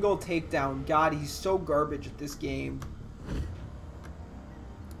single takedown. God, he's so garbage at this game.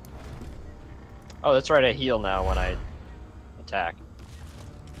 Oh, that's right, I heal now when I attack.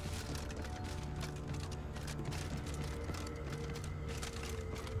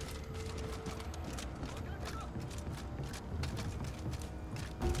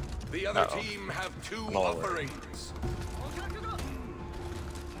 The other Uh-oh. team have 2 I'm all over. offerings.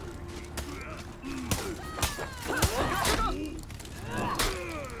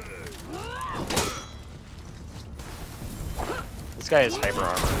 guy has hyper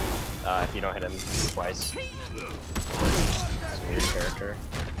armor. If you don't hit him twice. It's a weird character.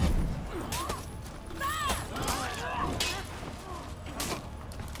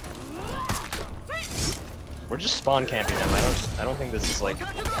 We're just spawn camping them. I don't think this is like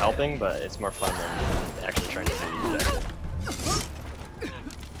helping, but it's more fun than actually trying to do the objective.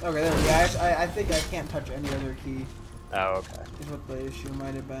 Okay, there we go. I think I can't touch any other key. Oh, okay. Is what the issue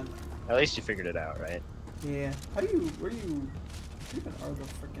might have been. At least you figured it out, right? Yeah. Where even are the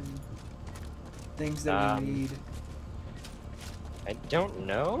freaking things that we need? I don't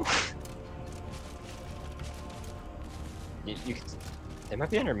know. you could, they might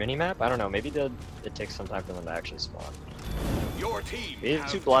be on your minimap? I don't know. Maybe it takes some time for them to actually spawn. Your team. We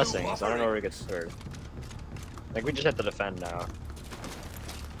have 2 blessings. I don't know where we get the 3rd. I think we just have to defend now.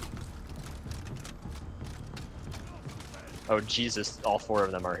 Oh Jesus! All 4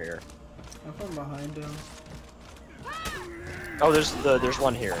 of them are here. I'm from behind him. Oh, there's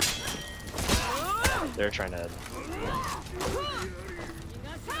one here. They're trying to.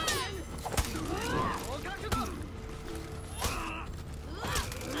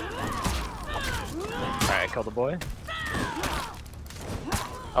 Alright, kill the boy.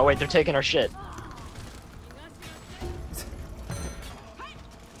 Oh wait, they're taking our shit.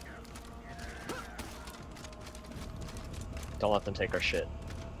 Don't let them take our shit.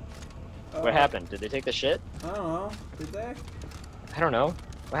 What happened? Did they take the shit? I don't know. Did they? I don't know.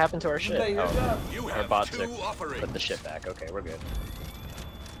 What happened to our shit? Your job. You Our have bot 2 took offerings. put the shit back. Okay, we're good.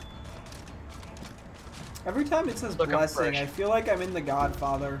 Every time it says Looking blessing, fresh. I feel like I'm in The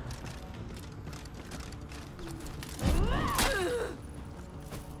Godfather.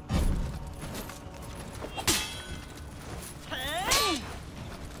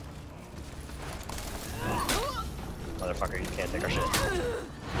 Motherfucker, you can't take our shit.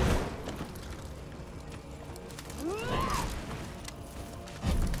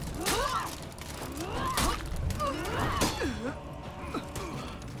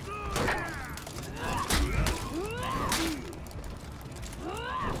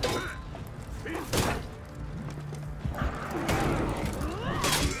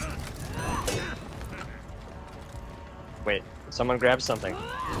 Wait, someone grab something.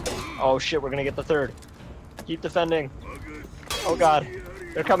 Oh shit, we're gonna get the 3rd. Keep defending. Oh god,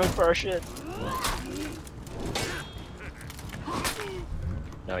 they're coming for our shit.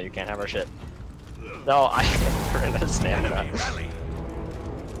 No, you can't have our shit. No, I ran out of stamina.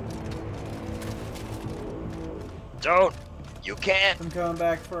 Don't! You can't! I'm coming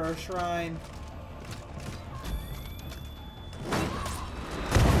back for our shrine.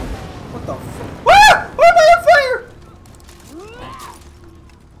 What the fuck? Ah! Why am I on fire?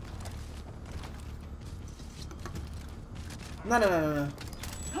 No.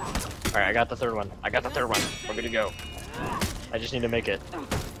 Alright, I got the 3rd one. I got the 3rd one. We're good to go. I just need to make it.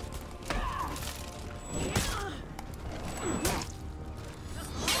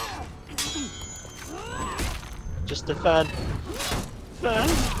 Just defend.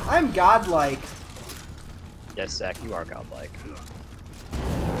 Defend. I'm godlike. Yes, Zach, you are godlike.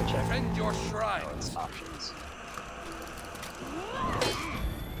 Check Defend your shrines. options.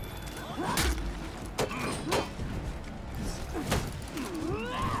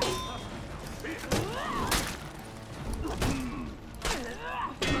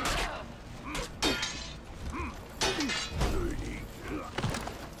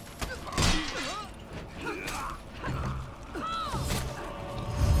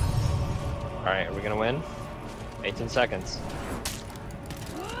 Alright, are we gonna win? 18 seconds.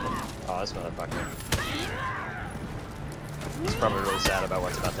 Oh, this motherfucker. He's probably really sad about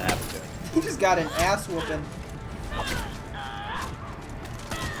what's about to happen to him. He just got an ass whooping.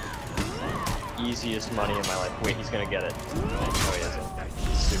 Easiest money in my life. Wait, he's gonna get it. Oh, he isn't.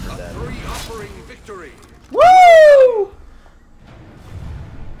 He's super dead. 3 offering victory. Woo!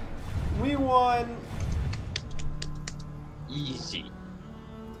 We won. Easy.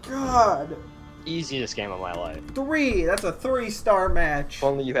 God. Easiest game of my life. 3. That's a 3-star match. If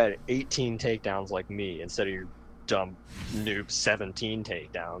only you had 18 takedowns like me instead of your dumb noob 17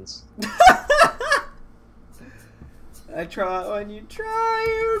 takedowns. I try when you try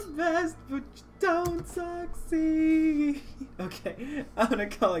your best, but you don't succeed. Okay, I'm gonna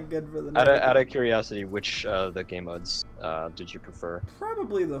call it good for the night. Out of curiosity, which of the game modes did you prefer?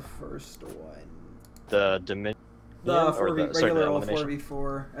 Probably the first one. The Dominion The or 4v, the, sorry, the regular elimination?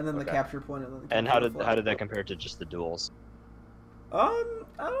 4v4, and then the Okay. capture point, and then the And capture how did flag. that compare to just the duels? I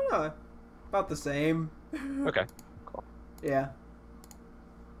don't know. About the same. Okay, cool. Yeah.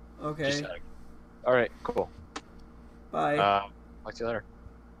 Okay. Just, all right, cool. Bye. Talk to you later.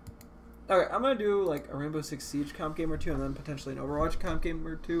 Okay, I'm gonna do like a Rainbow Six Siege comp game or two, and then potentially an Overwatch comp game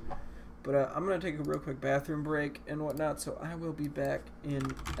or two. But I'm gonna take a real quick bathroom break and whatnot, so I will be back in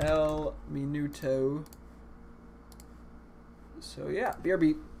El Minuto. So yeah,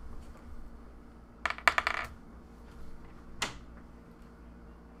 BRB.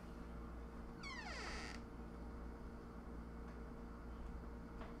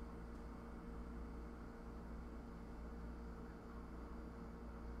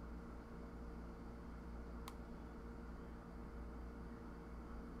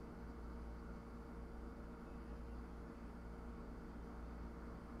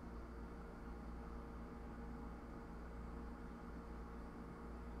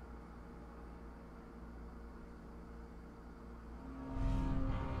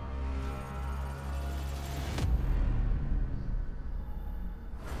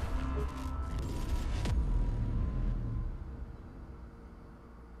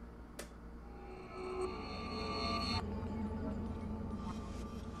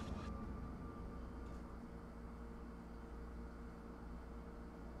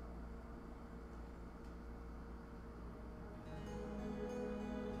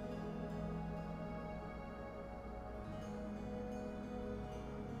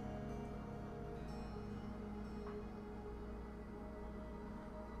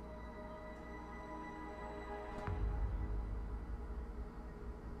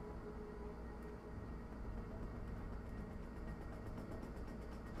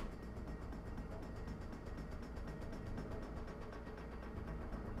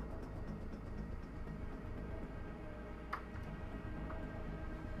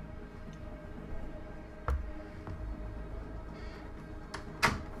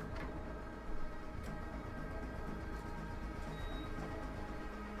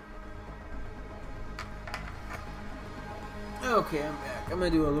 Okay, I'm back. I'm gonna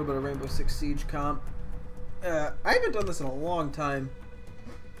do a little bit of Rainbow Six Siege comp. I haven't done this in a long time.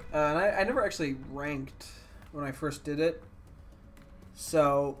 And I never actually ranked when I first did it.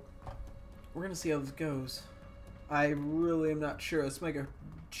 So, we're gonna see how this goes. I really am not sure. This might go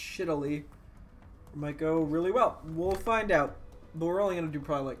shittily. It might go really well. We'll find out. But we're only gonna do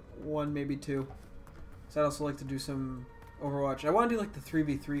probably like one, maybe two. So I'd also like to do some Overwatch. I want to do like the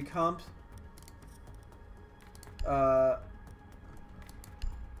 3v3 comps.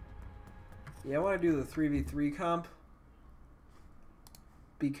 Yeah, I want to do the 3v3 comp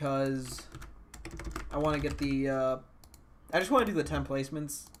because I want to get the, I just want to do the 10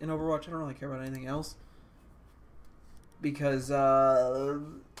 placements in Overwatch. I don't really care about anything else because, I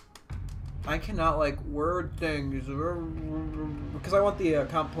cannot, like, word things because I want the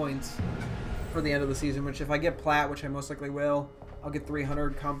comp points for the end of the season, which if I get plat, which I most likely will, I'll get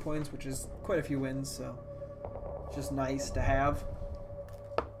 300 comp points, which is quite a few wins, so it's just nice to have.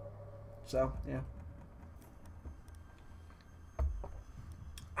 So, yeah.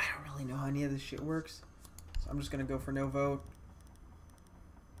 I don't really know how any of this shit works. So I'm just going to go for no vote.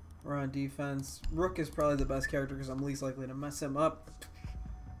 We're on defense. Rook is probably the best character because I'm least likely to mess him up.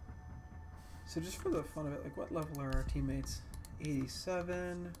 So just for the fun of it, like what level are our teammates?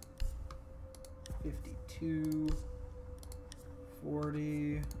 87, 52,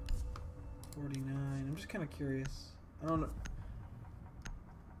 40, 49. I'm just kind of curious. I don't know.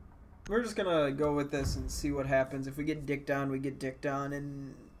 We're just gonna go with this and see what happens. If we get dicked on, we get dicked on,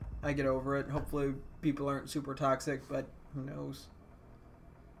 and I get over it. Hopefully people aren't super toxic, but who knows.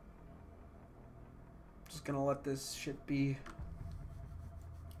 Just gonna let this shit be.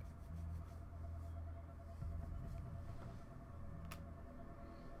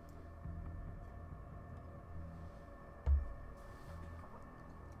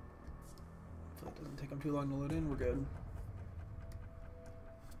 So it doesn't take them too long to load in, we're good.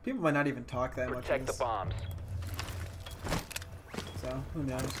 People might not even talk that much. Protect the bombs. So, who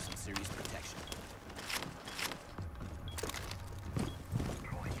knows? Some serious protection.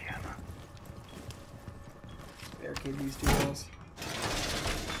 Barricade these two walls.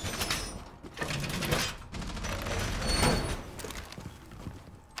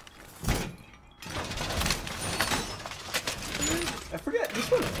 I forget,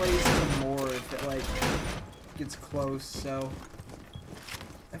 this one plays some more if it, like, gets close, so...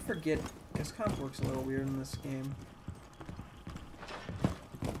 I forget, because comp works a little weird in this game.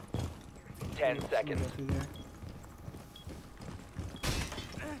 10 seconds.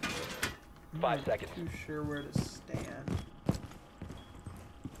 5 seconds. I'm not too sure where to stand.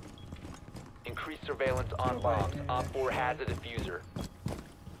 Increased surveillance on bombs. Op 4 has a diffuser.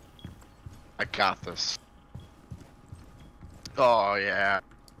 I got this. Oh yeah.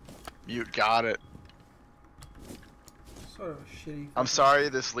 Mute got it. So What a shitty. I'm sorry,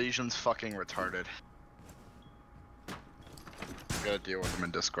 this Legion's fucking retarded. I gotta deal with him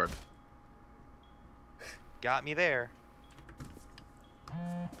in Discord. Got me there.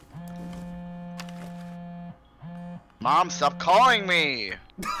 Mom, stop calling me!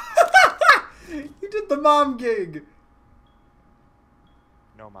 You did the mom gig.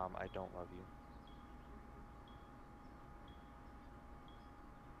 No, Mom, I don't love you.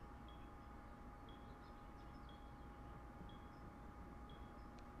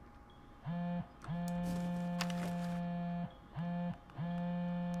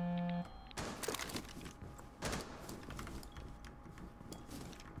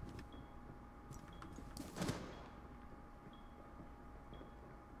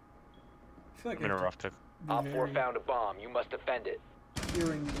 I feel like I'm in a rough tip. Op 4 found a bomb. You must defend it.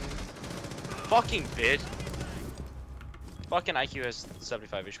 hearing these. Fucking bitch. Fucking IQ has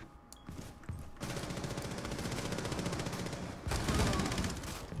 75 HP.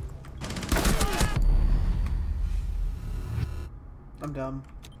 I'm dumb.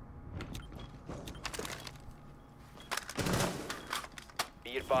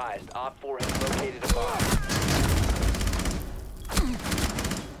 Be advised, Op 4 has located a bomb.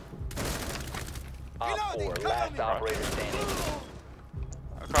 Op 4, last operator standing.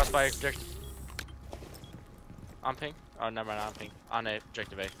 Across by objective. On ping? Oh, never mind, on ping. On a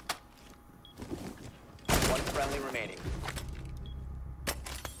objective A. One friendly remaining.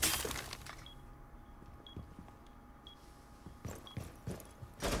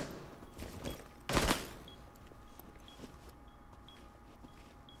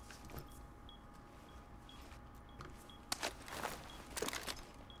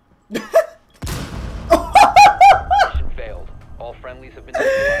 Mission failed. All friendlies have been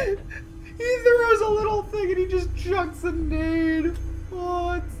neutralized. He throws a little thing and he just chucks a nade.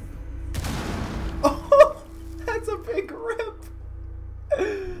 What? Oh, that's a big rip.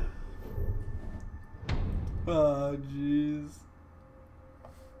 Oh, jeez.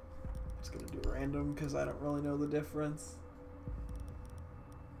 I'm just gonna do random because I don't really know the difference.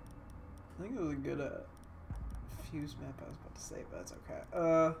 I think it was a good fuse map I was about to say, but that's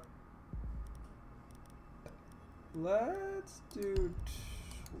okay. Let's do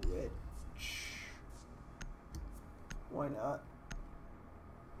Twitch. Why not?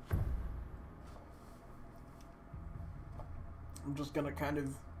 I'm just gonna kind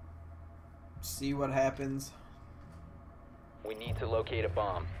of see what happens. We need to locate a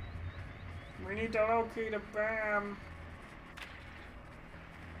bomb. We need to locate a bomb.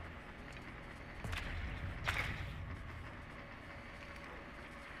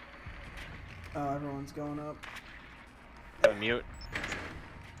 Oh, everyone's going up. Mute.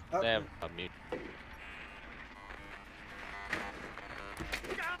 Oh, Damn, mute.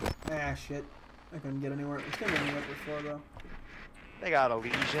 ah, shit. I couldn't get anywhere. It's gonna be up before, though. They got a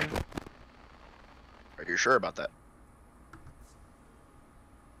Legion. Are you sure about that?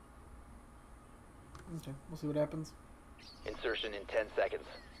 Okay, we'll see what happens. Insertion in 10 seconds.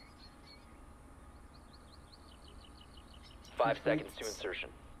 5 seconds to insertion.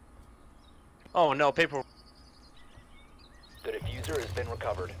 Oh no, paper. The diffuser has been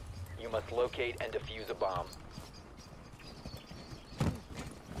recovered. You must locate and defuse a bomb.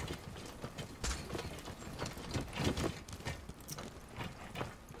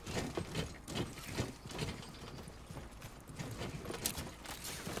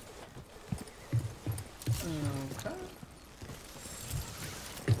 Okay.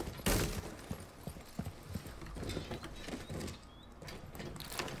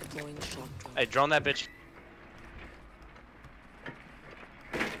 Hey, drone that bitch.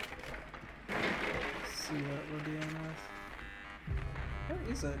 See what we're dealing with. Where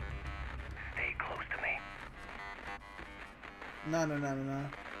is it? Stay close to me. No.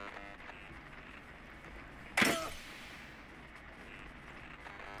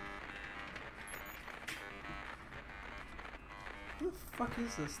 Who the fuck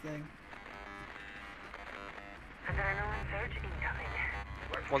is this thing? Adrenaline surge incoming.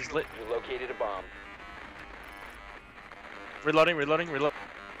 One's lit. You located a bomb. Reloading.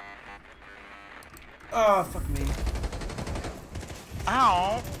 Oh, fuck me.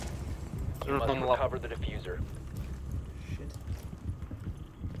 Ow! You must recover the diffuser. Shit.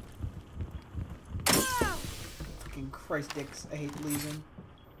 Fucking Christ dicks. I hate Legion.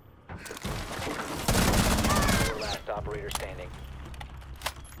 Your last operator standing.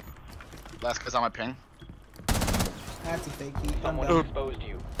 Last guy's on my ping. That's a fake heat. I'm Someone done. exposed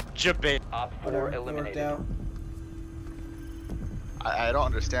you. Jabba. Op 4 Whatever, it worked eliminated. out. I don't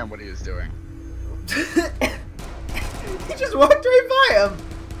understand what he is doing. He just walked right by him.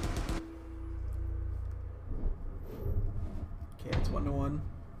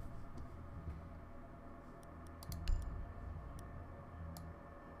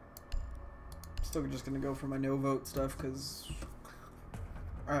 Still just gonna go for my no vote stuff because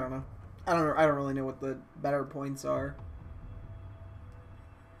I don't know. I don't really know what the better points are.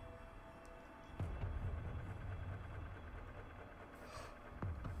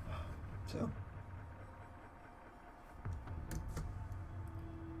 So.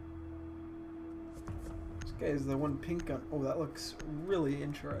 This guy is the one pink gun. Oh, that looks really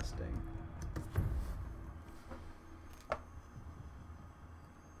interesting.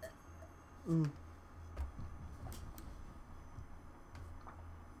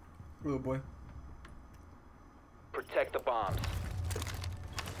 Oh boy. Protect the bombs.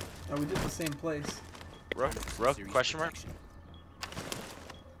 Oh, we did the same place. Rook? Question mark?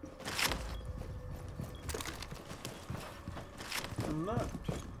 I'm not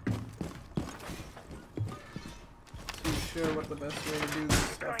too sure what the best way to do this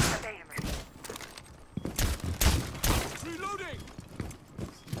stuff. Reloading.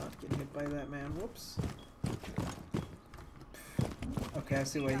 Let's not get hit by that man. Whoops. Okay, I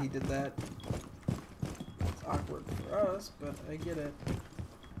see why he did that. It's awkward for us, but I get it.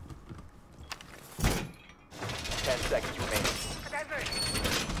 10 seconds remaining.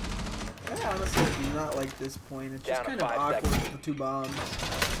 I honestly do not like this point. It's just Down to kind of 5 awkward seconds. with the two bombs.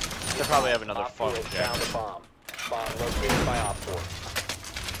 They probably have another Op 4 funnel has jack. found a bomb. Bomb located by Op 4.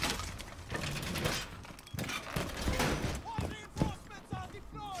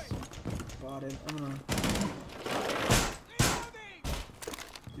 Spotted. I'm gonna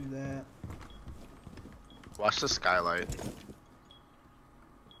do that. Watch the skylight.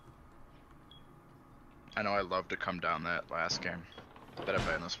 I know I love to come down that last game. Better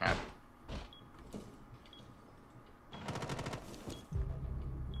play in this map.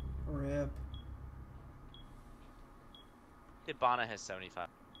 Rip. Hibana has 75.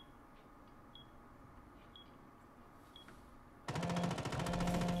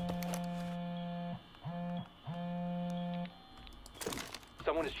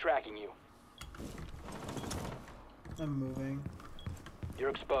 Someone is tracking you. I'm moving. You're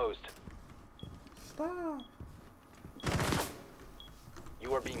exposed. Stop.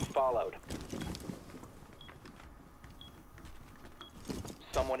 You are being followed.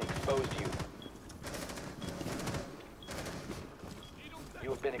 Someone exposed you. You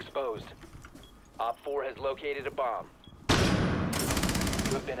have been exposed. Op 4 has located a bomb. You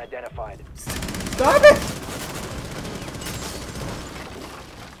have been identified. Stop it!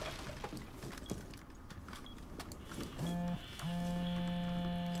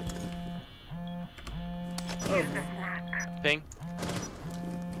 Oh. Ping.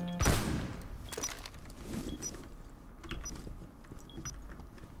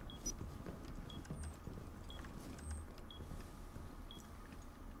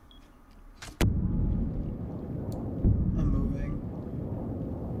 I'm moving.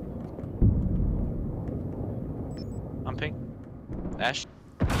 I'm ping. Ash.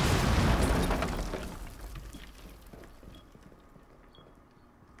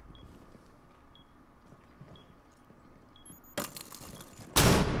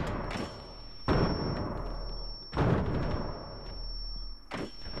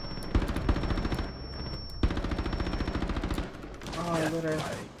 Oh, litter.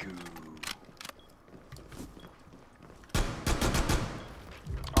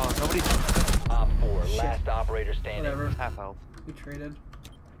 Oh, nobody. Op 4, Shit. last operator standing. Whatever. Half health. We traded.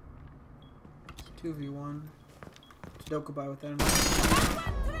 2v1. Sudoku with enemy.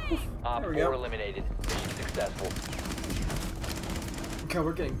 Op There 4 we go. eliminated. Mission successful. God,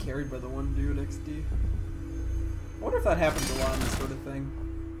 we're getting carried by the one dude, XD. I wonder if that happens a lot in this sort of thing.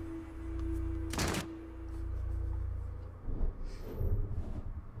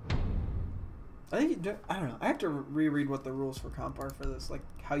 I think I don't know. I have to reread what the rules for comp are for this, like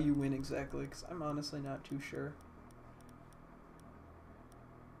how you win exactly, because I'm honestly not too sure.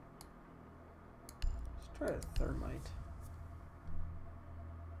 Let's try a thermite.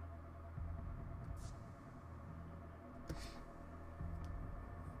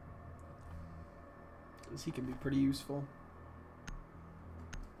 Because he can be pretty useful.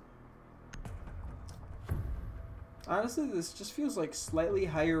 Honestly, this just feels like slightly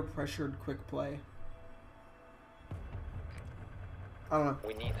higher pressured quick play. I don't know.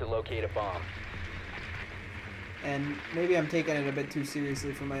 We need to locate a bomb. And maybe I'm taking it a bit too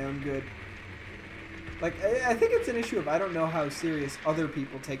seriously for my own good. Like, I think it's an issue of I don't know how serious other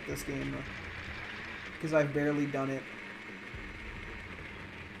people take this game. Because I've barely done it.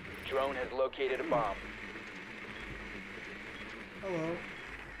 Drone has located a bomb. Hello.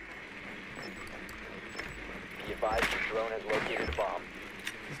 Be advised the drone has located a bomb.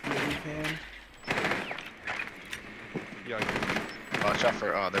 Just do what we can. Watch out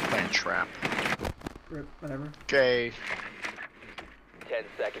for, oh, they're playing trap. Rip, whatever. Okay. 10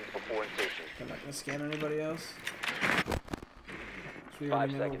 seconds before insertion. I'm not gonna scan anybody else. So we 5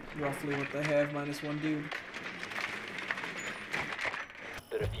 already know seconds. roughly what they have, minus one dude.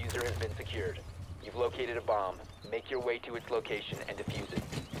 The diffuser has been secured. You've located a bomb. Make your way to its location and defuse it.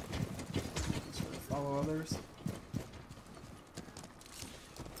 Sort of follow others.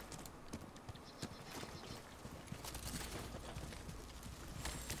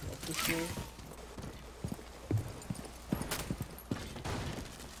 Up this way.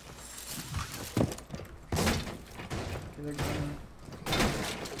 Okay, they're gonna...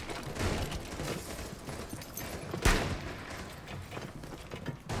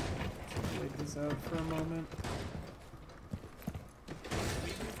 Wait this out for a moment.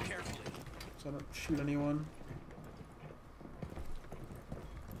 So I don't shoot anyone.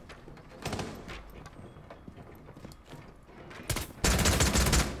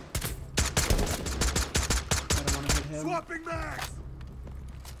 I don't want to hit him. Swapping mags!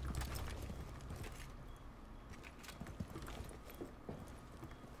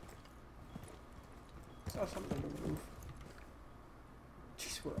 Saw something move.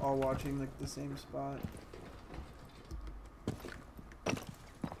 Jeez, we're all watching like the same spot.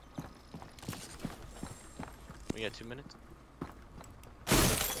 We got 2 minutes.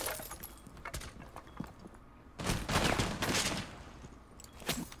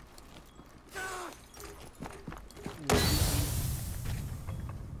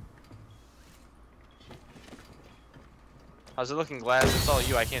 How's it looking, Glass? It's all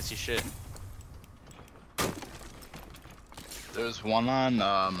you. I can't see shit. There's one on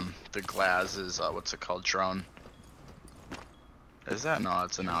the Glaz's what's it called, drone. Is that? No,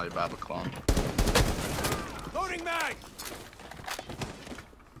 it's an Alibaba clone. Loading mag!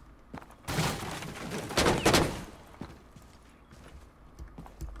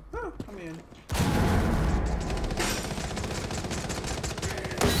 Oh, come in.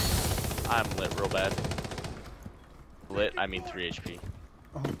 I'm lit real bad. Lit, I mean 3 HP.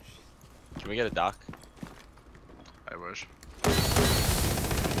 Oh, Can we get a dock? I wish.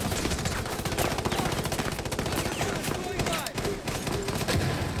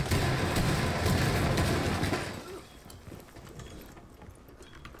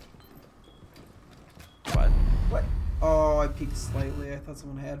 What? what? Oh, I peeked slightly. I thought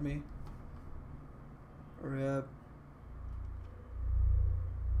someone had me. Rip.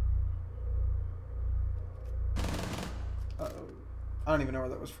 Uh-oh. I don't even know where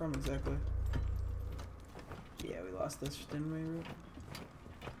that was from exactly. Yeah, we lost this, didn't we, Rip?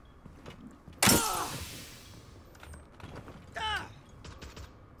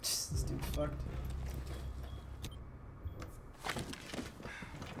 This dude's fucked.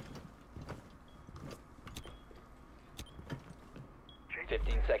 Shit.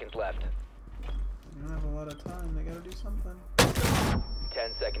 15 seconds left. We don't have a lot of time. They gotta do something.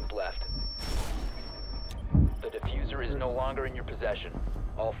 10 seconds left. The diffuser is no longer in your possession.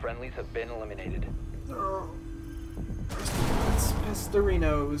 All friendlies have been eliminated. Oh. It's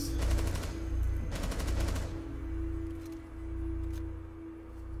Pesterinos.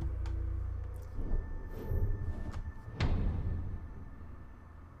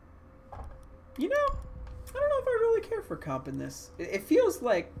 You know, I don't know if I really care for comp in this. It feels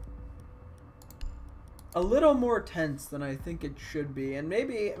like a little more tense than I think it should be, and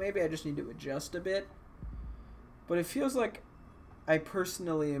maybe I just need to adjust a bit. But it feels like I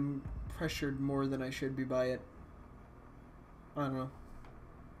personally am pressured more than I should be by it. I don't know.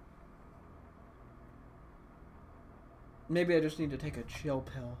 Maybe I just need to take a chill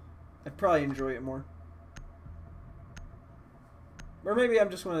pill. I'd probably enjoy it more. Or maybe I'm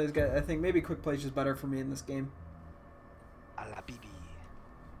just one of those guys. I think maybe quick play is just better for me in this game. A la bibi.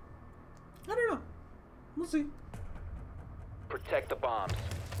 I don't know. We'll see. Protect the bombs.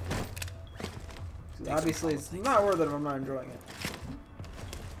 Obviously, it's not worth it if I'm not enjoying it.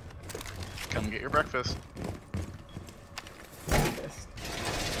 Come get your breakfast. Yes.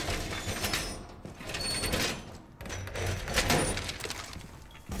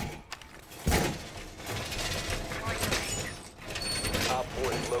 Op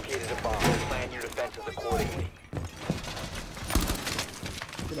 4 has located a bomb. Plan your defenses accordingly.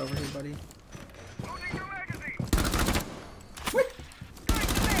 Get over here, buddy. Loading your magazine! What?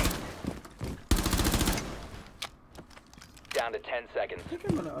 Down to 10 seconds. I think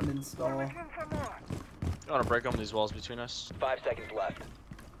I'm gonna uninstall. You want to break open these walls between us? 5 seconds left.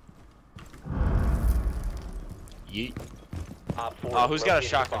 Yeet. Op 4 Oh, who's got a located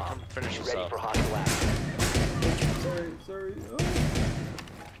shotgun? bomb. Come finish Be this ready up. for hostile action. Sorry. Oh.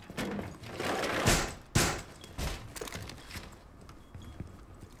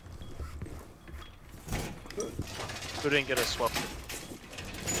 Who didn't get a swap?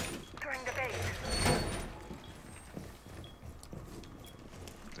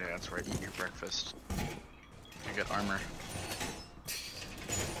 Yeah, that's right. Eat your breakfast. You get armor.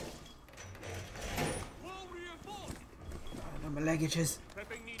 No, my luggages.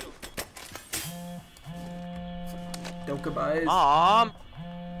 Dokabais. Mom!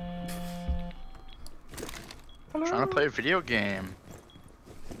 Trying to play a video game.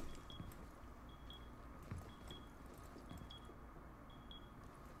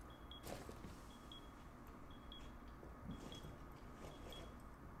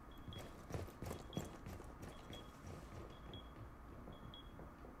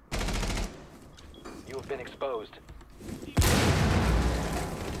 You have been exposed.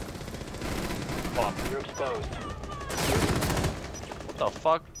 Fuck. You're exposed. What the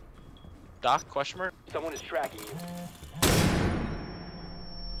fuck? Doc? Question mark? Someone is tracking you.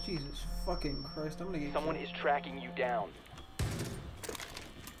 Jesus fucking Christ, I'm gonna get Someone killed. is tracking you down.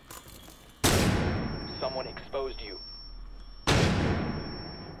 Someone exposed you.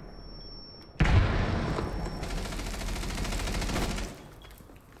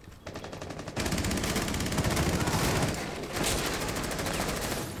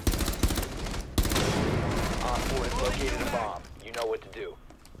 Op 4 has located a bomb. You know what to do.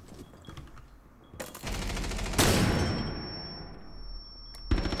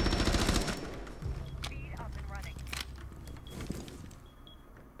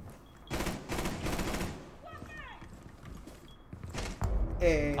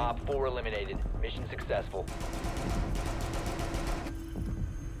 Hey. Op 4 eliminated. Mission successful.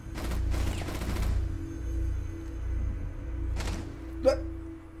 What?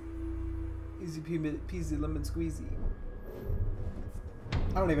 Easy peasy lemon squeezy.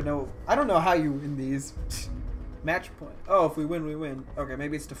 I don't even know. I don't know how you win these. Match point. Oh, if we win, we win. Okay,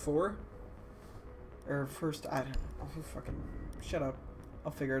 maybe it's to 4? Or first, I don't know. Oh, fucking shut up.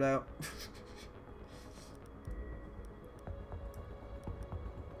 I'll figure it out.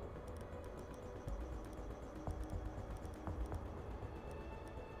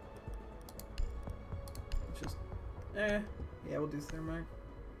 Just, yeah, we'll do thermite.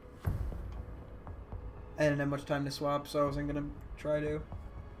 I didn't have much time to swap, so I wasn't gonna try to.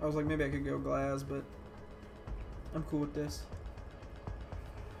 I was like, maybe I could go glass, but I'm cool with this.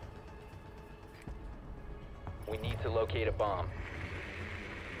 We need to locate a bomb.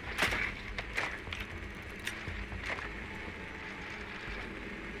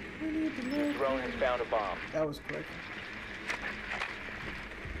 Your drone has found a bomb. That was quick.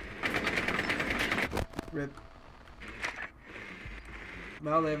 Rip.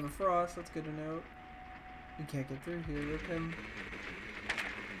 Well, they have a frost. That's good to know. You can't get through here. Rip him.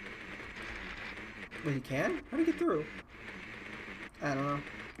 Wait, you can? How do you get through? I don't know.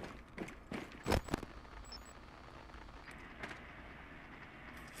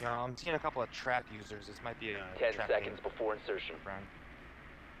 Yeah, I'm seeing a couple of trap users. This might be a 10 trap seconds game. before insertion. Run.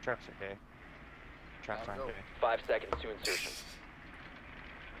 Traps okay. Traps aren't okay. 5 seconds to insertion.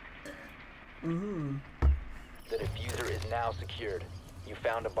 Mm-hmm. The diffuser is now secured. You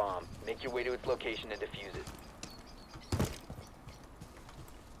found a bomb. Make your way to its location and defuse it.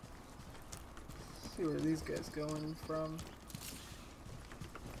 See where these guys going from.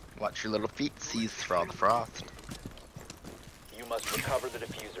 Watch your little feet seize through all the frost. You must recover the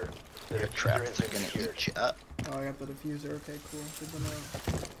diffuser. The Your diffuser traps has are been gonna secured. eat you up. Oh, I got the diffuser. Okay, cool. Good to know.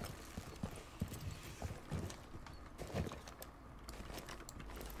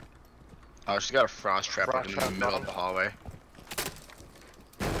 Oh, she's got a frost trap Frost like in the trap middle of bottom. the hallway.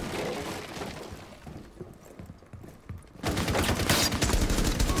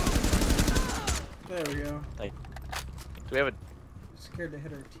 There we go. Do we have a... Scared to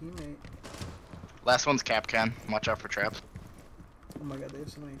hit our teammate. Last one's Capcan. Watch out for traps. Oh my god, they have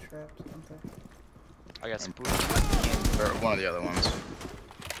so many traps, don't they? I got some... Or one of the other ones.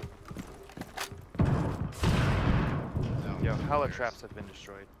 Yo, hella traps have been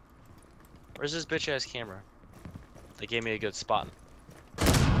destroyed. Where's this bitch ass camera? They gave me a good spot. Oh,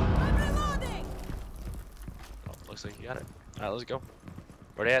 looks like you got it. Alright, let's go.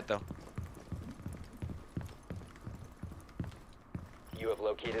 Where they at though? You have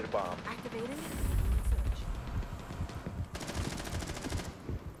located a bomb. Activating.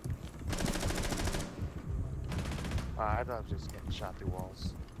 I thought I was just getting shot through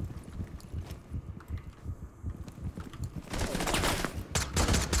walls.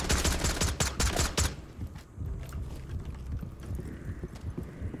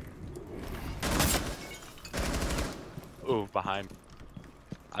 Ooh, behind.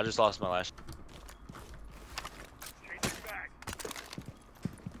 I just lost my last.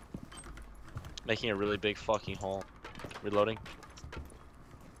 Making a really big fucking hole. Reloading.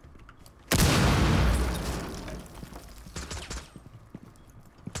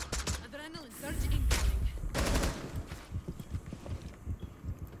 Adrenaline surge incoming.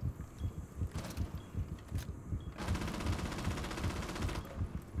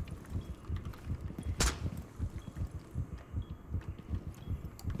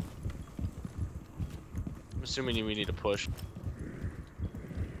 I'm assuming we need to push.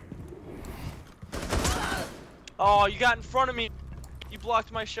 Oh, you got in front of me. You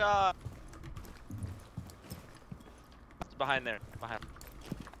blocked my shot. It's behind there.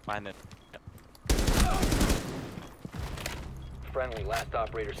 Behind there. Friendly, last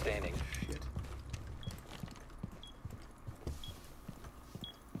operator standing. Shit.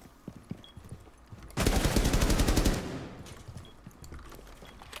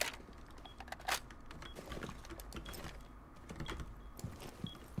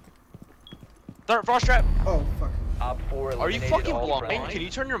 Frost trap. Oh fuck. Op 4 Are you eliminated fucking all blind? friendly. Can you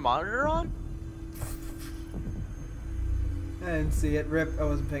turn your monitor on? I didn't see it. Rip. I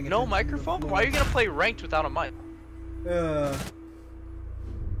wasn't paying attention. No to the microphone? floor. Why are you gonna play ranked without a mic?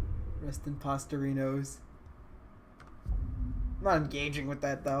 Rest in Posterinos. I'm not engaging with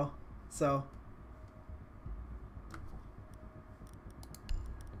that though, so.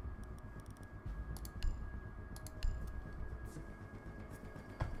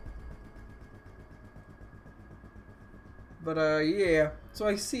 But yeah. So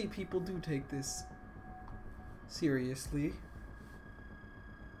I see people do take this seriously.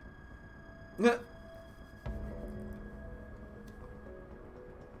 I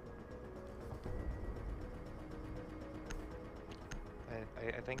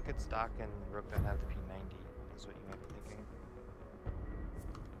think it's Doc and Rook that have the P90. That's what you might be thinking.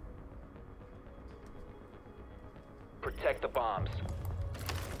 Protect the bombs.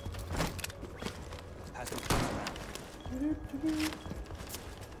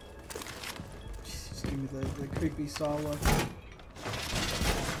 Just give me the creepy saw look.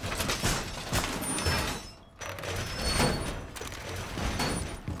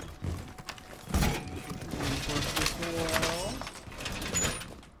 Reinforce this wall.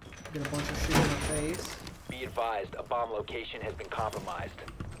 Get a bunch of shit in the face. Be advised, a bomb location has been compromised.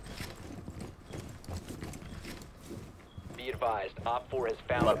 Be advised, Op 4 has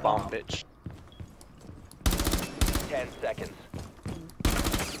found a bomb. bitch. 10 seconds.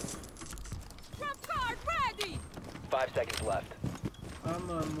 Trap card ready. 5 seconds left. I'm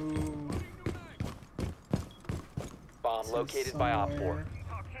gonna move. Bomb to located by Op 4. somewhere.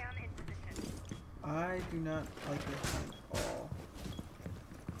 I do not like this at all.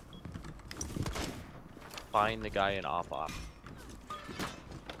 Find the guy in op.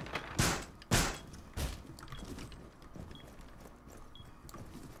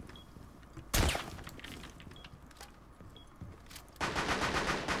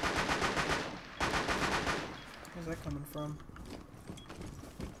 Where's that coming from?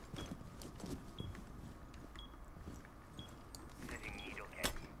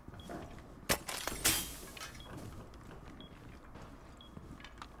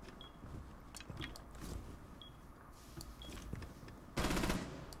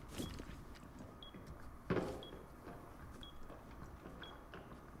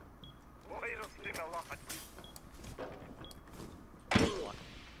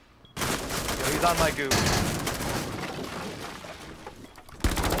 Yo, he's on my goop.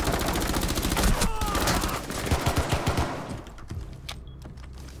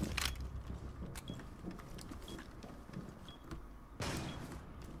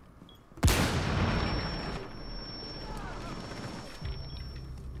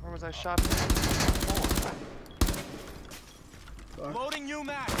 Where was I shot? Fuck. Loading new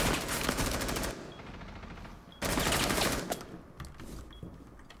mag.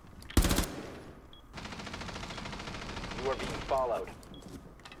 You are being followed.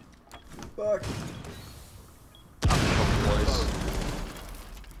 Fuck.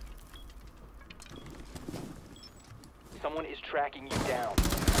 Someone is tracking you down.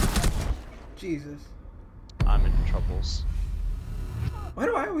 Jesus. I'm in troubles. Why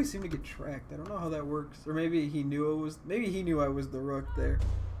do I always seem to get tracked? I don't know how that works. Or maybe he knew it was. Maybe he knew I was the rook there.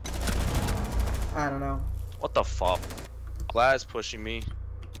 I don't know. What the fuck? Glad's pushing me.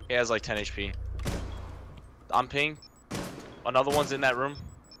 He has like 10 HP. I'm ping. Another one's in that room.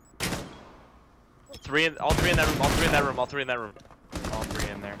 All three in that room. All three in that room. All three in that room. All three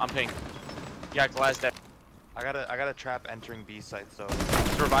in there. I'm ping. Yeah, Glad's dead. I got a trap entering B site, so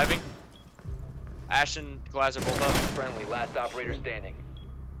He's reviving. Ash and Glaz are both up. Friendly, last operator standing.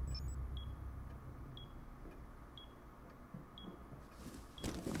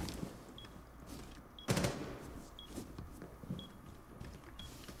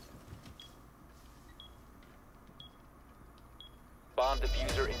 Bomb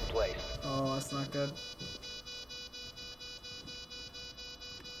diffuser in place. Oh, that's not good.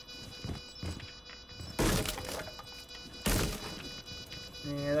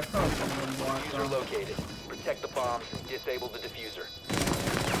 Yeah, that probably should have been blocked. Diffuser Though. located. Protect the bombs and disable the diffuser.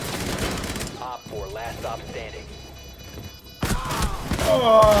 Op 4, last stop standing.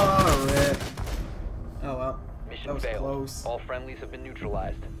 Oh, rip. Oh well. Mission That was failed. close. All friendlies have been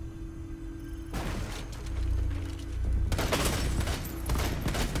neutralized.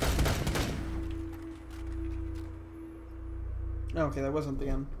 Okay, that wasn't the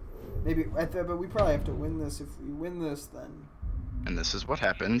end. Maybe, but we probably have to win this. If we win this, then. And this is what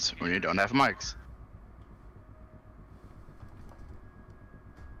happens when you don't have mics.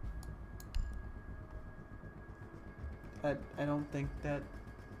 I don't think that.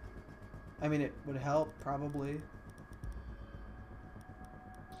 I mean, it would help probably.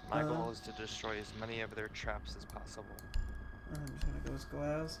 My goal is to destroy as many of their traps as possible. I'm just gonna go as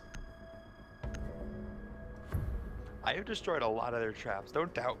Glass. I have destroyed a lot of their traps.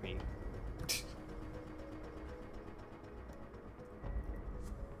 Don't doubt me.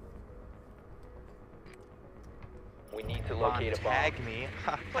 We need to Come on, locate a bomb. tag me.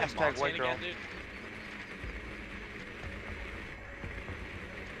 Hashtag white girl.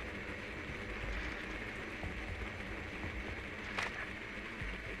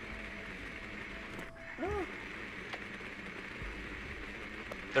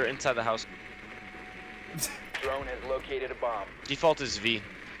 They're inside the house. Drone has located a bomb. Default is V.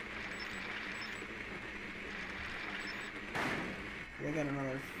 They got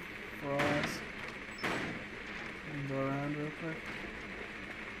another frost. Go around real quick.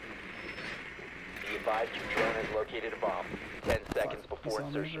 Be advised your drone has located a bomb. 10 seconds before It's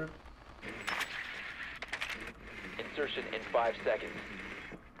on there, insertion. Insertion in 5 seconds.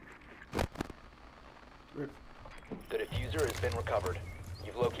 Rip. The diffuser has been recovered.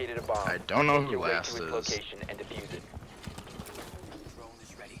 You've located a bomb. I don't know Make who your way last to its is. location and defuse it.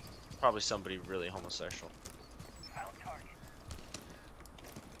 Probably somebody really homosexual.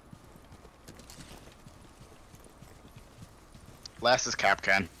 Last is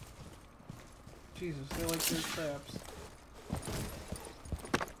Capcan. Jesus, they like their traps.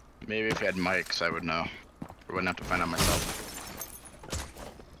 Maybe if you had mics, I would know. I wouldn't have to find out myself.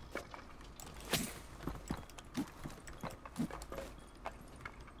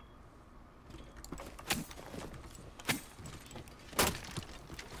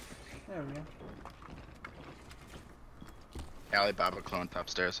 There we go. Alibaba clone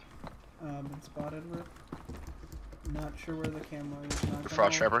upstairs. Been spotted with. Not sure where the camera is. Not gonna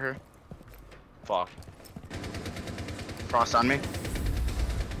Frost lie. Trapper here. Fuck. Frost on me.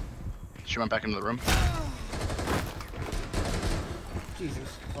 She went back into the room.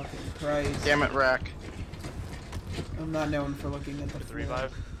 Jesus fucking Christ. Damn it, Rack. I'm not known for looking at the floor.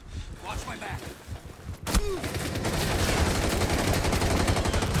 Revive. Watch my back.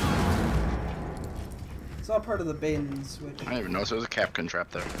 It's all part of the bait and switch. I didn't even notice there was a Capcan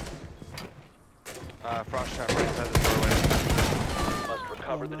trap there. Frost trap right inside the doorway. Must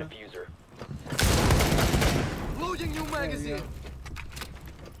recover the no. diffuser. Loading new magazine.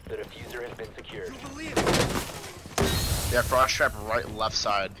 The diffuser has been secured. Yeah, Frost Trap right, left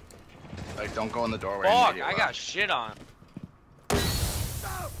side. Like, don't go in the doorway. Fuck, immediate I left. got shit on.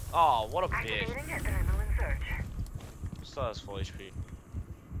 Oh, what a bitch. Still has full HP.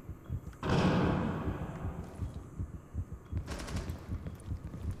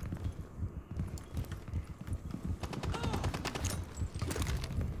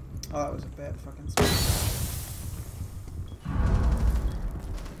 Oh, that was a bad fucking spot.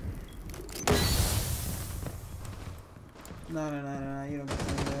 No, you don't get to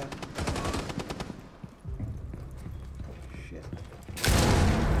do that. Shit.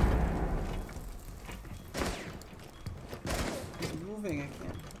 He's moving, I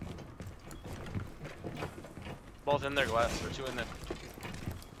can't. Both in there, Glass. Or two in there.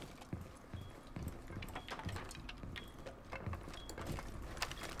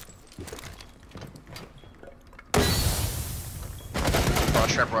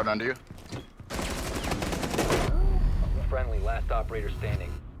 Frost Trap right under you. Friendly, last operator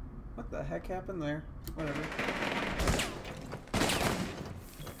standing. What the heck happened there? Whatever.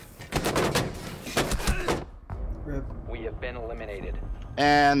 Rip. We have been eliminated.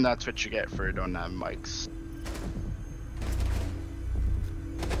 And that's what you get for don't have mics.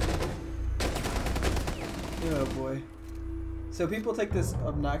 Oh boy. So people take this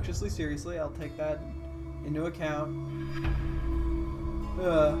obnoxiously seriously. I'll take that into account.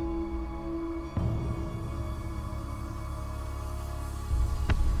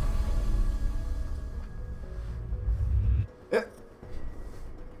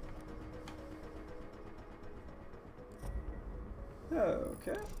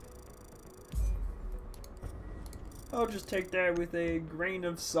 I'll just take that with a grain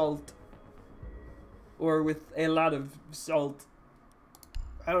of salt. Or with a lot of salt.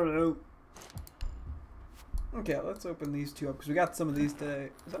 I don't know. Okay, let's open these two up because we got some of these today.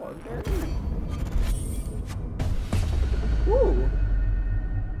 Is that legendary? Woo!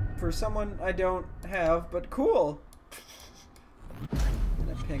 For someone I don't have, but cool. And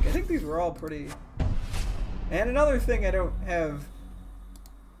a pink. I think these were all pretty. And another thing I don't have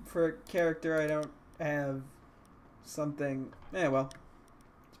for a character I don't have something. Yeah, well,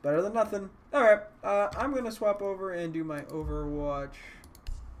 it's better than nothing. All right, I'm gonna swap over and do my Overwatch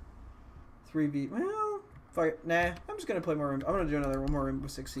 3v. Well, fuck it. Nah, I'm just gonna play more. I'm gonna do one more Rainbow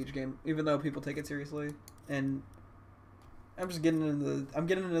Six Siege game, even though people take it seriously, and I'm just getting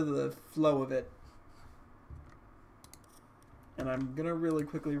into the flow of it. And I'm gonna really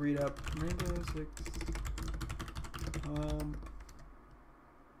quickly read up Rainbow Six.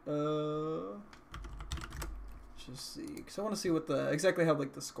 Just see, because I want to see what exactly how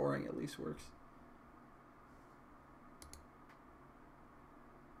like the scoring at least works.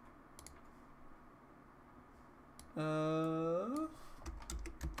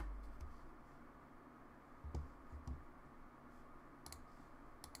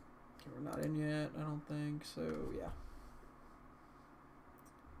 Okay, we're not in yet, I don't think, so yeah.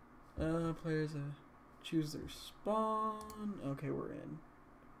 Players choose their spawn. Okay, we're in.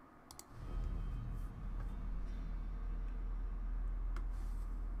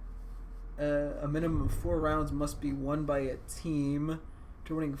 A minimum of 4 rounds must be won by a team.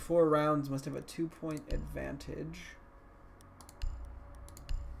 To winning 4 rounds must have a 2-point advantage.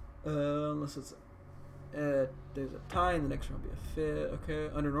 Unless it's there's a tie and the next round will be a fit.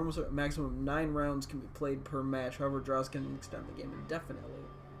 Okay. Under normal a maximum of 9 rounds can be played per match. However, draws can extend the game indefinitely.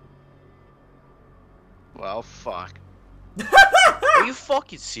 Well, fuck. Are you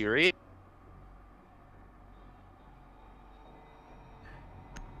fucking serious?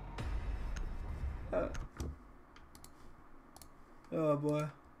 Oh boy.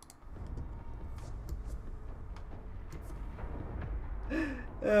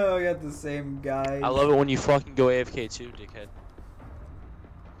 Oh, I got the same guy. I love it when you fucking go AFK too, dickhead.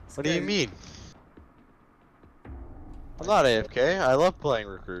 What do you mean? I'm not AFK. I love playing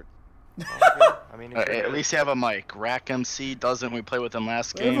recruit. I mean, At least you have a mic. Rack MC doesn't. We played with him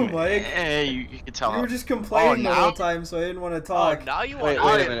last I have game. a mic. Hey, you can tell. You were just complaining the now? whole time, so I didn't want to talk. Oh, now you Wait,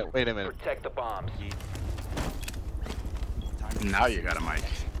 want wait a minute. Wait a minute. Protect the bombs. Now you got a mic.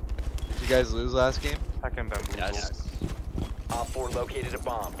 Did you guys lose last game? Fucking bamboozled. Yes. Op 4 located a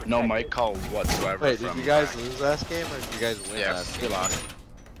bomb. No Protect mic it. call whatsoever. Wait, did from you guys Rack. lose last game or did you guys win Yeah, last we game? lost.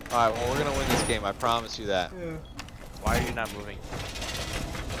 Alright, well, we're gonna win this game. I promise you that. Yeah. Why are you not moving?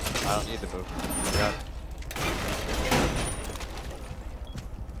 I don't need to move.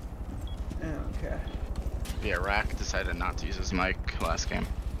 Yeah. Okay. Yeah, Rack decided not to use his mic last game.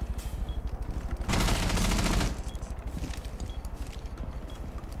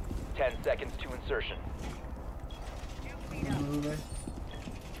 Ten seconds to insertion. Moving.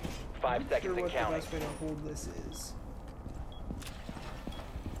 5 Not seconds sure and what counting. the best way to hold this is.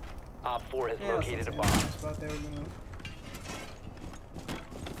 Op 4 has Yeah, located a that's bomb. the spot they were gonna.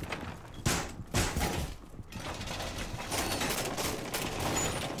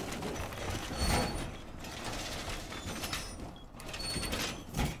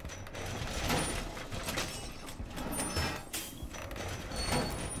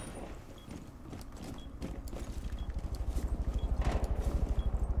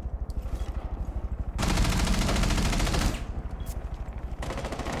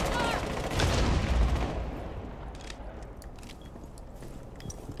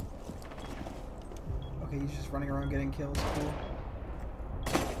 Okay, he's just running around getting kills. Cool.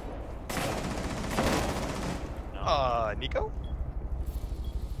 Nico?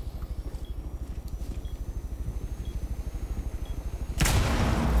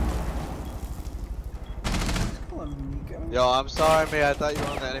 Just call him Nico. Yo, I'm sorry, man. I thought you were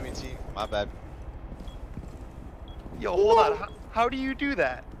on the enemy team. My bad. Yo, hold on. How do you do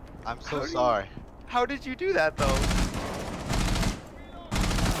that? I'm How so do you- sorry. How did you do that, though? I don't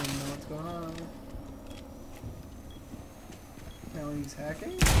know what's going on. Now he's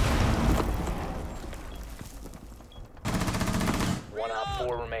hacking. One Op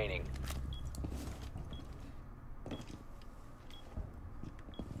 4 remaining.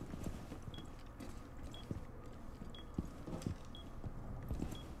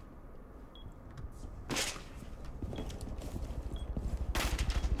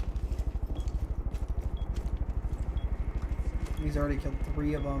 He's already killed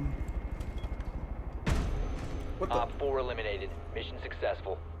 3 of them. What the? Op 4 eliminated. Mission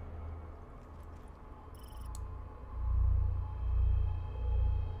successful.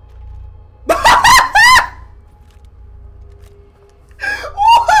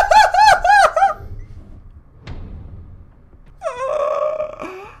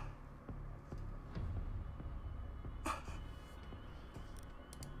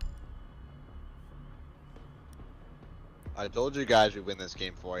 I told you guys we'd win this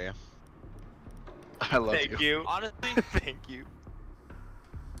game for you. I love Thank you. Honestly, Thank you.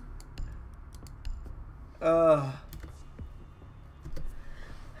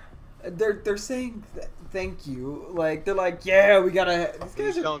 They're saying thank you. Like they're like, yeah, we gotta. These Please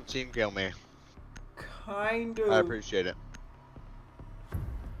guys are don't team kill me. kind of. I appreciate it.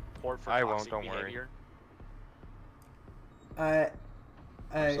 port for I won't, toxic don't worry. behavior.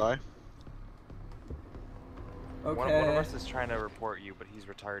 I'm sorry. Okay. One of us is trying to report you, but he's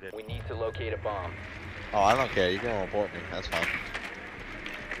retarded. We need to locate a bomb. Oh, I don't care. You can report me. That's fine.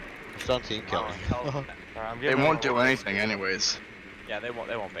 Just don't team kill me. Alright, I'm They giving him won't a do roll. anything anyways. Yeah, they won't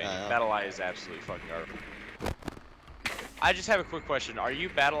ban Yeah, you. yeah. Battle Eye is absolutely fucking garbage. I just have a quick question. Are you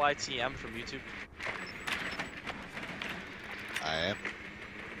Battle Eye TM from YouTube? I am.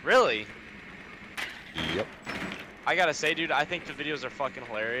 Really? Yep. I gotta say, dude, I think the videos are fucking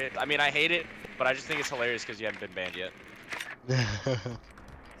hilarious. I mean, I hate it, but I just think it's hilarious because you haven't been banned yet.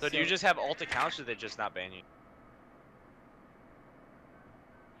 So do you just have alt accounts or they just not ban you?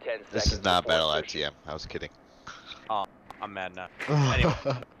 10 This seconds is not before Battle insertion. ITM. I was kidding. I'm mad now. Anyway,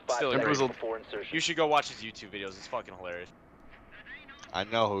 5 still seconds great. before insertion. You should go watch his YouTube videos. It's fucking hilarious. I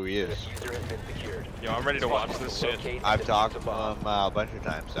know who he The is. diffuser has been secured. Yo, I'm ready to watch this shit. Locate and I've defuse talked the to bomb. him a bunch of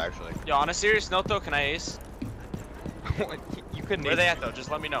times, actually. Yo, on a serious note though, can I ace? You couldn't. Where are they at though?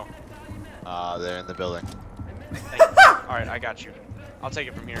 Just let me know. They're in the building. Thank you. Alright, I got you. I'll take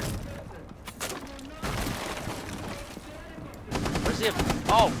it from here. Where's he?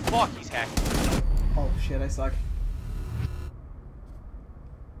 Oh, fuck, he's hacking. Oh shit, I suck.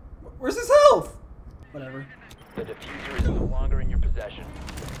 Where's his health? Whatever. The diffuser is no longer in your possession.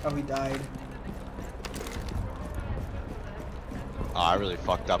 Oh, he died. Oh, I really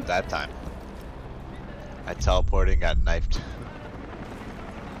fucked up that time. I teleported and got knifed.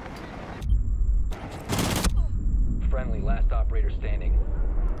 Friendly, last operator standing.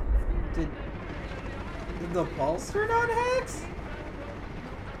 Did the pulse turn on Hex?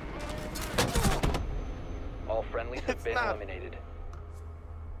 All friendlies have It's been not. eliminated.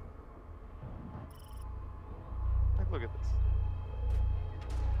 Like, look at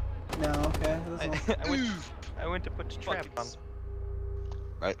this. No, okay. This one. I went to put the trap on.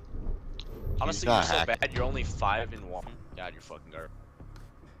 Right? Honestly, not you're so hacking. bad. You're only 5 and 1. God, you're fucking garbage.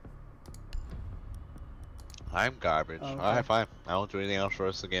 I'm garbage. Oh, okay. Alright, fine. I won't do anything else for the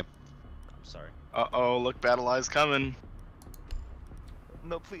rest of the game. I'm sorry. Uh-oh, look, Battle Eye's coming.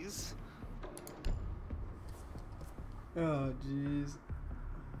 No, please. Oh jeez.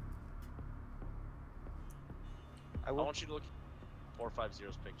 I I will. want you to look at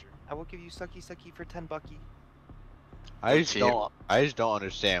 450's picture. I will give you sucky sucky for 10 bucky. I just cheating. don't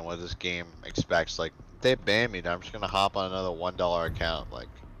understand what this game expects. Like, they ban me, I'm just gonna hop on another $1 account. Like,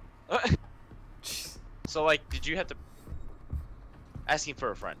 So, like, did you have to... Asking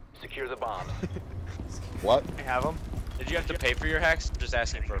for a friend. Secure the bomb. what? I have them. Did you have to pay for your hacks? Or just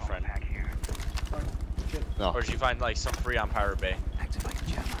asking for a friend? No. Or did you find, like, some free on Pirate Bay?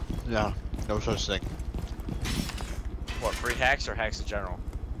 No. No such thing. What, free hacks or hacks in general?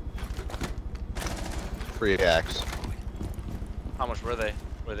 Free hacks. How much were they?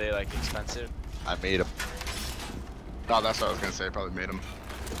 Were they, like, expensive? I made them. Oh, that's what I was gonna say. Probably made him.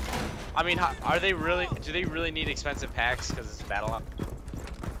 I mean, are they really... Do they really need expensive hacks because it's Battle Out?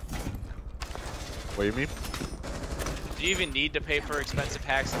 What do you mean? Do you even need to pay for expensive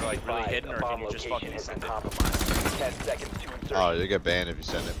hacks that are, like, really hidden, A or can bomb you just location fucking has been send it? compromised. 10 seconds to insertion. Oh, you get banned if you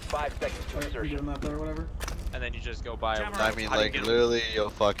send it. 5 seconds to Alright, we insertion. doing that though or whatever. And then you just go buy them. I mean, How do you like, get 'em? literally, you'll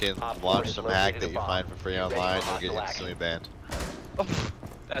fucking Op four launch has some hack located that a you bomb. find for free Be ready for online, you'll hostile get action. instantly banned.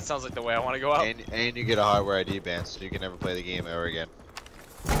 That sounds like the way I want to go out. And you get a hardware ID ban, so you can never play the game ever again.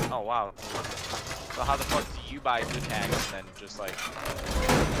 Oh, wow. So how the fuck do you buy good hacks and then just, like...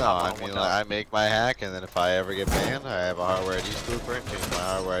 No, I on mean, 1000. like, I make my hack, and then if I ever get banned, I have a hardware ID blueprint, change my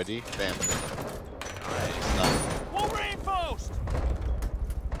hardware ID, bam. It's done. Wall reinforced!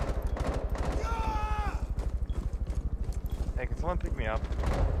 Hey, can someone pick me up?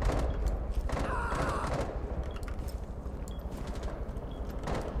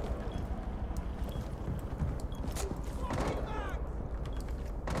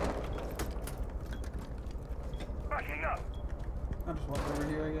 Backing up! I'll just walk over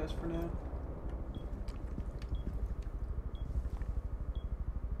here, I guess, for now.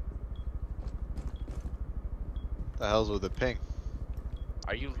 The hell's with the ping?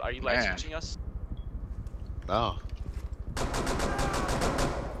 Are you live Man. switching us? No. I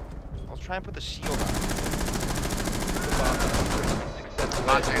was trying to put the shield on.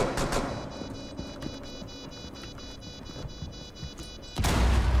 Monte.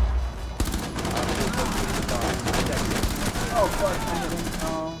 fuck, I hit him.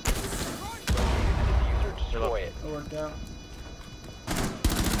 Oh, Diffuser, destroy it. that worked out.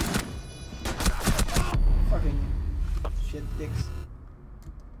 Fucking shit dicks.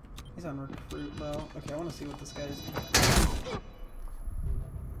 He's on recruit though. Okay, I want to see what this guy's doing.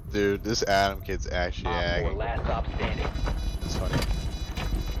 Dude, this Adam kid's actually Op 4, agging. last stop standing. It's funny.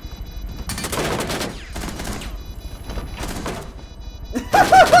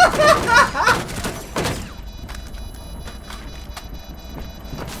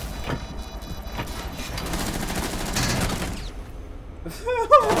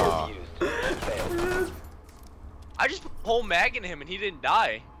 Aw. Defused. Failed. I just put a whole mag in him and he didn't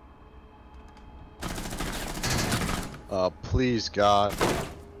die. Please God.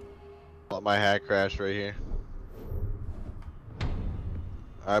 Let my hack crash right here.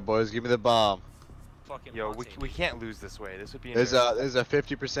 Alright boys, give me the bomb. Fucking Yo, haunting. we can't lose this way. This would be There's embarrassing. a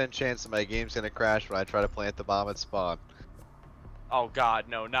 50% chance that my game's gonna crash when I try to plant the bomb at spawn. Oh god,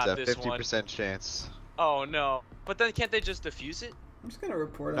 no, not It's a this one. 50% chance. Oh no. But then can't they just defuse it? I'm just gonna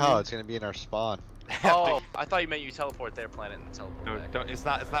report him. No, it's gonna be in our spawn. Oh, I thought you meant you teleport their planet and teleport No, back. don't, it's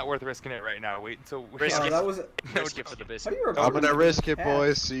not worth risking it right now. Wait until Risk Oh, it. that was. Risk it for the How biscuit. do you report I'm gonna him? risk it, Yeah.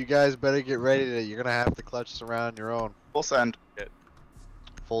 boys. So you guys better get ready to. You're gonna have to clutch this around your own. Full send.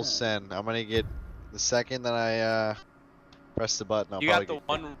 Full send. I'm gonna get the second that I press the button. I'll You got probably the get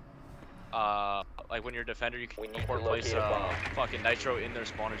one, like when you're a defender, you We can need to teleport place locate a bomb. fucking nitro in their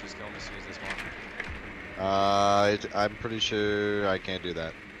spawn and just kill them as soon as they spawn. I'm pretty sure I can't do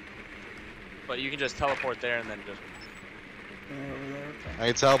that. But you can just teleport there and then just. Yeah, over there, okay. I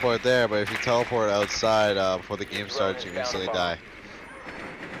can teleport there, but if you teleport outside before the game Drone starts, has you found a instantly bomb. die.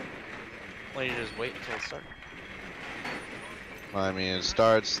 Well, you just wait until it starts. Well, I mean, it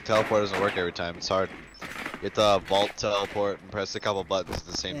starts. Teleport doesn't work every time. It's hard. You have to vault teleport and press a couple buttons at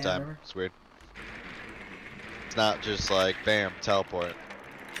the same Yeah, time. remember? It's weird. It's not just like bam, teleport.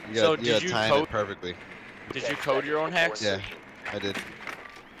 You So gotta, did gotta you time code- it perfectly. Did you code your own hacks? Yeah, I did.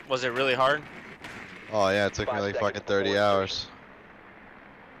 Was it really hard? Oh yeah, it took me 5 like seconds fucking 30 before hours.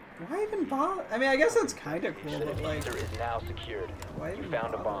 Why even bother? I mean, I guess that's kind of cool, The but like, diffuser is now secured. why You even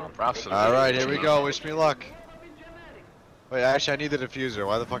found a bother? bomb. All right, here we go. Wish me luck. Wait, actually, I need the diffuser.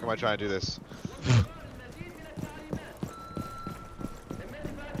 Why the fuck am I trying to do this?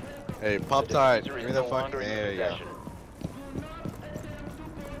 Hey, Pop Tart, give Diffuser me is the no fuck. longer in your There you go. possession.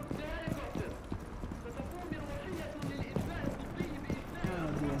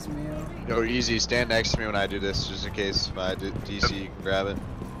 Oh, Dios mío. Yo, easy. Stand next to me when I do this, just in case if I do DC, you can grab it.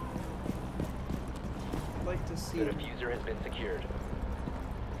 I'd like to see. The diffuser has been secured.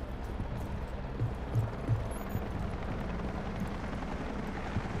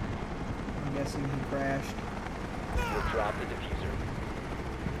 I'm guessing he crashed. You have dropped the diffuser.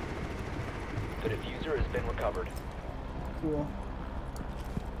 The diffuser has been recovered. Cool.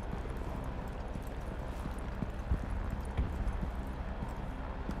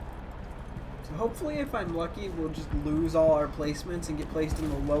 So hopefully, if I'm lucky, we'll just lose all our placements and get placed in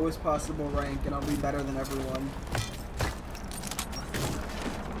the lowest possible rank, and I'll be better than everyone.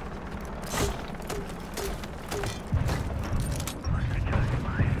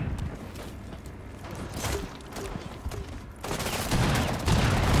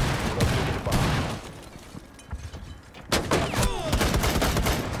 Located a bomb.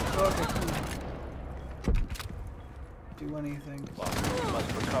 Okay, cool. Do anything. You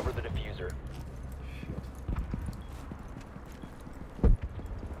must recover the diffuser.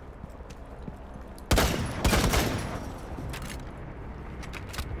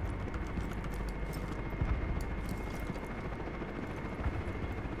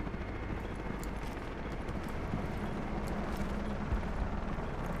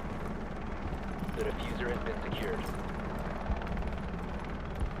 The diffuser has been secured.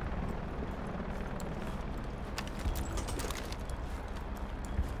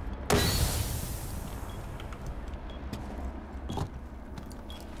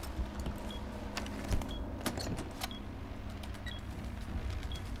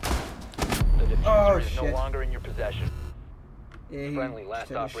 The diffuser Oh, is no shit. longer in your possession. Yeah, he Friendly, last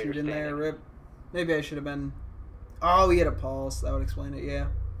tried to operator shoot in there. standing. Rip. Maybe I should have been. Oh, he had a pulse. That would explain it. Yeah.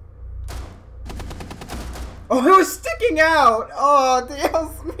 Oh, it was sticking out. Oh,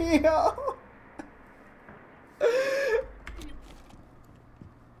 Dios mío.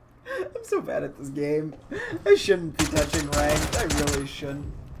 I'm so bad at this game. I shouldn't be touching ranked. I really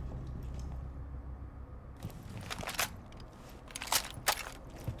shouldn't.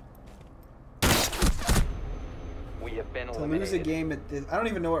 We have been To eliminated. lose a game at this, I don't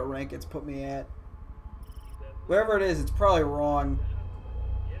even know what rank it's put me at. Wherever it is, it's probably wrong.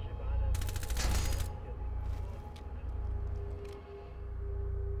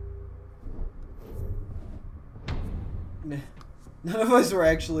 None of us were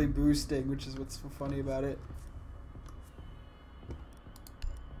actually boosting, which is what's so funny about it.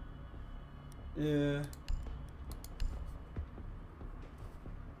 Yeah.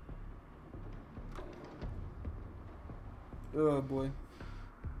 Oh boy.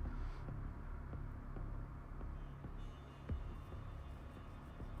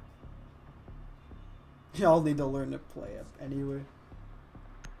 Y'all need to learn to play up anyway.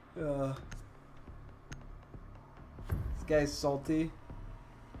 This guy's salty.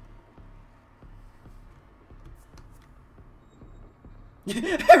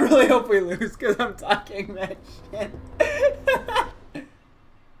 I really hope we lose because I'm talking that shit.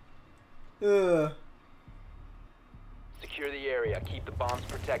 Secure the area. Keep the bombs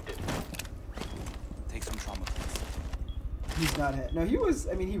protected. Take some trauma. He's not hit. No, he was.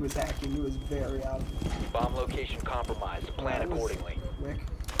 I mean, he was hacking. He was very out. Bomb location compromised. Plan That was accordingly. quick.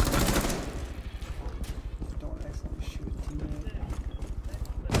 Don't want to accidentally shoot a teammate.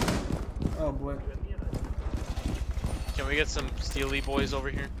 Oh boy. Can we get some Steely boys over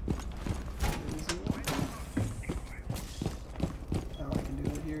here? Oh, I can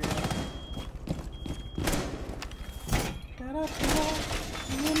do it here. Yeah.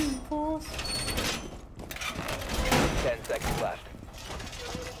 10 seconds left.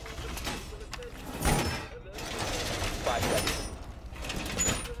 5 seconds.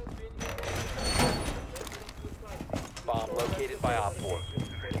 Bomb located by Op 4. I'm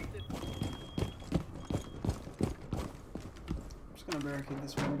just gonna barricade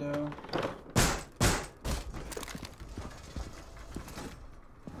this window.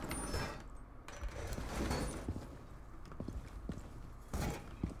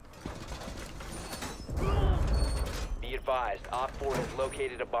 Be advised, Op 4 has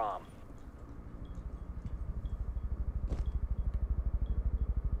located a bomb.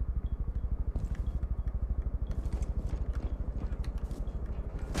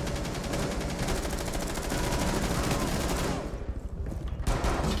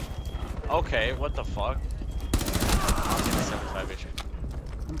 Okay, what the fuck? I'm getting 75 HP.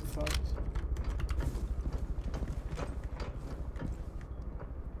 I'm fucked.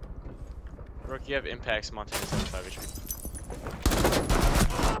 Rook, you have impacts, Montana 75 HP.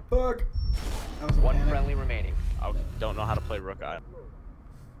 Fuck. That was a One panic. friendly remaining. I don't know how to play Rook.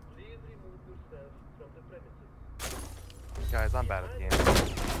 Guys, I'm bad at the game.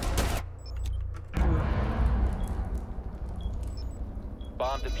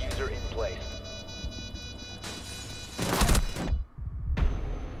 Bomb diffuser in place.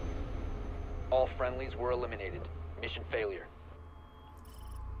 All friendlies were eliminated. Mission failure.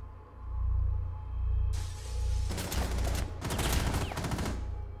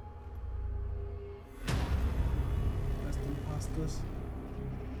 Rest in pastas.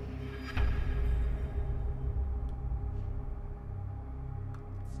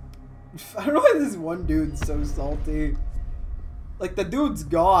 I don't know why this one dude's so salty. Like, the dude's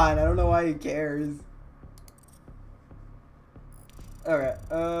gone. I don't know why he cares. Alright,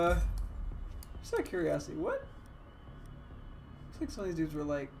 just out of curiosity, what? Looks like some of these dudes were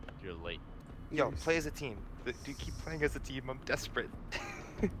like... You're late. Yo, Yes. play as a team. Do you keep playing as a team? I'm desperate.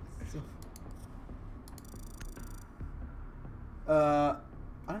 I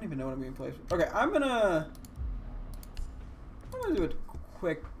don't even know what I'm being placed with. Okay, I'm gonna do a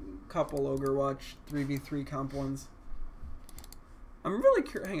quick couple Overwatch 3v3 comp ones. I'm really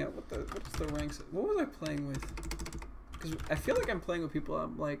curious. Hang on, what's the ranks? What was I playing with? Because I feel like I'm playing with people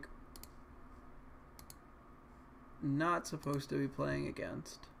I'm like not supposed to be playing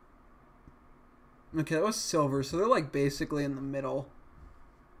against. Okay, that was silver, so they're like basically in the middle.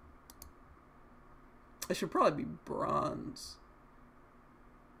 I should probably be bronze.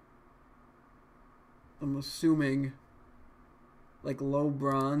 I'm assuming like low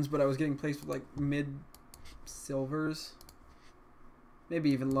bronze, but I was getting placed with like mid silvers. Maybe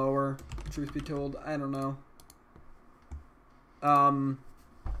even lower, truth be told. I don't know.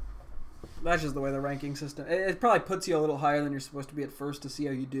 That's just the way the ranking system... It probably puts you a little higher than you're supposed to be at first to see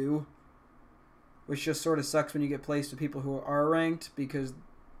how you do. Which just sort of sucks when you get placed with people who are ranked, because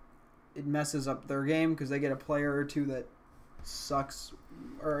it messes up their game, because they get a player or two that sucks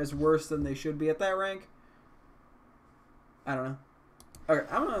or is worse than they should be at that rank. I don't know. Okay,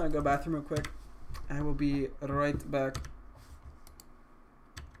 I'm gonna go bathroom real quick. I will be right back.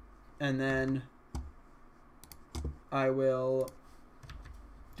 And then I will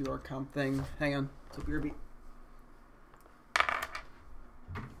do our comp thing. Hang on. Take your beat.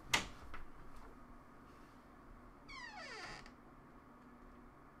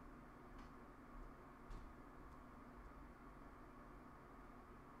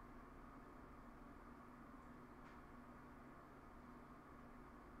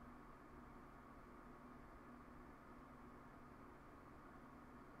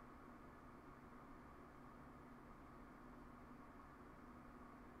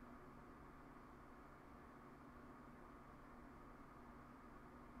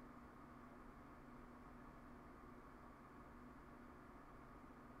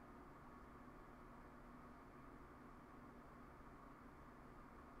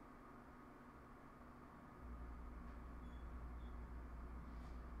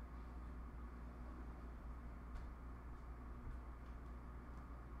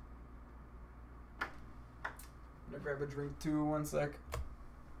 I'm gonna grab a drink too, 1 sec.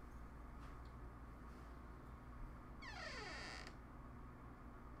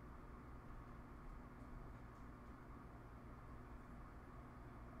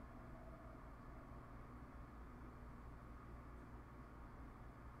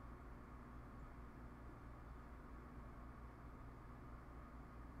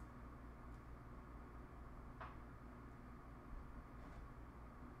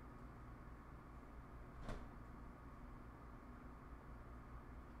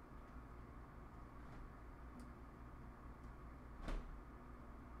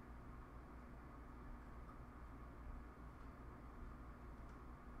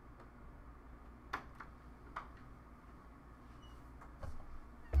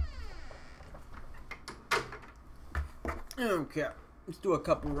 Okay, let's do a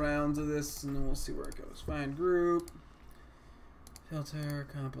couple rounds of this and then we'll see where it goes. Find group, filter,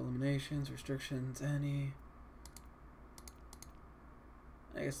 comp eliminations, restrictions, any.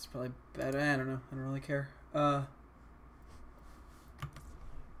 I guess it's probably better. I don't know. I don't really care. Alright,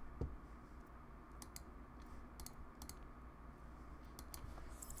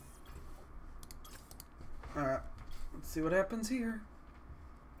 let's see what happens here.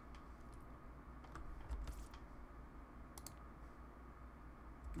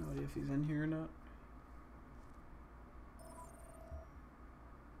 No idea if he's in here or not.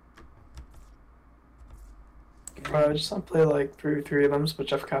 I just want to play like 3v3 of them, but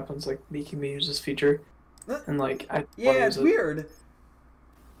Jeff Kaplan's like making me use this feature. And like, yeah, it's weird.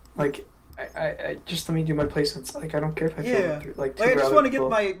 Like, I just let me do my placements. Like, I don't care if I yeah. feel like I just want to get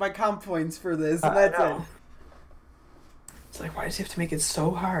my comp points for this, and that's it. It's like, why does he have to make it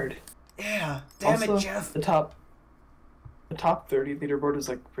so hard? Yeah, damn also, it, Jeff. The top 30 leaderboard is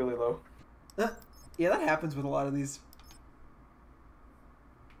like really low. Yeah, that happens with a lot of these.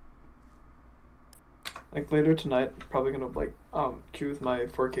 Like later tonight, probably gonna like queue with my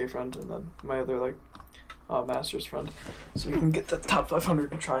 4K friend and then my other like Masters friend, so we can get the top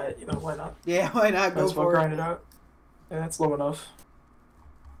 500 and try it. You know, why not? Yeah, why not? Go for it. Grind it out. Yeah, it's low enough.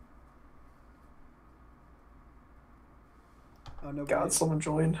 Oh no! God, someone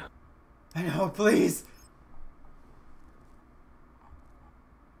join. I know, please.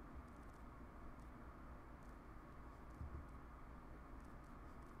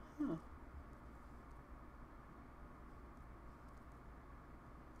 Huh.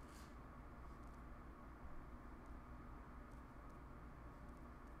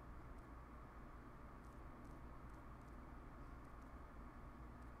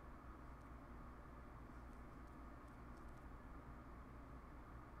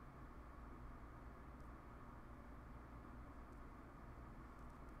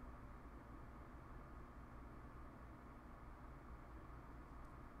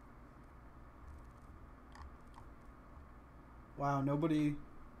 Wow, nobody.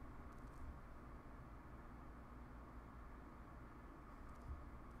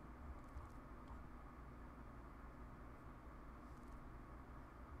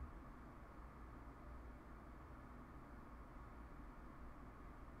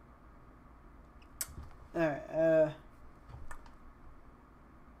 Alright,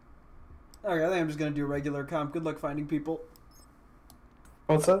 okay, I think I'm just gonna do regular comp. Good luck finding people.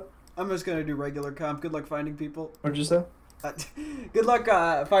 What's that? I'm just gonna do regular comp. Good luck finding people. What'd you say? Good luck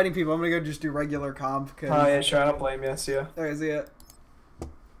finding people. I'm gonna go just do regular comp. Cause... Oh yeah, sure. I don't blame you. See ya. Alright, see ya.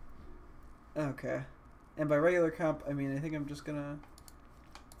 Okay. And by regular comp, I mean I think I'm just gonna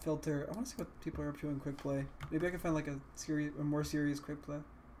filter. I want to see what people are up to in quick play. Maybe I can find like a more serious quick play.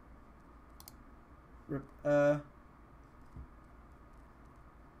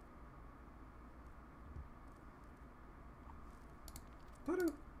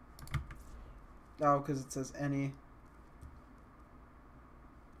 Oh, because it says any.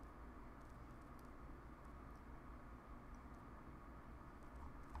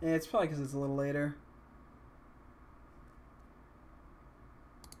 Yeah, it's probably because it's a little later.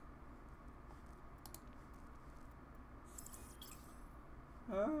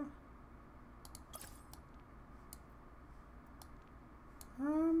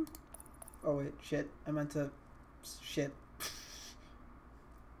 Oh wait, shit. I meant to... Shit.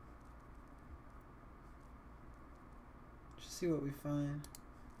 Just see what we find.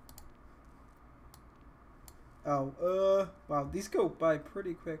 Oh, wow, these go by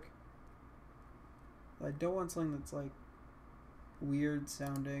pretty quick. I don't want something that's, like, weird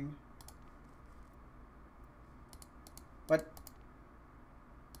sounding. What?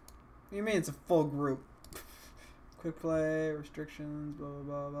 You mean it's a full group? Quick play, restrictions, blah, blah,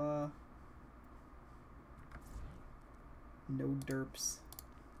 blah, blah. No derps.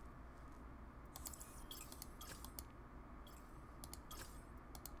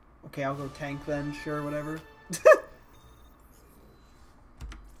 Okay, I'll go tank then. Sure, whatever.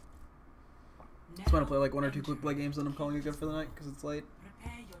 Just want to play like 1 or 2 quick play games, and I'm calling it good for the night because it's late.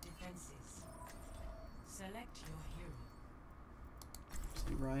 Prepare your defenses. Select your hero. Just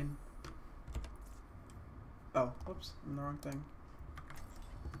do Ryan. Oh, whoops, I'm the wrong thing.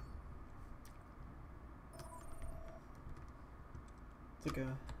 It's like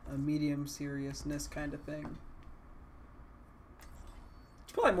a medium seriousness kind of thing.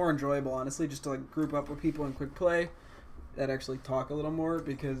 It's probably more enjoyable, honestly, just to like group up with people in quick play that actually talk a little more,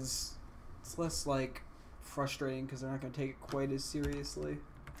 because it's less like frustrating because they're not going to take it quite as seriously.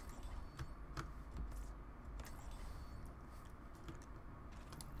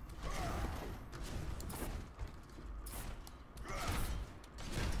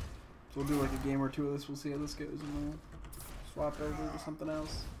 So we'll do like a game or 2 of this, we'll see how this goes, and we'll swap over to something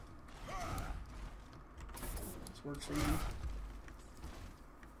else. This works for me.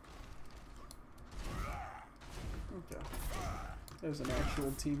 Okay. There's an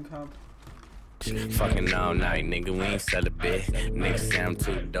actual team comp. Fucking all night, nigga, we ain't sell a bit. Niggas say I'm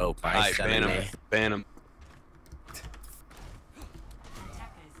too dope, I ain't selling it. Ban him. Attackers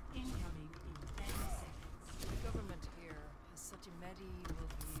incoming in 10 seconds. The government here has such a medieval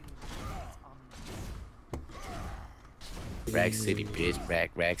view. It's ominous. Rack City, bitch.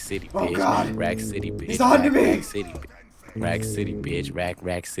 Rack City, Oh, bitch. God. Rack City, bitch. He's on to me. Rack City, bitch. Rack City, bitch.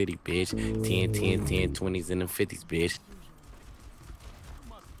 Rack City, bitch. 10, 10, 10, 20s and the 50s, bitch.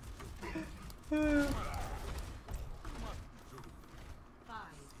 5,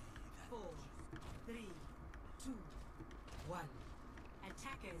 4, 3, 2, 1.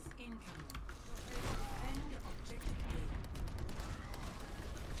 Attackers incoming. Defend objective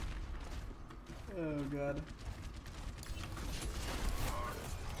A. Oh god.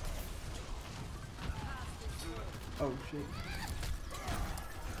 Oh shit.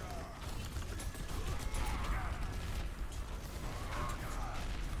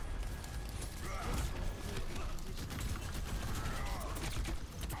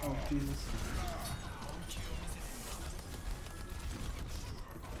 Oh Jesus.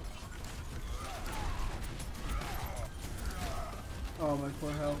 Oh my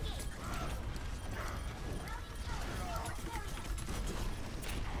poor health.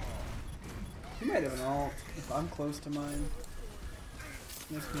 He might have an ult if I'm close to mine.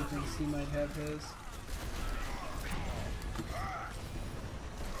 Makes me think he might have his.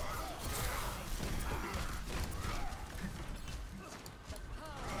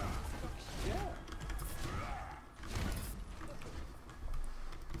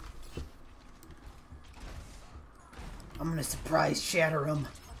 I'm gonna surprise shatter him.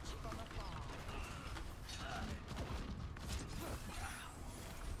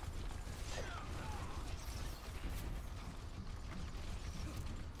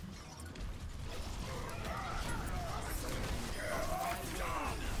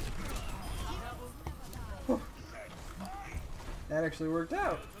 That actually worked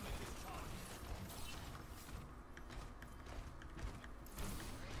out.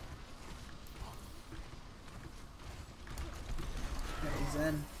 That was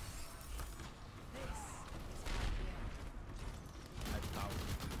Zen.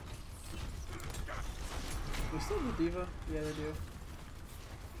 They still have the diva? Yeah, they do.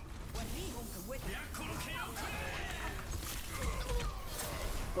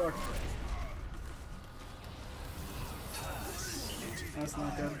 Fuck. That's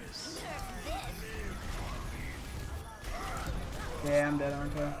not good. Yeah, I'm dead,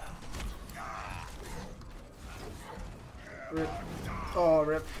 aren't I? Rip. Oh,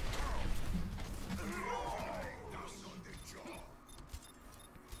 rip.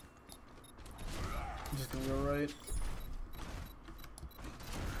 I'm just gonna go right.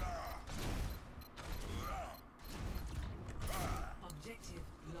 Objective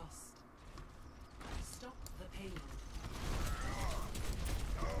lost. Stop the payload.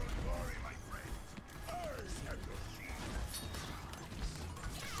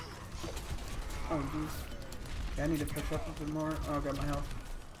 Oh, jeez. Okay, I need to push up a bit more. Oh, I got my health.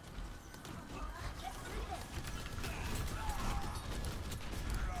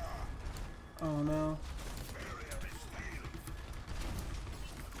 Oh, no.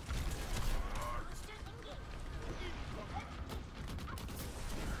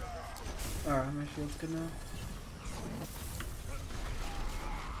 Alright, my shield's good now.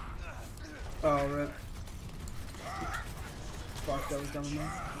 Oh, rip. Fuck, that was dumb of me.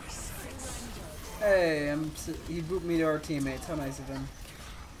 Hey, he booped me to our teammates. How nice of him.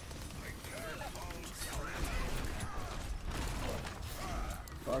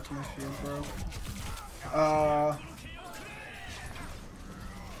 Fuck, my shield broke.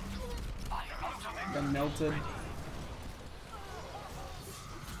 Got melted.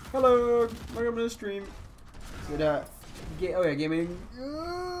 Hello, welcome to the stream. Is it oh yeah, gaming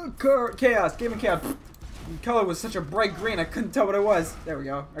chaos, gaming chaos. The color was such a bright green, I couldn't tell what it was. There we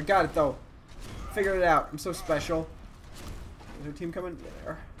go. I got it though. Figured it out. I'm so special. Is our team coming? Yeah, they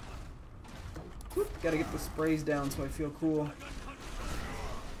are. Whoop, gotta get the sprays down so I feel cool.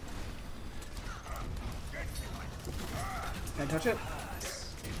 Can I touch it?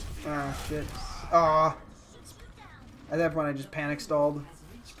 Ah, shit. Ah. At that point, I just panic stalled.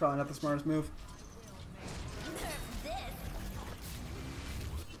 It's probably not the smartest move.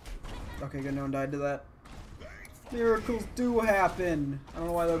 Okay, good. No one died to that. Miracles do happen. I don't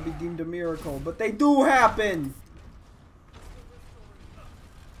know why that would be deemed a miracle, but they do happen.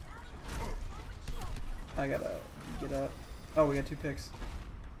 I gotta get up. Oh, we got 2 picks.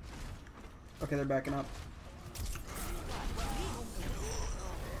 Okay, they're backing up.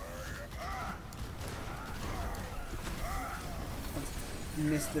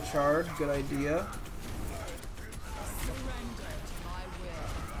 Missed the charge. Good idea.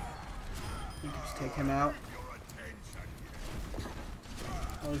 We can just take him out.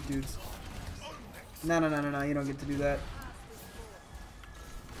 Those dudes. No, no, no, no, no. You don't get to do that.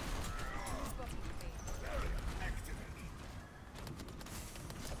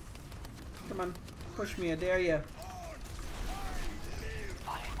 Come on. Push me. I dare you.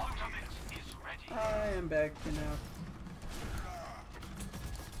 I am backing out.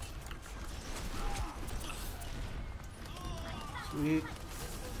 Sweet.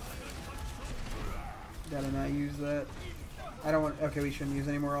 Gotta not use that. I don't want. Okay, we shouldn't use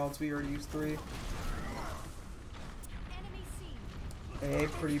any more ults. We already used 3. Hey,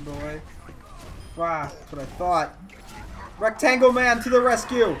 pretty boy. Wow, that's what I thought. Rectangle man to the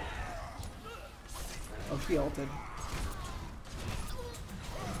rescue! Oh, she ulted.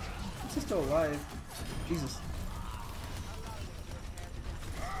 Is he still alive? Jesus.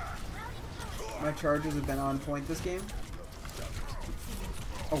 My charges have been on point this game.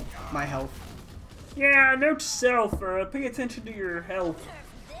 Oh, my health. Yeah, note to self, pay attention to your health.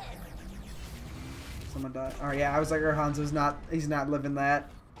 Someone died. Oh yeah, I was like, Hanzo's not, he's not living that.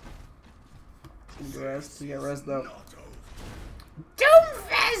 He's gonna rest. He got rest though.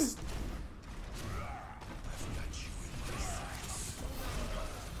 Doomfist!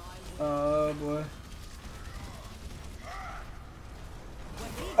 Oh boy.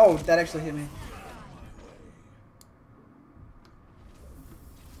 Oh, that actually hit me.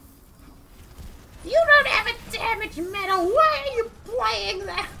 You don't have a damage medal. Why are you playing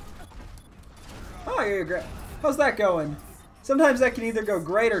that? Oh, you're great. How's that going? Sometimes that can either go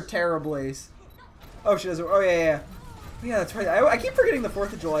great or terribly. Oh, she doesn't. Oh, yeah, yeah. Yeah, that's right. I keep forgetting the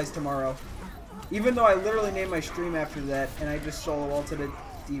 4th of July is tomorrow. Even though I literally named my stream after that, and I just solo ulted a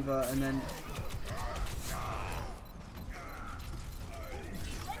diva, and then...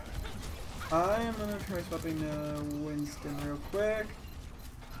 I am gonna try swapping Winston real quick.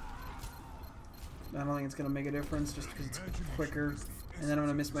 I don't think it's gonna make a difference just because it's quicker. And then I'm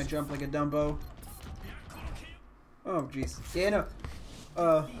gonna miss my jump like a Dumbo. Oh jeez. Yeah, no.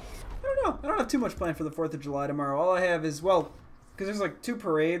 I don't know. I don't have too much planned for the 4th of July tomorrow. All I have is, well, because there's like 2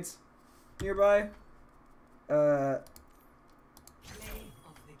 parades nearby. That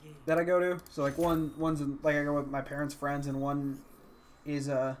I go to. So like one's in, like I go with my parents' friends, and one is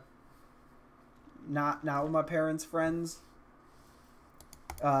not with my parents' friends.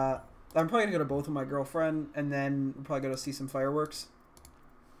 I'm probably gonna go to both with my girlfriend, and then we'll probably go to see some fireworks.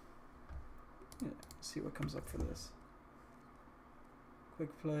 Yeah, see what comes up for this. Quick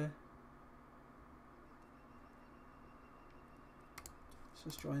play. Let's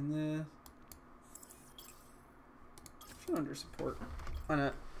just join this. Should under support. Why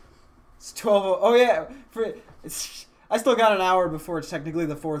not? It's 12. Oh yeah, I still got an hour before it's technically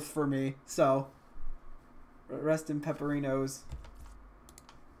the 4th for me. So rest in pepperinos.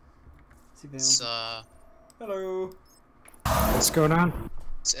 It's, hello. What's going on?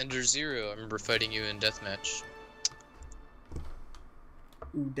 It's Ender Zero. I remember fighting you in deathmatch.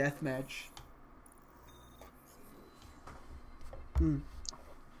 Ooh, deathmatch. Hmm.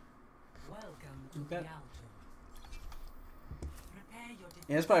 Welcome to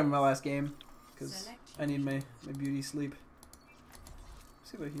yeah, it's probably my last game because I need my beauty sleep.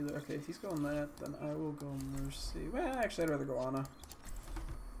 Let's see what healer. Okay, if he's going that, then I will go Mercy. Well, actually, I'd rather go Ana.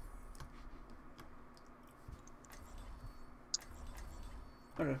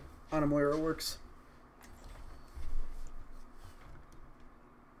 Okay, Ana Moira works.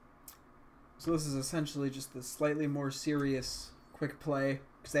 So this is essentially just the slightly more serious quick play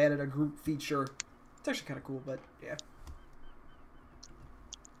because they added a group feature. It's actually kind of cool, but yeah.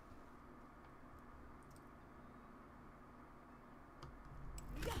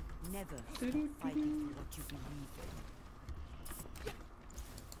 Never stop fighting for what you believe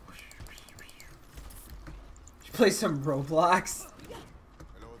in. Play some Roblox.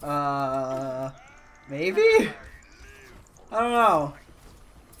 Maybe? I don't know.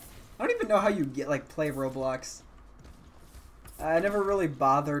 I don't even know how you get play Roblox. I never really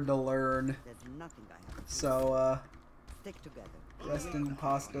bothered to learn. There's nothing I haven't seen. So, Stick together. rest in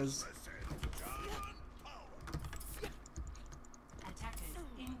pastas. Attackers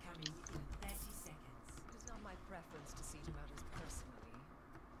incoming in 30 seconds. It is not my preference to see matters personally,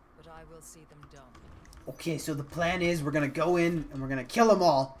 but I will see them done. Okay, so the plan is we're gonna go in and we're gonna kill them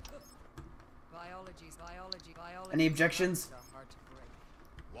all. Biology. Any objections?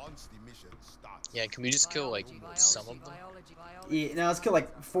 Once the mission starts. Yeah, can we just kill like some of them? Yeah, now let's kill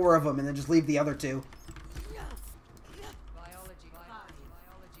 4 of them and then just leave the other 2.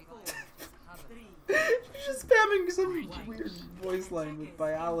 She's just spamming some weird voice line with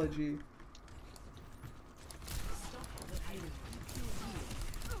biology.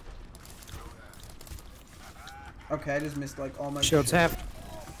 Okay, I just missed all my Shields shit. half.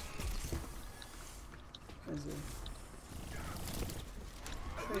 Is it?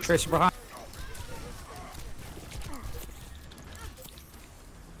 Tracer behind.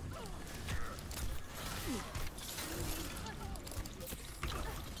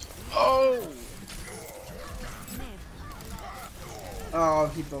 Oh!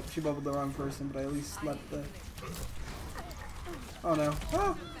 Oh, she bubbled the wrong person, but I at least let the... Oh no.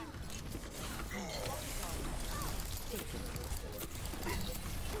 Ah!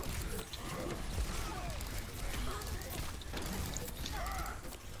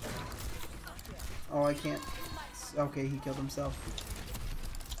 Oh, I can't. Okay, he killed himself.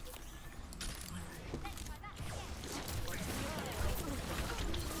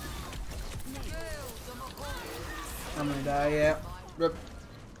 I'm gonna die, yeah. Rip.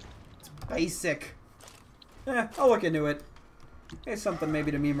 It's basic. I'll look into it. It's something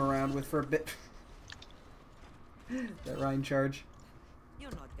maybe to meme around with for a bit. That Ryan charge.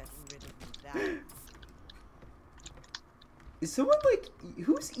 You're not getting rid of me that. Is someone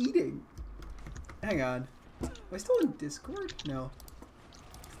who's eating? Hang on. Am I still in Discord? No.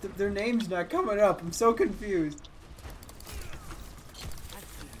 Their name's not coming up. I'm so confused.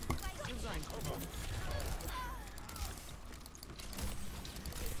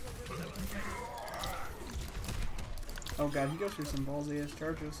 Oh god, he goes through some ballsy ass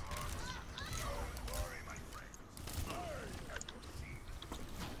charges.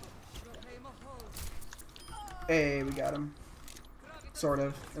 Hey, we got him. Sort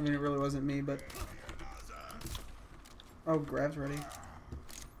of. I mean, it really wasn't me, but... Oh, Grab's ready. You're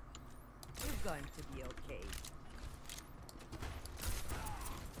going to be okay.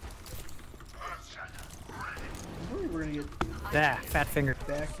 We're gonna get... Fat finger.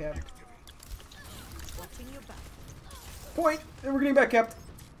 Back capped. Watching your back. Point! And we're getting back capped.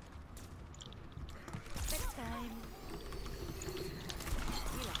 Next time.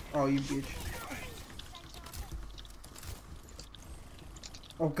 Oh, you bitch.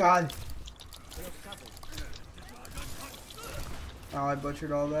 Oh god. Oh, I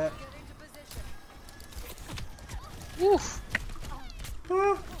butchered all that. Woof.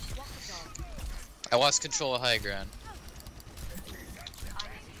 Ah. I lost control of high ground.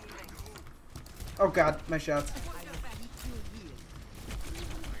 Oh god, my shots.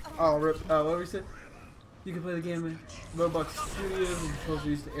 Oh, rip. What did we say? You can play the game in Roblox Studios and supposed to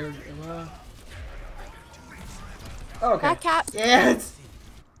use the air. Oh, okay. Back cap. Yes!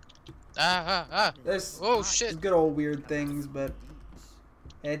 This. Oh shit. Good old weird things, but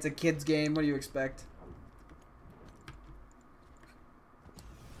hey, it's a kid's game. What do you expect?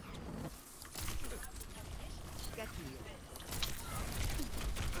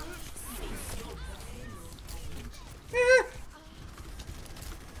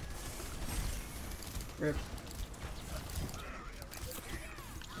 Rip.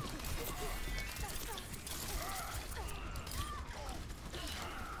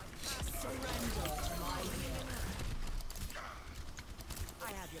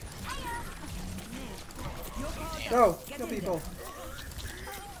 Go! Kill people!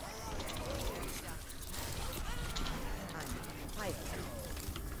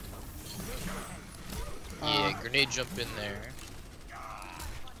 Yeah, grenade jump in there.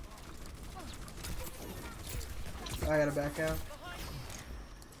 I gotta back out.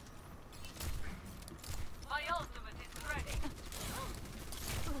 My ultimate is ready.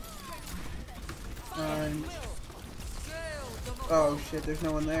 Oh shit, there's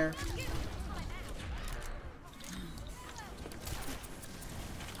no one there.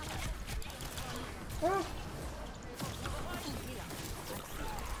 Oh.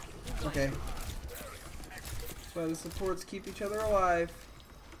 Okay. That's why the supports keep each other alive.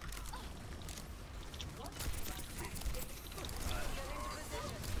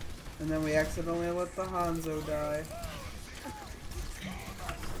 And then we accidentally let the Hanzo die.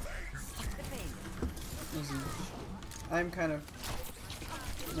 I'm kind of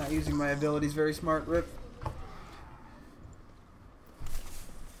not using my abilities very smart, Rip.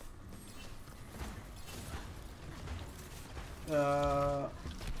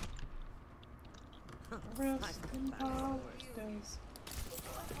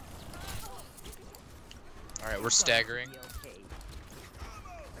 Alright, we're staggering.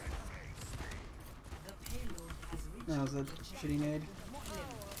 That was a shitty nade.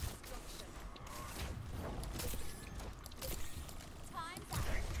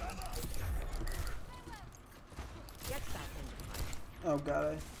 Oh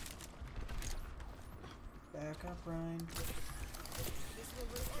god, back up, Ryan.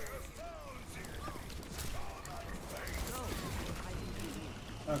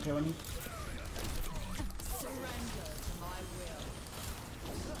 Okay, when he...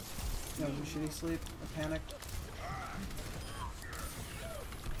 That was a shitty sleep. I panicked.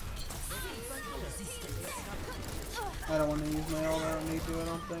 I don't want to use my ult. I don't need to, I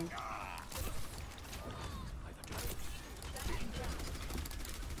don't think.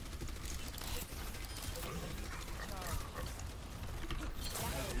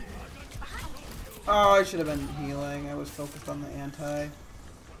 Oh, I should have been healing. I was focused on the anti.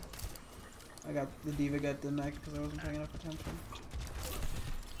 I got the D.Va get denied because I wasn't paying enough attention.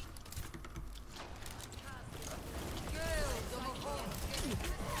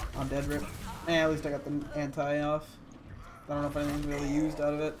 I'm dead, Rip. At least I got the anti off. I don't know if anything's really used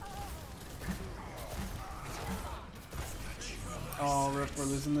out of it. Oh, Rip, we're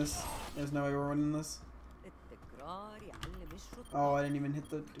losing this. There's no way we're winning this. Oh, I didn't even hit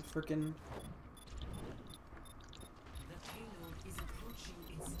the frickin'...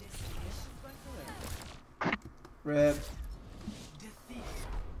 Rip.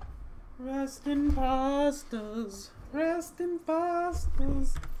 Rest in pastas. Rest in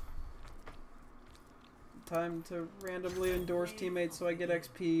pastas. Time to randomly endorse teammates so I get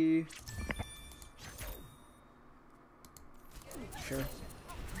XP. Sure.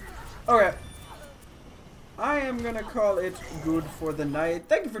 Okay. I am gonna call it good for the night.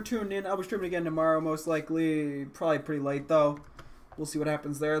 Thank you for tuning in. I'll be streaming again tomorrow, most likely. Probably pretty late though. We'll see what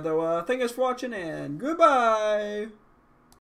happens there though. Thank you guys for watching and goodbye!